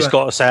might have just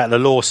got us out of the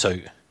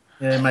lawsuit.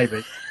 Yeah,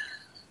 maybe.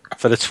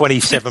 For the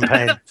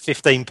 £27,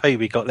 15p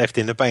we got left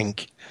in the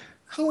bank.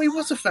 Oh, he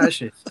was a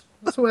fascist.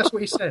 That's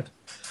what he said.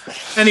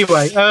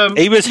 Anyway,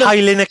 he was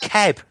hailing a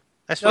cab.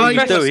 That's what he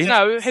was doing.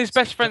 No, his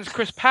best friend's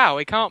Chris Powell.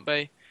 He can't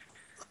be.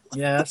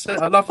 Yeah, that's it.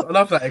 I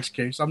love that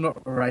excuse. I'm not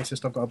a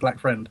racist. I've got a black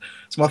friend.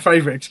 It's my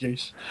favourite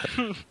excuse.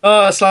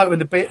 It's like when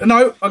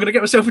no, I'm going to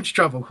get myself into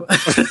trouble.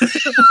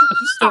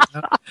 Stop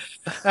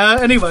now.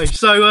 Anyway,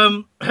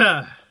 so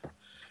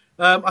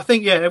I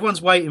think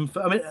everyone's waiting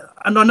for. I mean,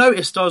 and I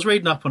noticed I was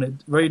reading up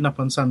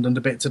on Sunderland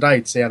a bit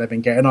today to see how they've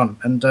been getting on,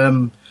 and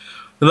the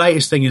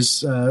latest thing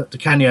is Di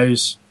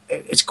Canio's.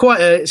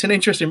 It's an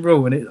interesting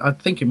rule, and I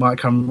think it might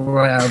come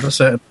right out of a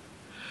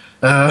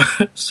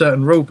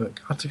certain rule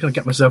book. I'm going to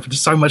get myself into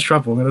so much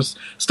trouble. I'm going to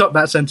stop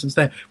that sentence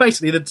there.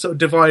 Basically, the sort of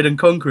divide and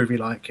conquer, if you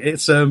like.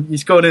 It's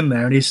he's gone in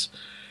there and he's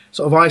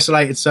sort of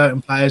isolated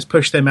certain players,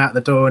 pushed them out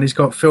the door, and he's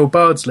got Phil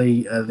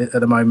Bardsley at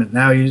the moment.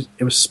 Now he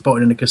was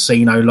spotted in a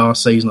casino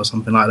last season or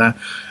something like that,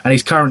 and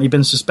he's currently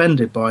been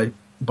suspended by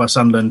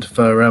Sunderland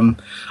for I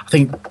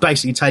think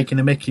basically taking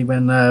a mickey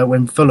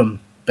when Fulham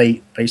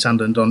beat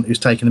Sunderland on, who's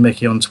taking the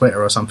mickey on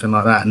Twitter or something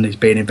like that, and he's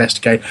being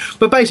investigated.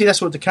 But basically,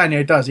 that's what Di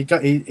Canio does.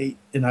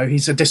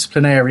 He's a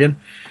disciplinarian.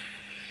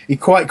 He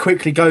quite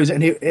quickly goes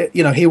and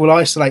he will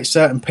isolate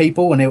certain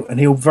people, and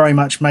he'll very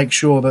much make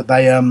sure that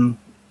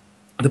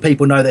the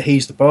people know that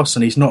he's the boss,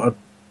 and he's not a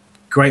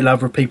great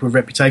lover of people with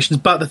reputations.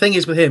 But the thing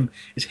is with him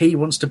is he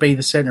wants to be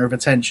the centre of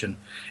attention.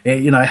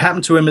 It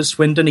happened to him at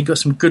Swindon. He got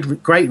some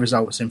great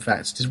results. In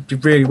fact,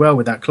 did really well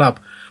with that club.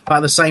 But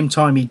at the same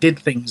time, he did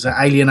things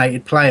that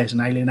alienated players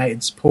and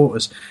alienated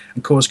supporters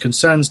and caused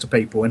concerns to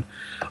people. And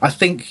I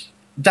think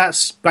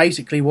that's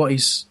basically what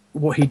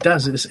he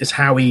does. Is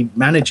how he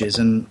manages.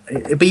 And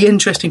it'd be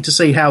interesting to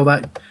see how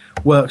that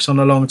works on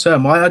the long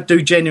term. I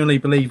do genuinely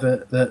believe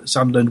that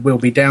Sunderland will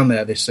be down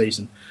there this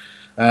season.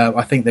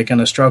 I think they're going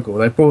to struggle.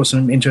 They've brought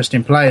some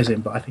interesting players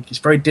in, but I think it's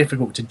very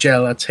difficult to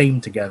gel a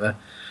team together.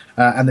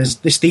 And there's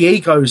the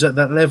egos at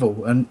that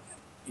level. And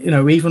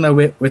even though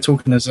we're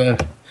talking as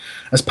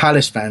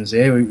Palace fans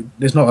here,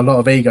 there's not a lot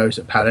of egos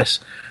at Palace.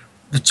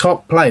 The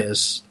top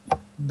players,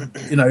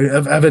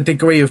 have a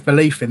degree of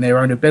belief in their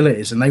own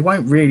abilities, and they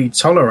won't really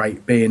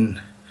tolerate being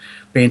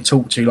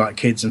talked to like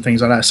kids and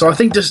things like that. So I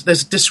think there's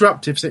a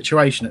disruptive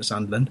situation at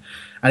Sunderland,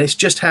 and it's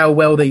just how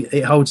well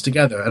it holds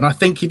together. And I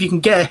think if you can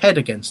get ahead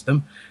against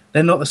them,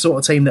 they're not the sort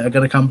of team that are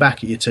going to come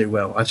back at you too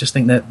well. I just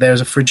think that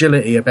there's a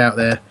fragility about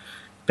their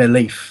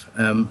belief,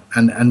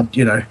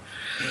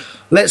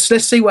 Let's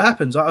see what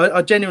happens.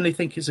 I genuinely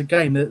think it's a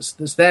game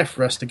that's there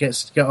for us to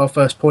get our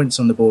first points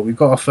on the board. We've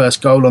got our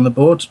first goal on the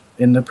board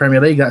in the Premier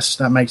League.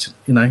 That makes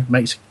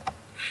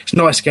it's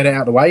nice to get it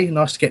out of the way.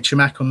 Nice to get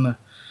Chamakh on the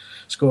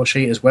score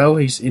sheet as well.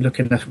 He's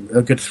looking at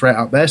a good threat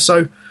up there.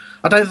 So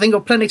I don't think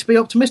I've plenty to be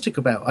optimistic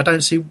about. I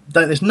don't see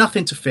that there's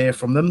nothing to fear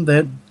from them.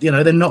 They're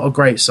not a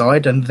great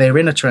side, and they're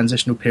in a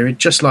transitional period,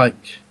 just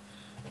like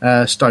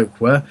Stoke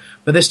were.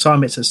 But this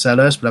time it's at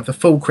Selhurst. We'll have the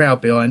full crowd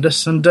behind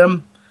us, and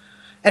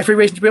every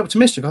reason to be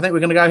optimistic. I think we're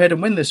going to go ahead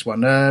and win this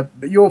one.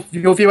 Your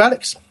view,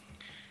 Alex?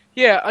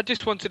 Yeah, I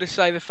just wanted to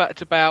say the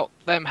fact about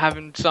them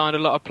having signed a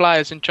lot of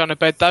players and trying to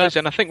bed those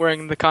in. I think we're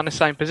in the kind of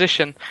same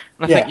position.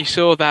 And I think you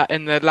saw that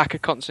in the lack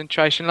of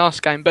concentration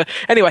last game. But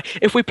anyway,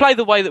 if we play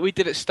the way that we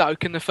did at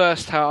Stoke in the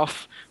first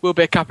half, we'll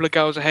be a couple of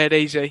goals ahead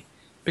easy.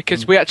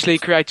 Because we actually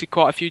created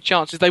quite a few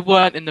chances. They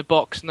weren't in the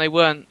box and they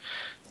weren't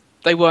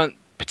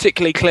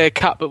particularly clear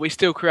cut, but we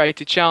still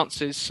created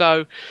chances.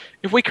 So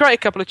if we create a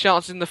couple of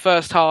chances in the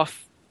first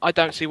half, I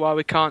don't see why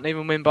we can't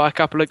even win by a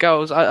couple of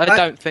goals. I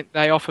don't think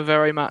they offer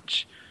very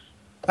much.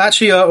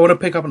 Actually, I want to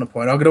pick up on a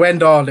point. I'm going to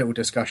end our little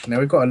discussion there.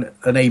 We've got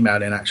an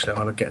email in, actually.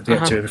 I want to get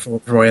to it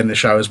before I end the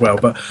show as well.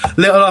 But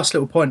last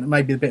little point,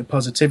 maybe a bit of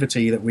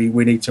positivity that we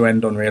need to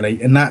end on,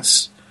 really. And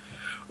that's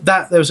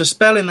that there was a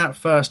spell in that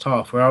first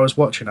half where I was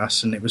watching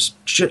us, and it was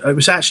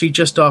actually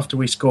just after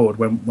we scored,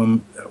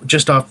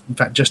 just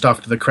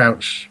after the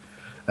Crouch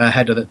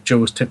header that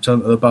Jules tipped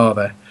onto the bar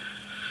there.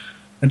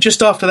 And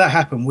just after that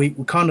happened, we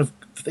kind of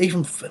it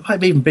might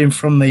have even been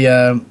from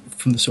the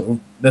sort of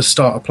the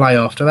start of play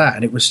after that,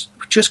 and it was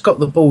just got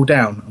the ball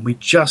down, and we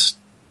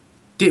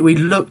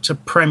looked a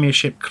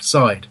Premiership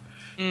side.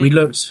 We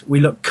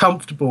looked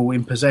comfortable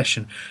in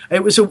possession.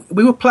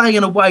 We were playing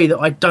in a way that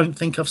I don't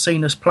think I've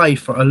seen us play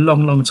for a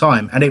long, long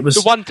time, and it was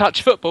the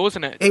one-touch football,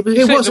 wasn't it? It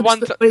was.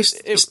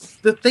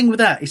 The thing with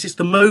that is it's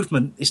the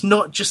movement. It's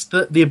not just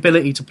the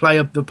ability to play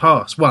the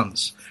pass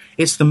once.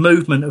 It's the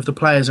movement of the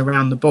players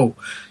around the ball.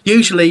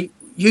 Usually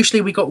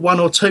we got one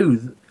or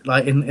two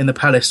like in the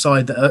Palace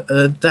side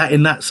that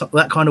in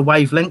that kind of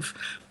wavelength,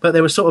 but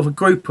there was sort of a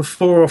group of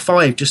 4 or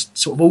 5 just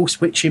sort of all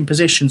switching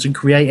positions and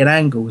creating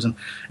angles, and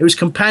it was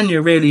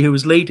Campagna really who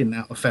was leading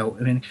that, I felt.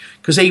 I mean,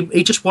 because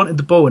he just wanted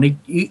the ball, and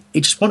he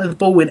just wanted the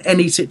ball in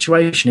any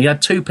situation. He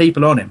had 2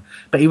 people on him,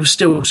 but he was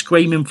still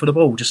screaming for the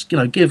ball, just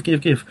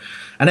give.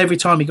 And every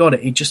time he got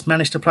it, he just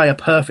managed to play a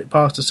perfect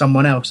pass to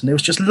someone else, and it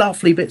was just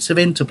lovely bits of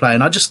interplay.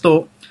 And I just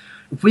thought,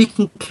 if we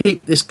can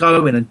keep this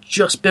going and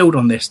just build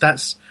on this,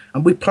 that's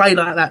and we play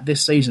like that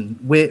this season,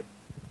 we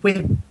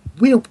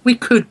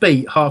could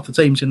beat half the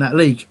teams in that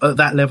league at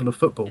that level of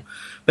football.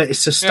 But it's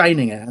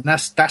sustaining it, and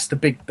that's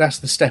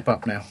the step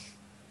up now.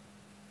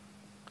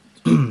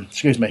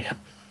 Excuse me.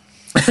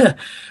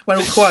 Went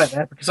all quiet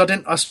there because I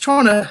was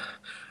trying to.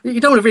 You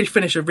don't want to really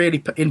finish a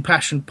really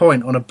impassioned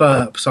point on a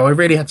burp, so I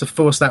really had to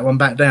force that one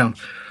back down.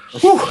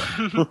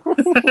 Can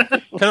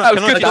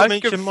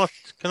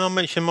I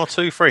mention my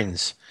two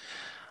friends?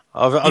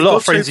 I've got a lot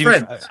of friends.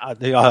 I've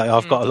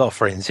got a lot of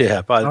friends.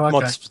 Yeah,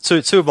 but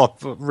two of my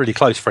really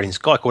close friends. A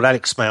guy called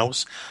Alex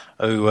Smails,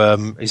 who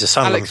is a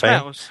Sunderland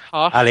fan.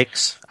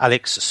 Alex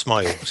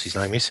Smails, his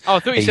name is. Oh, I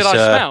thought you said I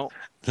smell.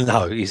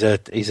 No, he's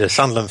a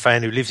Sunderland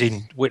fan who lives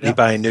in Whitley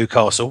Bay in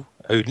Newcastle.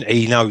 Who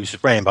he knows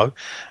Rambo,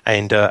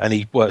 and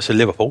he works at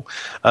Liverpool.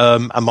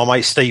 And my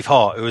mate Steve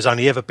Hart, who has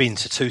only ever been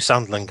to 2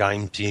 Sunderland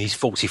games in his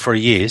 43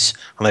 years,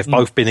 and they've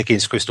both been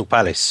against Crystal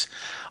Palace.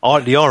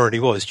 The irony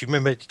was, do you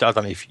remember? I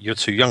don't know if you're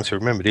too young to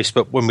remember this,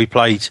 but when we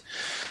played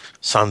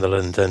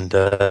Sunderland and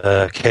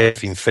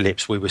Kevin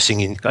Phillips, we were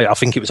singing. I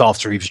think it was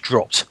after he was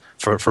dropped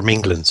from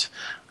England.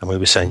 And we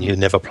were saying, you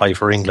never play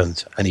for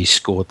England. And he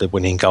scored the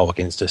winning goal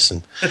against us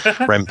and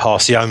ran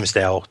past the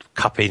Holmesdale,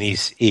 cupping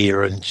his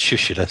ear and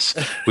shushing us,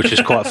 which was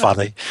quite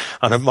funny.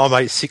 And my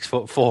mate's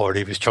 6'4", and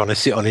he was trying to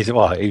sit on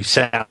he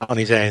sat on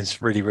his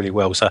hands really, really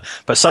well. So,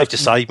 but safe to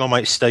say, my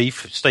mate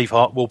Steve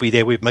Hart will be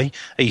there with me,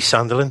 East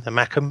Sunderland and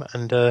Mackham.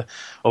 And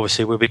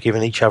obviously we'll be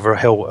giving each other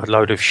a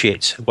load of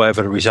shit,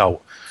 whatever the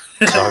result.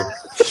 So,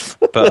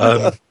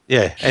 but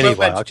yeah,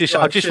 anyway, I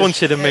just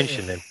wanted to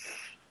mention them.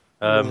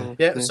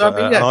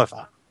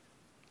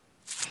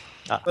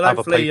 But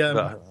hopefully,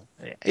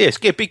 yes,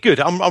 it'd be good.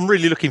 I'm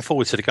really looking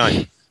forward to the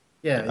game.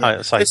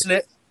 Listen,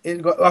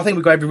 I think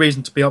we've got every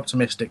reason to be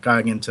optimistic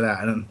going into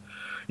that, and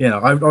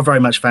I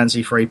very much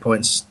fancy 3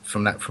 points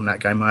from that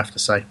game. I have to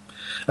say.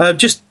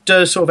 Just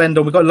to sort of end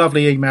on, we've got a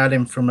lovely email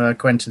in from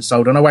Quentin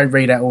Solden. I won't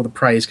read out all the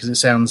praise because it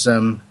sounds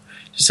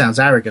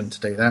arrogant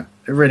to do that.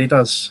 It really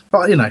does.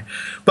 But he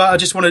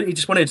just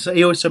wanted to.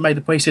 He also made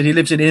the point. He said he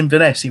lives in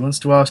Inverness. He wants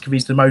to ask if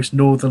he's the most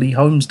northerly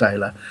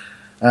Holmesdaler.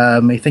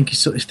 He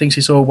thinks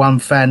he saw one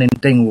fan in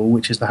Dingwall,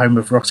 which is the home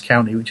of Ross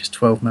County, which is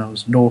 12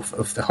 miles north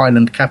of the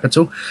Highland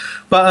capital.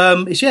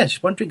 But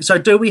just wondering. So,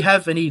 do we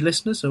have any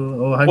listeners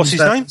or home? What's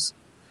his name?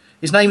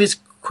 His name is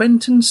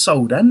Quentin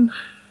Soldan.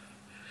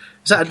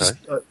 Is that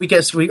we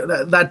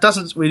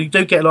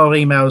do get a lot of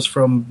emails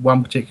from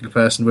one particular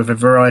person with a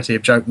variety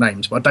of joke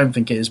names, but I don't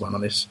think it is one on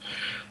this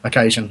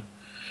occasion.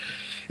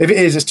 If it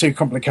is, it's too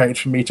complicated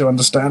for me to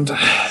understand.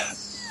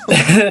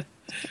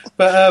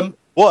 But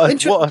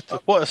What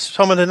are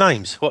some of the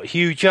names? What,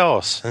 huge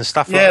arse and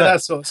stuff like that? Yeah,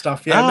 that sort of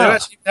stuff. Yeah,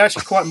 they're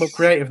actually quite more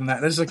creative than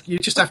that. You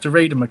just have to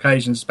read them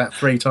occasions about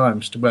 3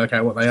 times to work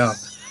out what they are.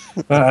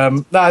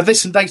 But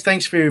listen,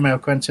 thanks for your email,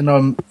 Quentin.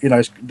 And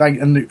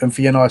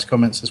for your nice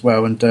comments as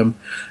well. And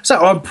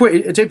so I'm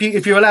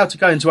if you're allowed to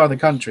go into other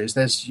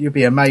countries, you'll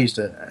be amazed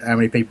at how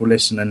many people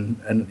listen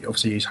and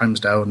obviously use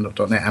Holmesdale and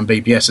 .net and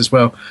BBS as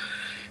well.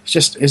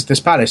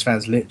 There's Palace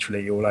fans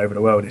literally all over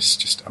the world. It's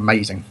just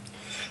amazing.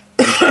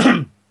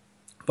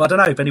 But I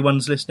don't know if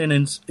anyone's listening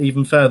and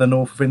even further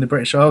north within the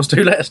British Isles.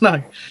 Do let us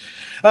know.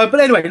 But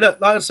anyway, look,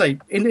 like I say,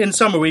 in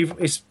summary,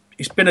 it's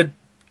been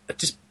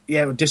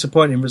a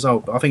disappointing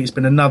result. But I think it's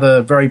been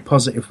another very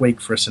positive week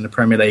for us in the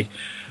Premier League.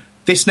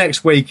 This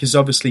next week is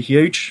obviously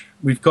huge.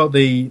 We've got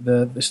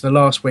it's the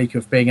last week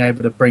of being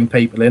able to bring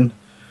people in.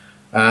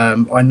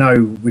 I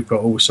know we've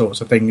got all sorts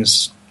of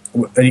things,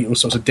 all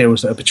sorts of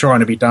deals that are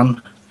trying to be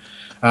done.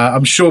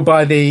 I'm sure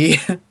by the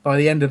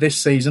end of this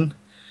season.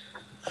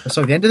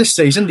 So the end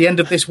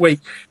of this week,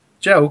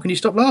 Joel, can you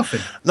stop laughing?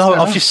 No,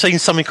 I've just seen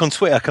something on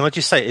Twitter. Can I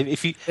just say,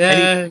 if you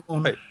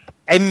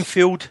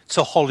Enfield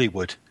to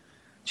Hollywood,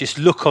 just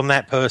look on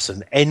that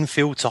person.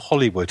 Enfield to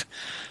Hollywood.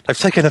 They've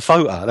taken a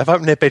photo. They've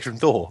opened their bedroom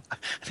door, and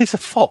there's a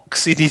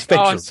fox in his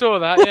bedroom. Oh, I saw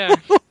that. Yeah.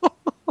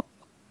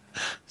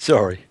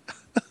 Sorry.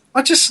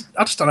 I just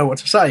don't know what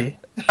to say.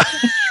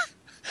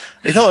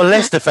 He's not a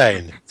Leicester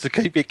fan, to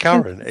keep it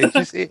current.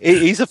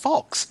 He's a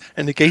fox,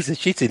 and the geezer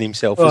shitting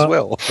himself as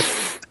well.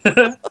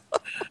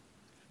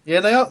 Yeah,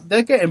 they are.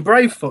 They're getting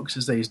brave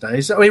foxes these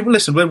days. I mean,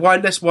 listen, why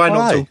not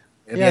talk?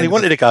 Yeah, he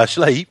wanted to go to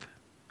sleep.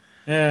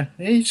 Yeah,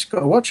 you just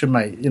got to watch him,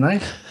 mate.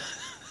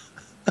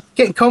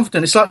 Getting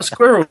confident. It's like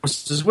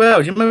squirrels as well.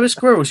 Do you remember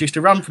squirrels used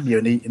to run from you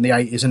in the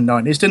 80s and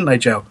 90s, didn't they,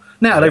 Joe?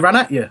 Now they run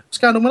at you. What's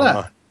going on with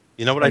that?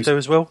 You know what they do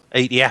as well?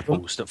 Eat the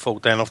apples that fall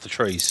down off the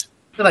trees.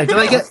 Do they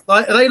get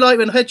are they like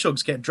when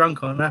hedgehogs get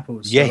drunk on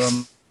apples?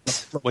 Yes.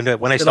 So, when they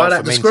start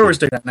fermenting. The squirrels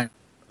do that now.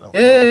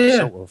 Yeah.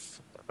 Sort of.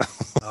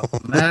 Oh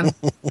man,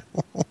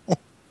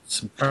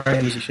 some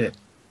crazy shit.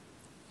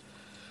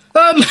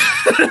 What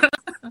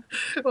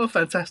a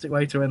fantastic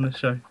way to end the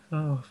show.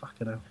 Oh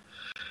fucking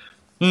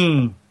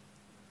hell.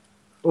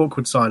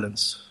 Awkward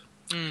silence.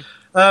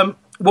 What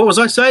was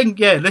I saying?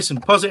 Yeah, listen,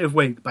 positive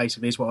week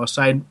basically is what I was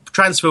saying.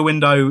 Transfer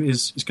window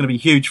is going to be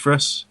huge for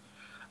us.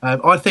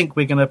 I think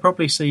we're going to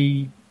probably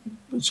see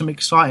some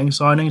exciting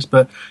signings,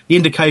 but the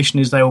indication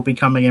is they will be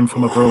coming in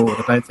from abroad.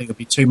 I don't think it'll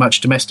be too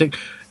much domestic.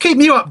 Keep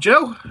me up,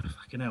 Joe.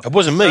 Fucking hell. It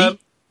wasn't me.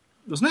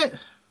 Wasn't it?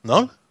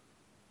 No.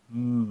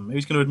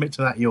 Who's going to admit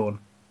to that yawn?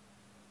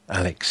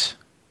 Alex.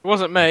 It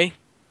wasn't me.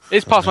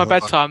 It's past my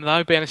bedtime,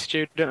 though, being a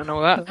student and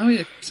all that. Oh,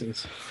 yeah, it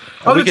is.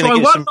 Are we I'm going to going to try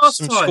get one last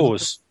some time.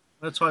 scores?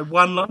 I'm going to try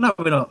one. No,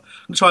 we're not. I'm going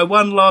to try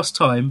one last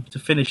time to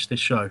finish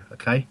this show.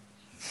 Okay.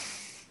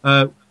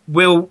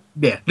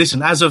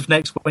 Listen. As of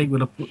next week,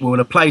 we'll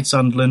have played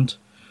Sunderland.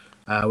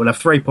 We'll have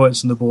 3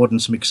 points on the board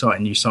and some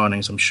exciting new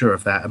signings. I'm sure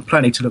of that, and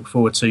plenty to look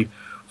forward to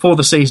for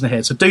the season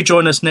ahead. So do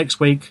join us next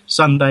week,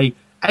 Sunday,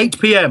 8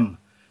 p.m.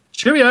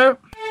 Cheerio.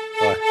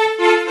 Bye.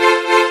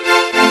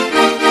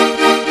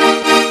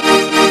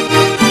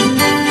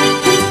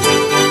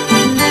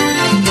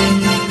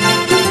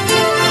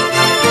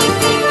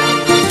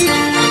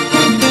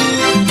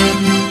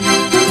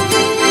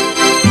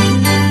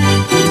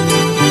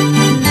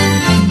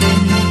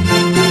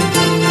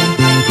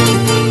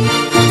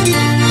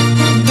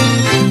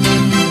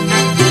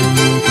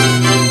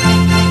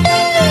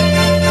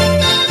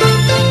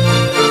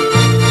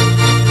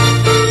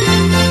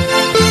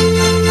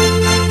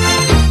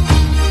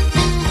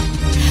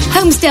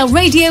 Holmesdale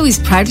Radio is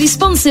proudly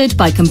sponsored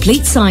by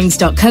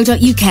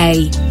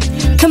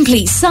CompleteSigns.co.uk.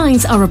 Complete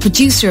Signs are a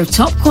producer of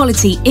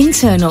top-quality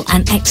internal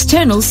and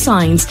external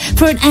signs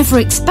for an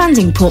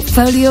ever-expanding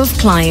portfolio of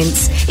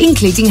clients,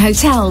 including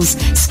hotels,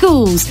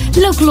 schools,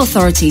 local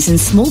authorities and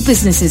small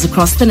businesses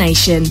across the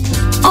nation.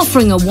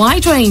 Offering a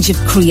wide range of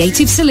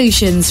creative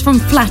solutions from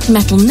flat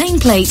metal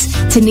nameplates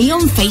to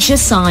neon fascia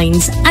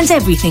signs and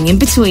everything in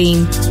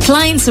between.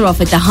 Clients are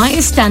offered the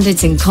highest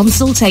standards in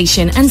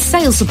consultation and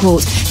sales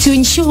support to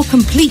ensure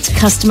complete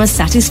customer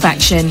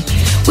satisfaction,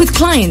 with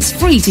clients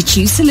free to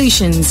choose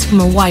solutions from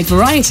a wide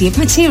variety of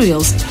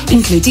materials,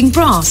 including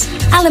brass,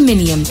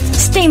 aluminium,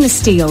 stainless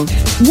steel,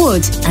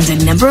 wood and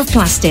a number of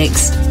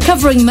plastics.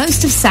 Covering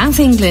most of South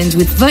England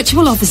with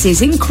virtual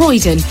offices in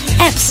Croydon,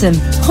 Epsom,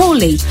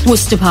 Hawley,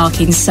 Worcester Park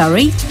in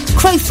Surrey,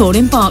 Crowthorne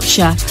in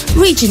Berkshire,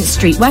 Regent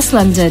Street, West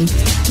London,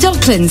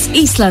 Docklands,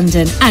 East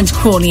London and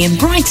Crawley and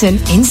Brighton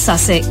in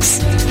Sussex.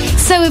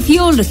 So if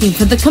you're looking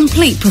for the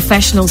complete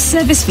professional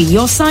service for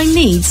your sign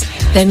needs,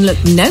 then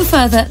look no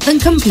further than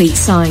Complete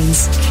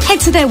Signs. Head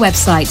to their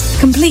website,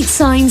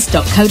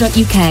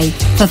 CompleteSigns.co.uk,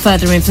 for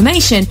further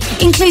information,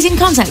 including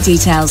contact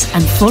details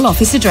and full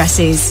office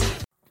addresses.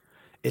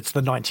 It's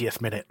the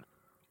 90th minute.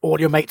 All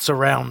your mates are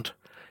round.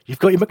 You've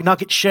got your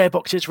McNugget share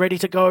boxes ready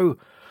to go.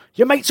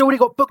 Your mate's already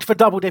got booked for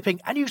double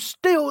dipping, and you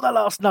steal the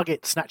last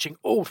nugget, snatching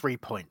all 3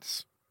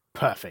 points.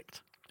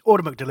 Perfect.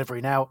 Order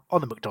McDelivery now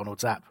on the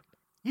McDonald's app.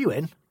 You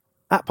in?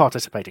 At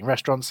participating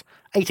restaurants,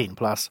 18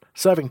 plus,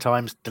 serving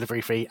times,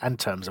 delivery fee and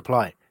terms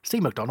apply. See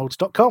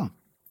mcdonalds.com.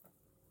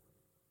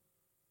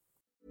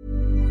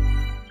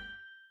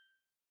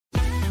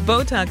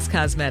 Botox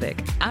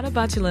Cosmetic, out of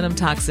botulinum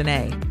toxin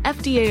A,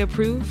 FDA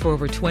approved for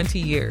over 20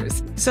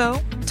 years. So,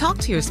 talk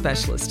to your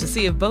specialist to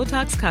see if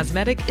Botox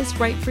Cosmetic is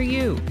right for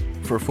you.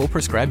 For full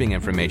prescribing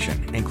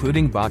information,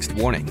 including boxed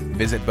warning,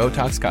 visit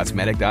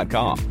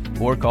BotoxCosmetic.com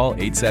or call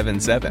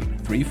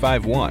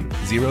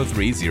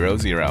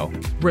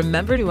 877-351-0300.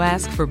 Remember to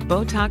ask for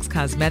Botox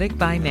Cosmetic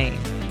by name.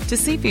 To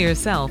see for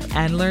yourself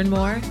and learn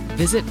more,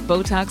 visit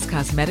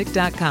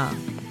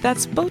BotoxCosmetic.com.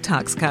 That's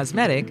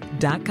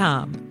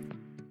BotoxCosmetic.com.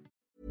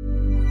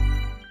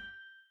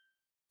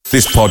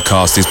 This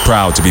podcast is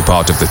proud to be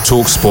part of the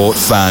TalkSport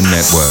Fan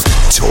Network.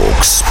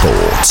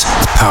 TalkSport.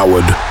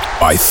 Powered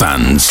by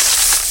fans.